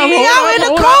daughter hold on, me hold out on, in the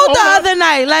hold on, cold hold the on. other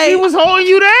night. Like She was holding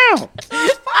you down.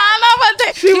 I know,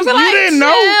 but She was- be like, you didn't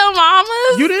know. Chill,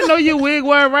 mama. You didn't know your wig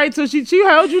wasn't right till she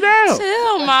held you down.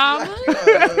 Chill, mama.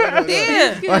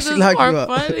 yeah. Why she lock you up?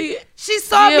 Funny. She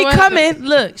saw Yeah, me what coming.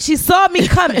 Look, she saw me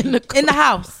coming in the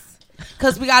house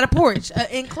because we got a porch, an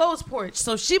enclosed porch.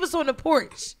 So she was on the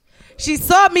porch. She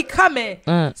saw me coming.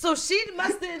 So she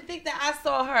must didn't think that I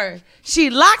saw her.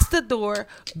 She locks the door,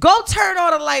 go turn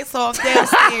all the lights off downstairs,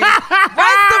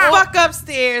 runs the fuck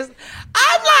upstairs.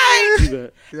 I'm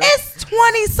like, it's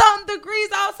 20-something degrees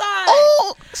outside.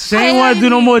 Oh, She ain't want to do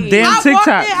no more damn I walked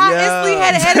TikTok. in, I instantly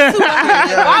had an attitude. I'm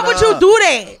like, why would you do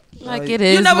that? like it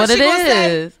is know what what she it gonna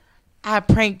say? is. I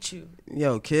pranked you.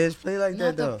 Yo, kids play like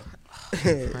that though.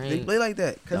 They play like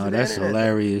that. 'cause No, of the that's internet.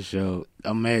 hilarious, yo.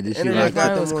 I'm mad that she Internet like got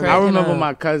that. them was on- crazy. I remember Cracking up.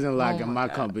 my cousin locking my my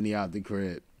God. company out the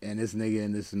crib, and this nigga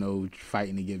in the snow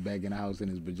fighting to get back in the house in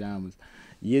his pajamas.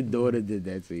 Your daughter did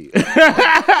that to you.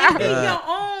 Your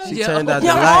own, She turned out the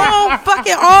your light. own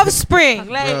fucking offspring.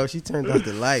 Like, Bro, she turned off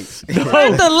the lights.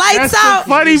 turned the lights That's the out.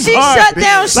 funny She part. shut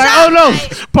down shop. Like, oh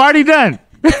no, party done.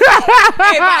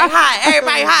 Everybody high.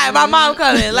 Everybody high. My mom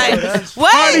coming. Like,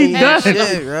 what? Party done.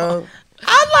 Shit, bro.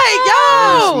 I'm like,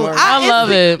 yo. smart. I love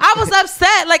it. I was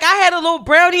upset. Like, I had a little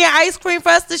brownie and ice cream for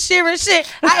us to share and shit.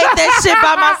 I ate that shit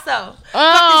by myself. Fuck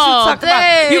is you talking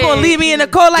about? You gonna leave me in the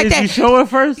cold like Did that? you show her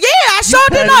first? Yeah, I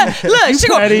showed her not. Look, You she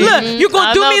go, petty. look, you gonna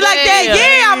I do know me like that? that.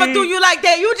 Yeah, I'm gonna do you like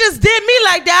that. You just did me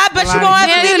like that. I bet you Like, gonna have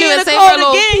Yeah, to you leave didn't me in even the say her cold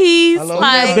little again. piece. Hello,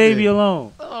 That Like, baby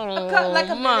alone. Like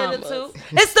a minute mama. or two.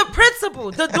 It's the principle.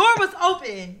 The door was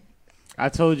open. I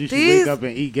told you she These- wake up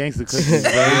and eat gangster cookies,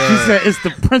 bro. She said it's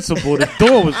the principle. The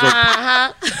door was open.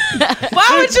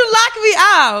 Why would you lock me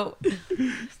out?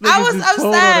 I was just told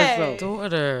on upset. herself.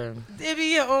 daughter. They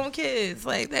be your own kids.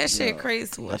 Like, that shit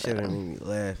crazy. That shit made me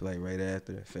laugh like right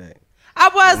after the fact. I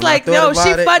was When I like, thought yo, about she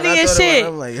it- funny when I as thought shit. about it,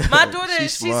 I'm like, My yo, daughter,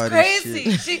 she's she's smart as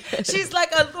crazy. She's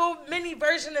like a little mini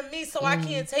version of me, so I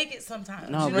can't take it sometimes.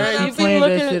 No, you know bro, what you I'm be playing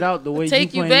looking- that shit out the way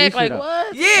Take you you playing back your shit like out.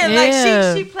 what? Yeah,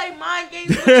 Yeah. like she play mind games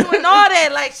with you and all that.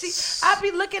 Like I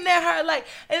be looking at her like,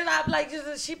 and I be like,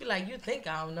 she be like, you think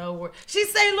I don't know where? She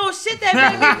say little shit that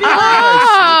make me be like,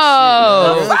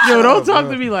 Oh, Yo, don't talk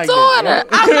to me like daughter. that.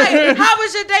 I'm like, how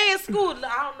was your day in school?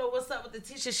 I don't know what's up with the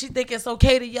teacher. She think it's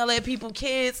okay to yell at people,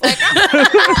 kids. Like,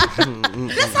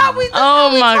 this how we.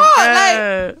 Oh my talk.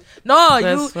 god. Like, no,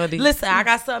 That's you funny. listen. I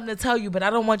got something to tell you, but I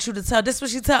don't want you to tell. This is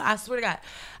what she tell. I swear to God,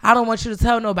 I don't want you to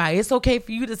tell nobody. It's okay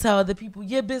for you to tell other people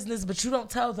your business, but you don't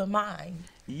tell them mine.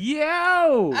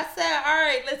 Yo. I said, all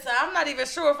right, listen, I'm not even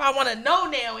sure if I want to know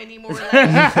now anymore. Like,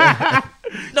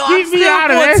 no, I'm Keep me still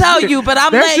out of going that to tell shit. you, but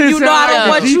I'm That letting shit you know sound I don't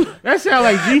like want you. That sound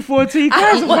like G14 I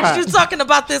don't want classified. you talking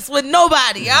about this with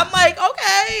nobody. I'm like,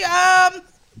 okay, I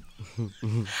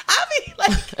be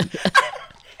like,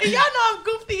 and y'all know I'm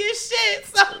goofy as shit,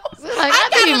 so Like,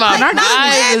 I need my Can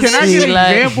I privacy. get an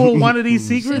Like, example of one of these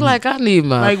she secrets? like, I need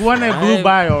my Like one that blew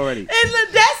by already. And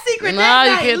that secret Nah, that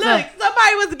you night, can't look,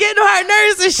 somebody was getting on her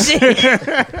nerves and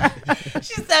shit.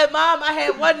 She said, Mom, I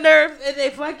had one nerve and they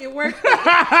fucking worked.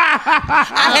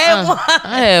 I had one.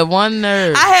 I had one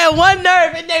nerve. I had one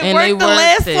nerve and they And worked they the worked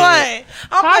last it. one.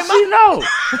 I'm How like, she know?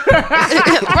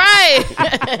 Right.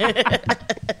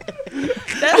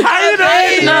 that's How you know?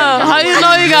 crazy. No, how you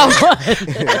know you got one?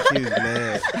 She was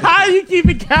mad. How you keep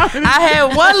it counting? I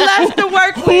had one left to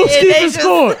work Who's with and they keeping just,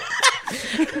 score?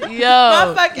 my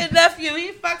Yo. fucking nephew,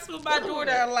 he fucks with my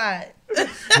daughter a lot.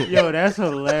 Yo, that's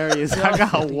hilarious. I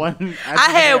got one.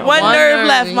 I had one nerve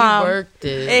left, and you Mom. worked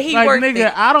it. And he Like worked nigga,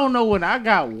 it. I don't know when I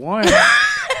got one.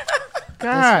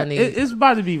 God, funny. it's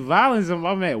about to be violence if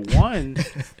I'm at one.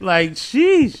 Like,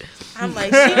 sheesh. I'm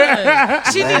like,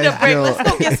 she need a break. Let's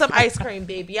go get some ice cream,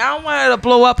 baby. I don't want her to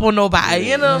blow up on nobody.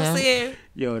 You know what I'm Yeah. saying?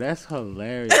 Yo, that's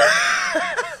hilarious. That's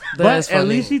But at funny.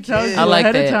 least she tells you I like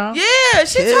ahead that. of time. Yeah,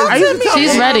 she Yeah. talked I to used to me. tell She's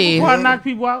my mom ready. before I knock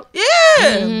people out. Yeah.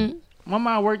 Mhm. My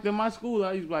mom worked in my school.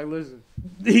 I used to be like, listen,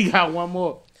 he got one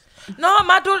more. No,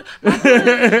 my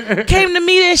daughter came to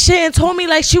me and shit and told me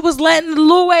like she was letting the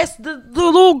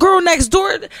little girl next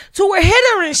door to her hit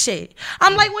her and shit.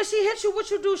 I'm like, when she hit you,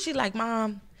 what you do? She like,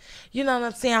 Mom, you know what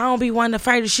I'm saying? I don't be wanting to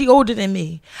fight her. She older than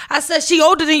me. I said, she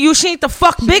older than you. She ain't the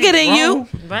fuck bigger than you.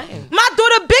 Right. My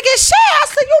daughter big as shit. I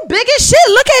said, you big as shit.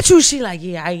 Look at you. She like,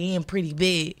 yeah, I am pretty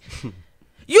big.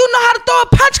 You know how to throw a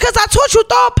punch because I taught you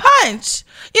throw a punch.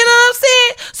 You know what I'm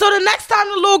saying? So the next time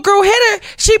the little girl hit her,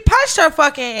 she punched her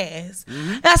fucking ass.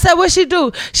 And I said, what she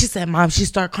do? She said, Mom, she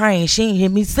start crying. She ain't hit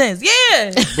me since.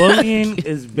 Yeah. Bullying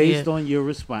is based on your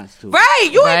response to it. Right.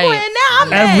 You ain't going now. I'm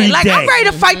mad. Every Like, I'm day. ready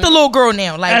to fight the little girl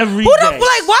now. Like, Every who the day.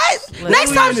 like what?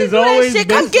 Next time she do that shit,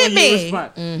 come get me.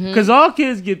 Because all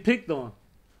kids get picked on.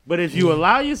 But if you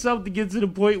allow yourself to get to the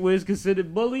point where it's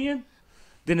considered bullying,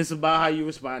 then it's about how you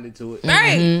responded to it.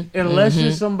 Right. Unless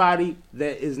you're somebody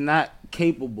that is not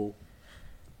capable,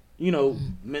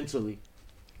 mentally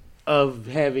of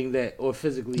having that or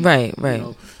physically. Right.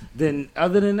 Then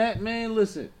other than that, man,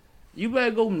 listen, you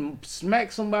better go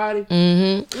smack somebody.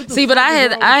 See, but I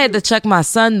had to check my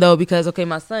son though, because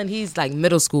my son, he's like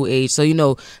middle school age,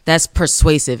 so that's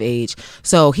persuasive age.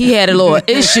 So he had a little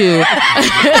issue.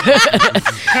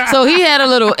 So he had a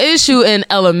little issue in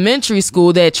elementary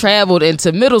school that traveled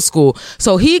into middle school.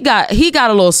 So he got a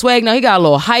little swag now. He got a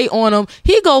little height on him.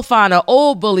 He go find an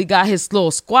old bully, got his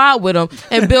little squad with him,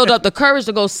 and build up the courage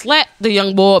to go slap the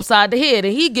young boy upside the head,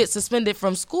 and he gets suspended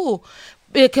from school.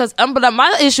 Because but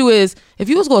my issue is, if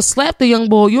you was gonna slap the young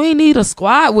boy, you ain't need a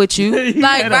squad with you.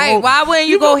 Like, right? Why wouldn't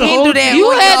you go handle that?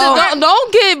 You had to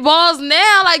don't get balls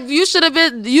now. Like, you should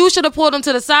have pulled him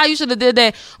to the side. You should have did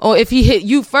that. Or if he hit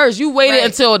you first, you waited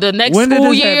until the next When school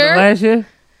did this year. happen? Last year?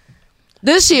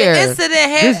 This year. The incident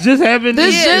happened. This just happened.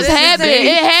 This just happened.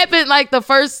 It happened like the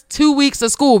first 2 weeks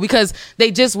of school because they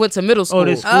just went to middle school.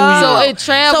 this school So year. it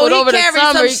traveled So he over the carried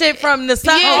summer. some shit from the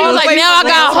summer. Yeah, he was like, now I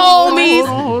got homies.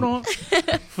 Hold on.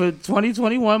 For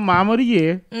 2021 Mom of the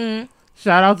Year,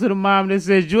 shout out to the mom that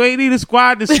says you ain't need a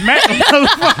squad to smack them.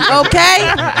 Okay,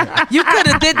 you could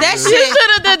have did that You shit.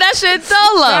 should have did that shit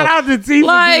solo. Shout out to T for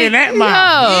being that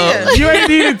mom. yo. You ain't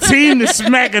need a team to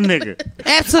smack a nigga.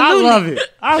 Absolutely.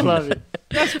 I love it.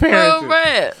 That's Real parenting.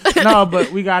 red. No,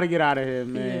 but we got to get out of here,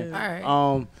 man.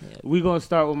 All right. We're gonna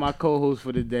start with my co-host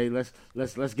for the day.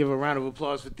 Let's give a round of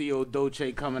applause for Theo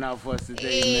Dolce coming out for us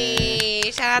today, man.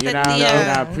 Hey, shout out You know, to Theo.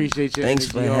 I appreciate you. Thanks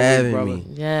for having me.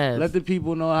 Yes. Let the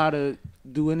people know how to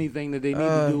do anything that they need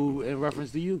to do in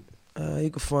reference to you. You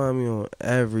can find me on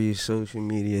every social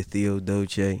media, Theo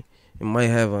Dolce. It might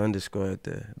have an underscore at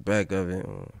the back of it,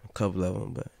 or a couple of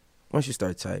them, but once you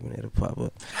start typing, it'll pop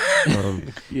up.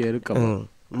 Yeah, it'll come up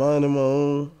Mind of my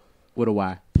own. with a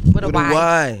Y. With a With Y. a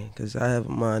Y, because I have a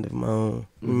mind of my own.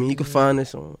 I mean, you can find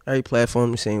us on every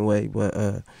platform the same way,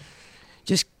 but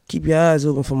just keep your eyes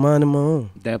open for mind of my own.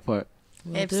 That part.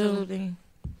 Absolutely.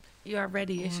 You are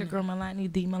ready. It's your girl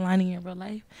Milani D. Milani in real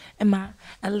life. Am I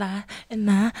a lie? And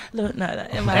I look no.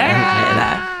 Am I a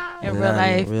lie? In real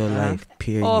life. Real life,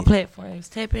 period. All platforms.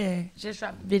 Tap in. Just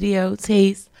drop a video.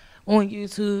 Taste on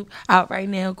YouTube. Out right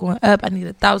now. Going up. I need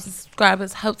 1,000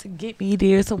 subscribers. Help to get me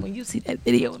there. So when you see that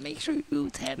video, make sure you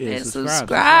tap in.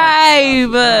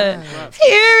 Subscribe.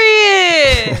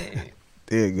 Period.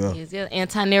 There you go. Yes,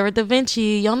 Antonera Da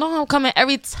Vinci. Y'all know I'm coming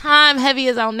every time. Heavy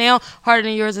is out now. Harder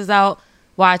Than Yours is out.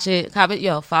 Watch it. Comment.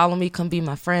 Yo, follow me. Come be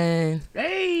my friend.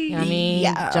 Hey, You know what I mean?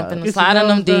 Jump in the Get slide your on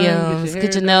them nails done, DMs.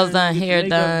 Get your nails done, get your hair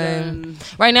makeup done.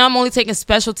 Right now, I'm only taking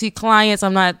specialty clients.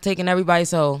 I'm not taking everybody.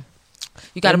 So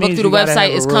you got to That book means through the you gotta website.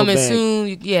 have a It's real coming bag.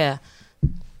 soon. Yeah.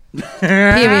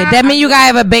 Period. That means you gotta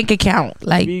have a bank account.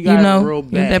 Like, You you gotta have a know, real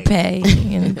you have to bag.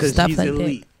 pay and Because stuff he's like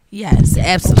elite. that. Yes,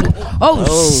 absolutely. Oh,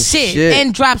 Oh, shit. shit.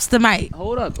 And drops the mic.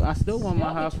 Hold up. I still want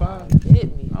my high five.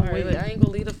 Hit me. I'm waiting. I ain't going to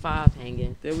leave the 5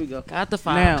 hanging. There we go. Got the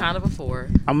 5 Now- kind of before.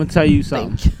 I'm going to tell you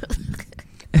something.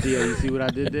 Theo, you see what I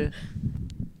did there?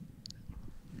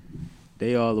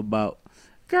 They all about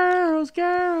girls.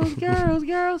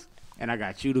 And I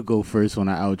got you to go first on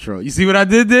the outro. You see what I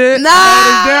did there? Nah.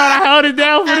 I held it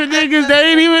down for the niggas.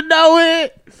 They ain't even know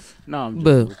it. No, I'm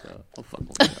Boo. joking. with y'all. I'm fucking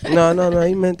with No, y'all.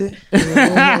 he meant it. No, he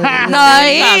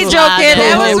ain't joking.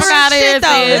 That was Co-host. real shit, though.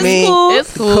 I It's mean, cool.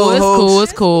 It's cool. It's cool.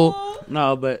 It's cool.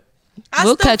 No, but I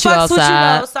We'll still catch you fucks with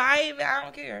outside. though, so I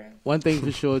don't care. one thing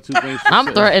for sure, two things for I'm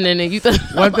sure. threatening it. You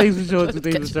One thing's for sure, two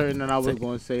things for certain, and I was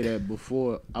going to say that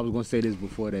before. I was going to say this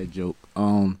before that joke.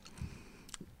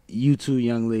 You two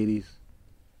young ladies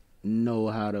know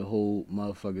how to hold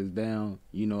motherfuckers down.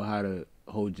 You know how to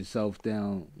hold yourself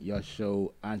down. Y'all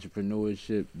show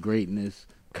entrepreneurship, greatness,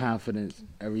 confidence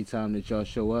every time that y'all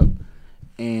show up,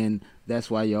 and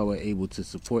that's why y'all were able to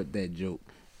support that joke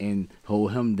and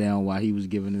hold him down while he was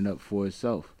giving it up for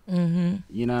himself. Mm-hmm.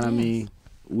 You know what I mean?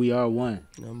 We are one.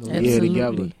 Absolutely.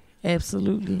 together.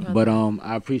 Absolutely. But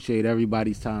I appreciate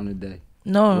everybody's time today.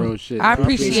 No, Real shit. I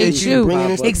appreciate you.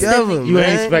 bringing us Extending- together, You ain't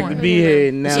man. expect to be here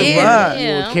and now. Yeah. you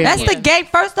Yeah. on camera. That's the game.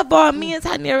 First of all, me and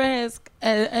Tanira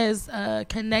has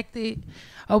connected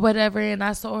or whatever, and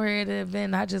I saw her at the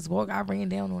event. I just walked. I ran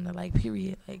down on her like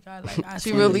period. I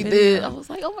She seen really the video. did. I was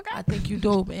like, oh my I God. think you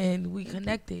dope, and we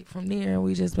connected from there, and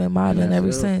we just been modeling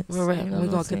ever since. We're right. You know We're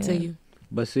what going I'm to saying? continue.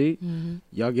 But see, Mm-hmm.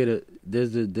 y'all get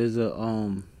there's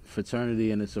a fraternity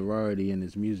and a sorority in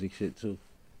this music shit too.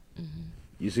 Mm-hmm.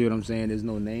 You see what I'm saying? There's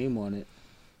no name on it,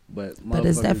 but But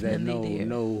it's motherfuckers that definitely there.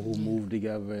 know who move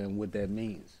together and what that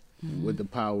means, Mm-hmm. what the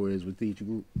power is with each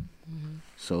group.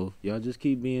 So y'all just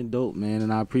keep being dope, man,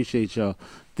 and I appreciate y'all.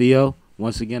 Theo,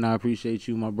 once again, I appreciate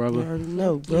you, my You brother. already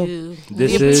know, bro. You.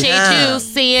 This We is appreciate you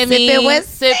seeing me. Sipping with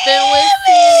sipping with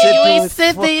Sipping You ain't with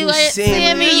sipping. fucking You ain't Sammy.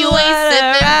 seeing me. You ain't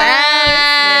sipping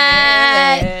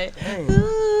right.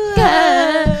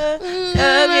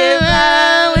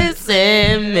 With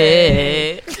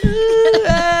Sammy.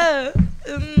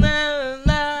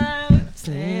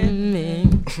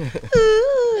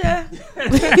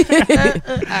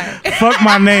 Fuck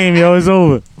my name, yo. It's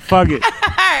over. Fuck it.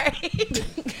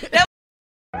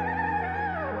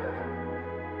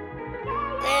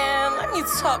 Man, let me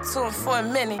talk to him for a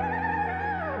minute.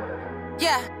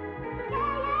 Yeah.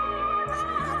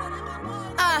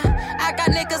 I got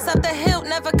niggas up the hill,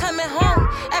 never coming home.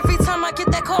 Every time I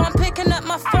get that call, I'm picking up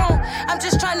my phone. I'm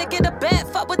just trying to get a bag,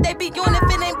 fuck what they be doing. If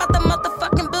it ain't about the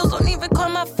motherfucking bills, don't even call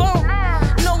my phone.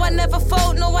 No, I never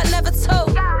fold, no, I never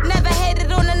told. Never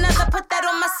hated on another, put that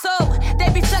on my soul. They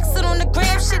be flexing on the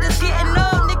gram, shit is getting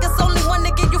old. Niggas only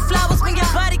wanna give you flowers when your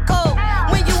body cold.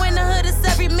 When you in the hood, it's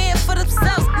every man for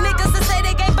themselves. Niggas that say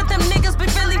they gay, but them niggas be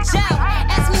really jail.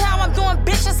 Ask me how I'm doing,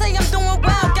 bitch, I say I'm doing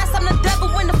well. Guess I'm the devil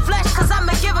in the flesh, cause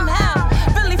I'ma give him hell.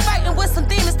 Really fighting with some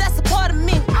demons, that's a part of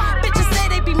me. Bitches say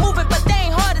they be moving, but they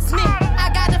ain't hard as me. I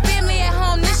got a family at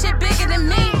home, this shit bigger than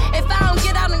me. If I don't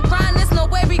get out and grind, there's no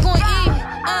way we gon' eat.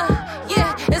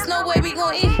 Yeah, there's no way we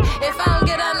gon' eat. If I don't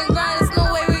get out and grind, there's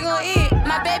no way we gon' eat.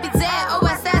 My baby dad,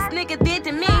 OSS nigga did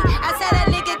to me. I said that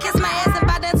nigga kiss my ass and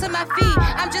bow down to my feet.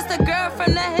 I'm just a girl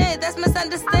from the hood, that's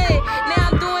misunderstood. Now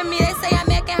I'm doing me, they say I'm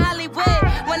making Hollywood.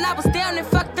 When I was down and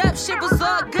fucked up, shit was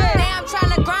all good. Now I'm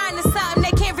trying to grind to something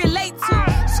they can't relate to.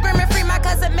 Screaming free my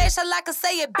cousin, make sure I can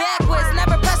say it backwards.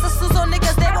 Never press the suits on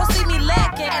niggas, they won't see me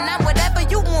lacking. And I'm whatever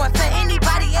you want for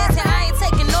anybody asking. I ain't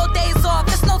taking no days off,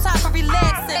 it's no time for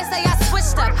relaxing. They say I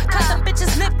switched up, cut them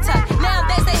bitches lip tuck.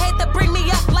 Nowadays they hate to bring me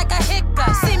up like a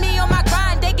hiccup. See me on my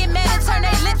grind, they get mad and turn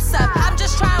their lips up. I'm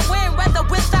just trying to win, whether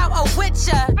without or with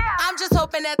ya. I'm just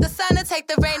hoping that the sun will take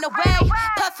the rain away.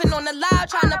 Puffing on the loud,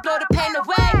 trying to blow the